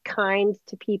be kind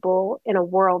to people in a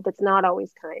world that's not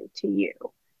always kind to you,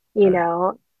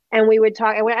 And we would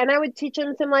talk, and I would teach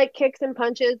them some kicks and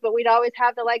punches, but we'd always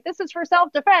have this is for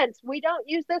self-defense. We don't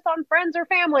use this on friends or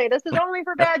family. This is only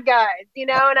for bad guys,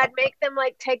 and I'd make them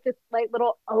take this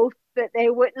little oath that they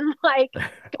wouldn't go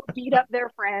beat up their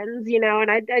friends,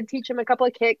 and I'd teach them a couple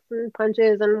of kicks and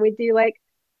punches, and we'd do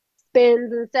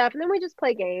spins and stuff, and then we just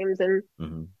play games, and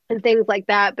and things like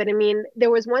that. But I mean,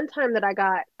 there was one time that I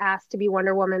got asked to be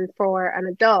Wonder Woman for an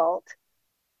adult,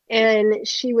 and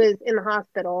she was in the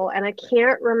hospital, and I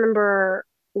can't remember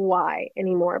why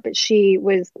anymore, but she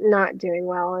was not doing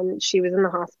well, and she was in the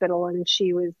hospital, and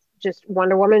she was just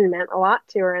Wonder Woman meant a lot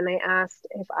to her, and they asked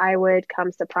if I would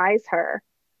come surprise her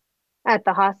at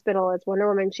the hospital as Wonder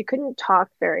Woman. She couldn't talk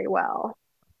very well,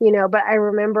 but I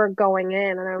remember going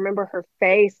in and I remember her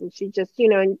face, and she just,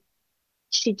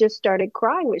 she just started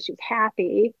crying, but she was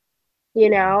happy,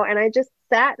 and I just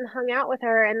sat and hung out with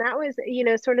her. And that was,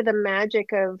 sort of the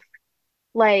magic of,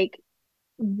 like,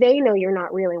 they know you're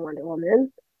not really Wonder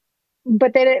Woman,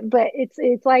 but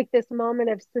it's like this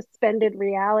moment of suspended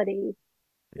reality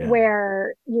Yeah.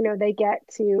 where, they get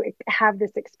to have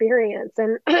this experience.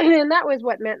 And and that was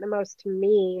what meant the most to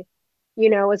me,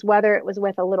 was whether it was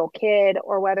with a little kid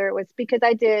or whether it was because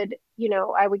I did,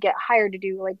 I would get hired to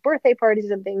do like birthday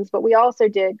parties and things, but we also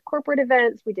did corporate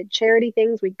events, we did charity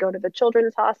things, we'd go to the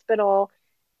children's hospital,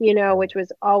 which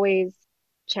was always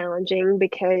challenging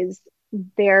because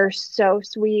they're so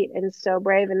sweet and so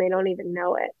brave and they don't even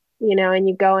know it, and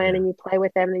you go in Yeah. and you play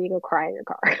with them and then you go cry in your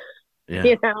car. Yeah.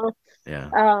 you know Yeah.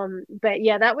 but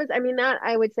yeah, that was, I mean, that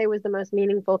I would say was the most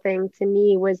meaningful thing to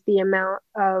me, was the amount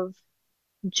of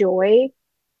joy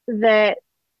that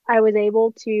I was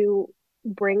able to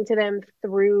bring to them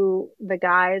through the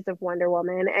guise of Wonder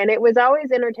Woman. And it was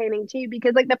always entertaining too,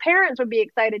 because like the parents would be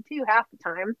excited too half the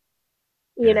time,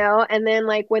 Yeah. and then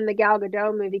like when the Gal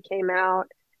Gadot movie came out,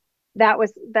 that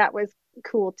was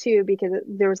cool too, because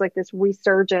there was like this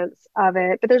resurgence of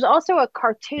it. But there's also a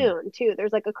cartoon too.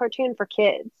 There's like a cartoon for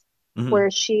kids Mhm.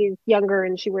 where she's younger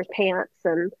and she wears pants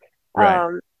Right.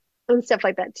 um and stuff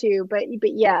like that too. But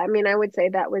yeah, I mean, I would say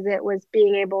that was it, was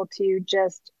being able to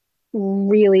just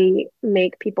really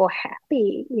make people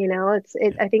happy.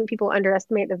 I think people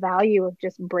underestimate the value of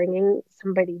just bringing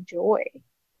somebody joy.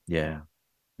 Yeah.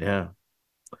 Yeah.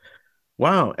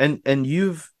 Wow. And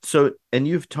you've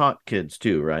taught kids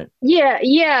too, right? Yeah.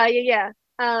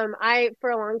 I for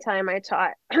a long time I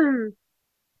taught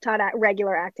taught at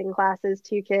regular acting classes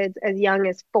to kids as young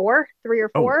as 3 or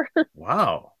 4, Oh,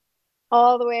 wow.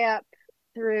 all the way up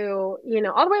through,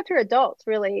 all the way up through adults,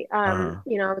 really. Uh-huh.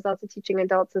 I was also teaching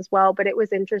adults as well, but it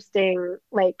was interesting,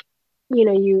 like,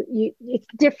 it's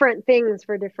different things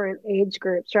for different age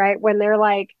groups, right? When they're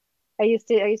like, I used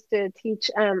to teach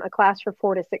a class for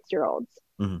 4 to 6 year olds,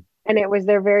 Mhm. and it was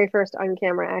their very first on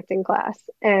camera acting class.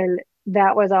 And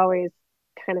that was always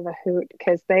kind of a hoot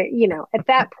because they, at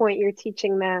that point, you're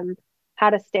teaching them how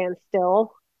to stand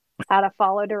still, how to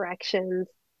follow directions,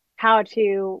 how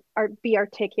to be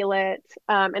articulate,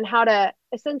 and how to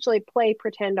essentially play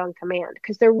pretend on command,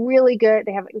 because they're really good.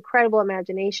 They have incredible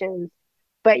imaginations,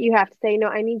 but you have to say, no,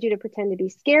 I need you to pretend to be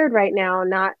scared right now,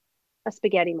 not a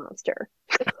spaghetti monster,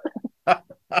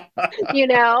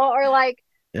 or like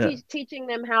Yeah. teaching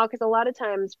them how, because a lot of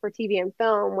times for TV and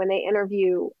film, when they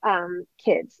interview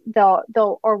kids, they'll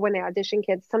or when they audition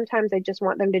kids, sometimes they just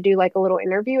want them to do like a little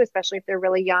interview, especially if they're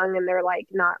really young and they're like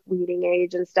not reading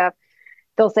age and stuff.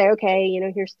 They'll say, okay,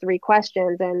 here's 3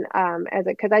 questions. And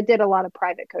because I did a lot of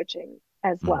private coaching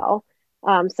as Mm. well.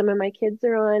 Some of my kids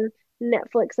are on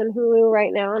Netflix and Hulu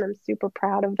right now, and I'm super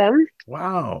proud of them.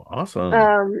 Wow.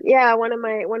 Awesome. Yeah, one of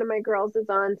my girls is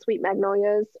on Sweet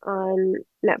Magnolias on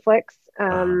Netflix.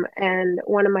 Uh-huh. And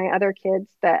one of my other kids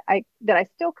that I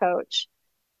still coach,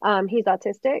 he's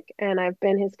autistic, and I've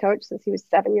been his coach since he was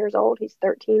 7 years old. He's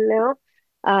 13 now.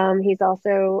 He's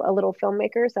also a little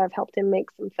filmmaker, so I've helped him make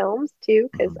some films too,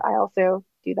 because Mhm. I also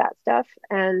do that stuff.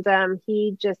 And I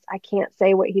can't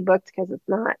say what he booked because it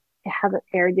hasn't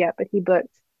aired yet, but he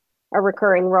booked a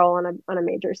recurring role on a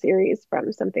major series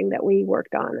from something that we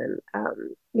worked on. And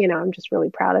I'm just really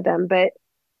proud of them. But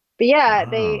yeah,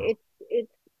 Wow.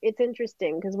 it's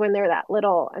interesting because when they're that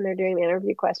little and they're doing the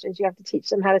interview questions, you have to teach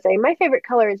them how to say, my favorite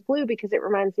color is blue because it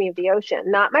reminds me of the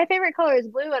ocean. Not my favorite color is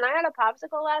blue and I had a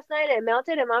popsicle last night and it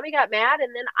melted and mommy got mad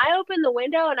and then I opened the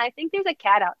window and I think there's a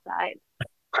cat outside.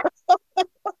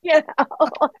 You know?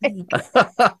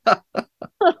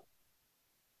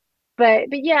 But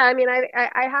yeah, I mean,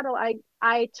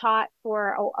 I taught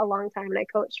for a long time and I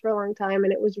coached for a long time,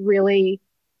 and it was really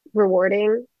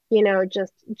rewarding,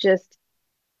 just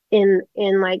in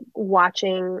like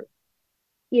watching,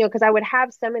 because I would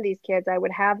have some of these kids, I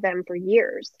would have them for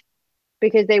years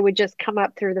because they would just come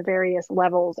up through the various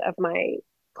levels of my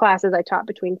classes. I taught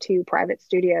between 2 private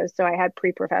studios, so I had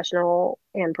pre-professional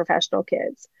and professional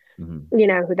kids, Mhm.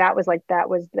 who that was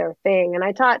their thing. And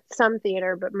I taught some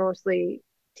theater, but mostly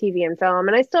TV and film.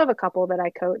 And I still have a couple that I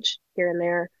coach here and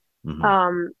there.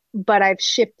 Mhm. But I've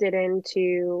shifted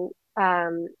into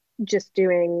just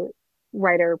doing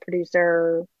writer,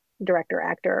 producer, director,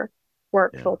 actor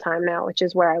work full time now, which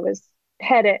is where I was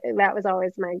headed. That was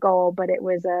always my goal, but it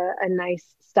was a nice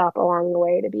stop along the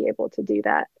way to be able to do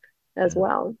that as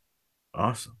well.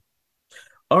 Awesome.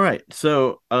 All right.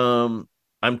 So I'm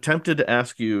tempted to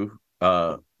ask you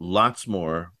lots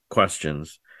more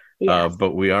questions, Yes.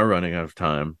 but we are running out of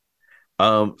time.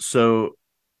 So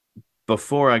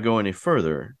before I go any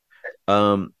further,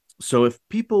 so if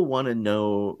people want to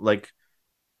know, like,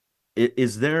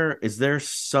 is there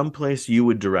some place you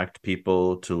would direct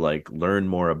people to like learn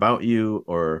more about you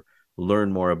or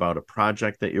learn more about a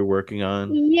project that you're working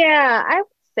on? Yeah, I would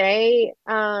say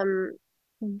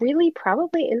really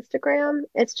probably Instagram.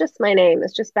 It's just my name.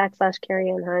 It's just / Carrie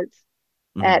Anne Hunt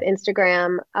at Mhm.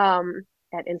 Instagram.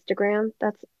 At Instagram.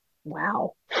 That's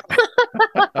wow.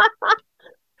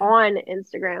 On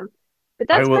Instagram. But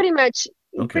I that's will. pretty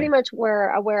Okay. much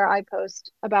where I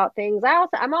post about things.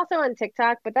 I'm also on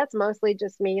TikTok, but that's mostly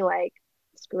just me like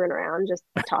screwing around, just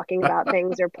talking about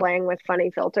things or playing with funny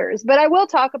filters. But I will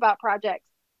talk about projects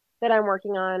that I'm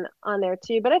working on there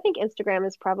too. But I think Instagram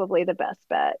is probably the best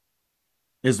bet.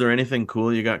 Is there anything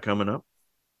cool you got coming up?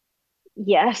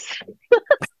 Yes.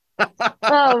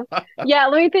 Um, yeah,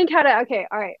 let me think how to, okay,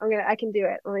 all right, I can do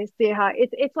it. Let me see how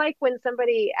it's like when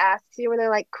somebody asks you when they're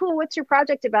like, cool, what's your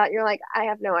project about? You're like, I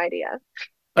have no idea.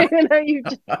 Even though you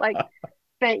just like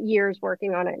spent years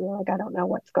working on it and you're like, I don't know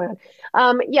what's going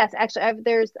on. Yes, actually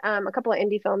there's a couple of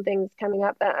indie film things coming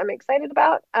up that I'm excited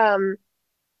about.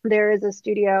 There is a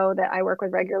studio that I work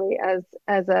with regularly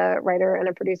as a writer and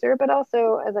a producer, but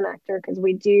also as an actor because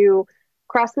we do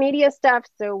cross media stuff.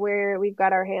 So we've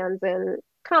got our hands in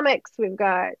comics, we've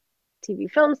got TV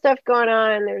film stuff going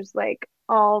on. There's like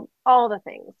all the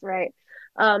things, right?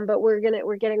 But we're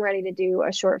getting ready to do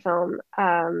a short film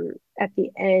at the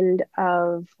end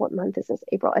of what month is this?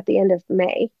 April, at the end of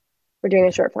May. We're doing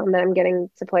a short film that I'm getting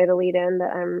to play the lead in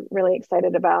that I'm really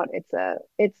excited about. It's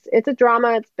a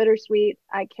drama. It's bittersweet.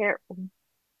 I can't.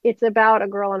 It's about a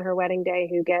girl on her wedding day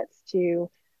who gets to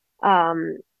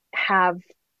um, have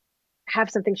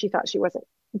something she thought she wasn't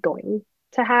going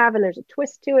to have, and there's a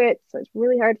twist to it. So it's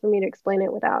really hard for me to explain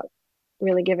it without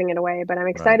really giving it away. But I'm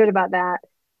Right. excited about that.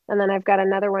 And then I've got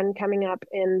another one coming up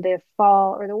in the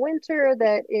fall or the winter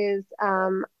that is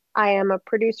I am a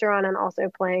producer on and also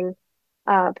playing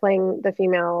the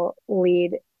female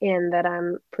lead in that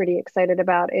I'm pretty excited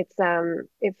about. It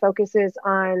focuses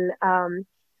on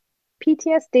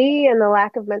PTSD and the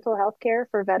lack of mental health care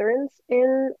for veterans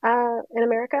in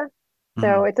America. So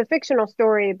Mhm. it's a fictional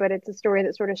story, but it's a story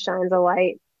that sort of shines a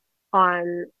light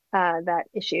on that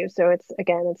issue. So it's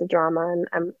a drama,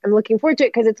 and I'm looking forward to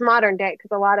it because it's modern day.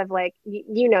 Because a lot of like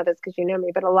you know this because you know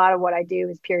me, but a lot of what I do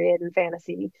is period and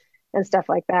fantasy and stuff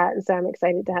like that. And so I'm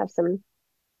excited to have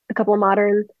a couple of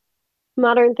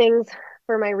modern things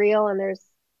for my reel, and there's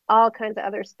all kinds of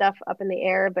other stuff up in the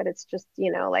air, but it's just,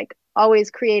 like always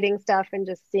creating stuff and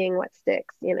just seeing what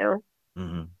sticks.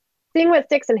 Mhm. Seeing what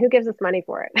sticks and who gives us money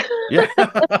for it. Yeah.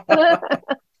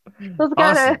 That's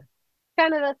Awesome.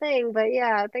 kind of the thing. But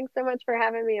yeah, thanks so much for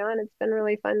having me on. It's been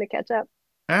really fun to catch up.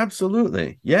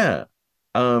 Absolutely. Yeah.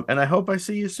 And I hope I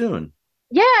see you soon.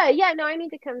 Yeah, yeah, no, I need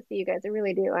to come see you guys. I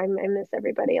really do. I miss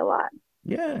everybody a lot.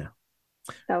 Yeah,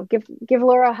 So give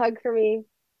Laura a hug for me.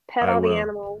 Pet I all the will.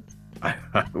 animals. I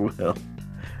will.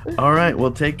 All right.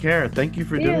 Well, take care. Thank you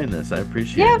for Yeah. doing this. I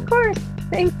appreciate Yeah, of it. course.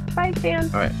 Thanks. Bye, Stan.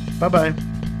 All right. Bye-bye.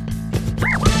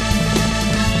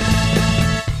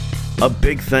 A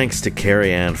big thanks to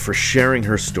Carrie Anne for sharing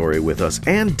her story with us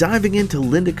and diving into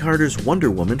Lynda Carter's Wonder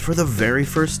Woman for the very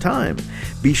first time.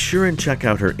 Be sure and check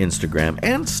out her Instagram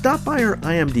and stop by her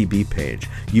IMDb page.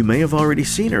 You may have already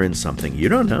seen her in something, you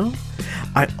don't know.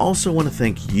 I also want to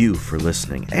thank you for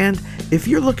listening, and if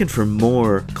you're looking for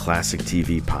more classic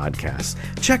TV podcasts,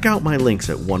 check out my links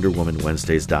at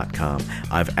WonderWomanWednesdays.com.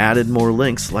 I've added more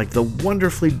links like the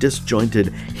wonderfully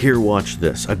disjointed Here Watch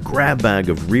This, a grab bag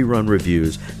of rerun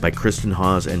reviews by Kristen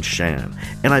Hawes and Shan,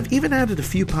 and I've even added a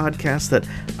few podcasts that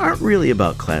aren't really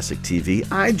about classic TV,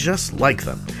 I just like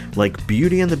them, like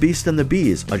Beauty and the Beast and the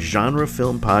Bees, a genre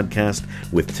film podcast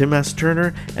with Tim S.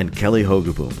 Turner and Kelly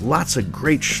Hogaboom. Lots of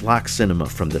great schlock cinema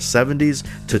from the 70s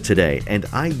to today, and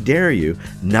I dare you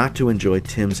not to enjoy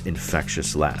Tim's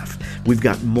infectious laugh. We've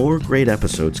got more great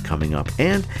episodes coming up,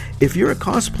 and if you're a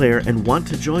cosplayer and want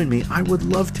to join me, I would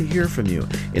love to hear from you.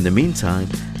 In the meantime,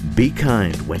 be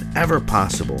kind whenever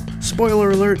possible.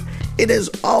 Spoiler alert, it is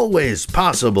always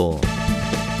possible.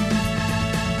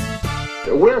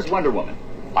 Where's Wonder Woman?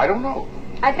 I don't know.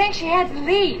 I think she had to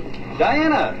leave.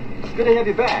 Diana, it's good to have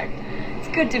you back. It's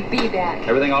good to be back.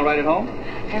 Everything all right at home?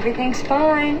 Everything's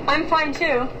fine. I'm fine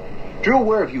too. Drew,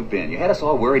 where have you been? You had us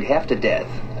all worried half to death.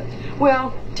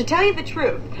 Well, to tell you the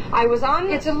truth, I was on...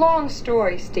 It's a long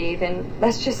story, Steve, and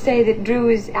let's just say that Drew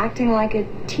is acting like a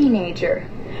teenager.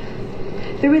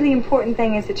 The really important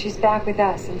thing is that she's back with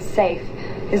us and safe,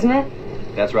 isn't it?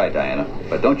 That's right, Diana.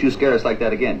 But don't you scare us like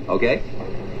that again, okay?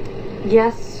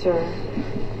 Yes, sir.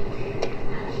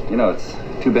 You know, it's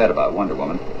too bad about Wonder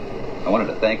Woman. I wanted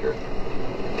to thank her.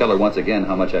 Tell her once again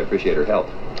how much I appreciate her help.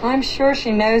 I'm sure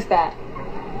she knows that.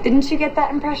 Didn't you get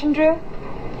that impression, Drew?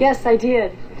 Yes, I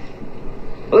did.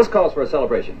 Well, this calls for a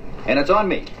celebration. And it's on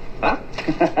me. Huh?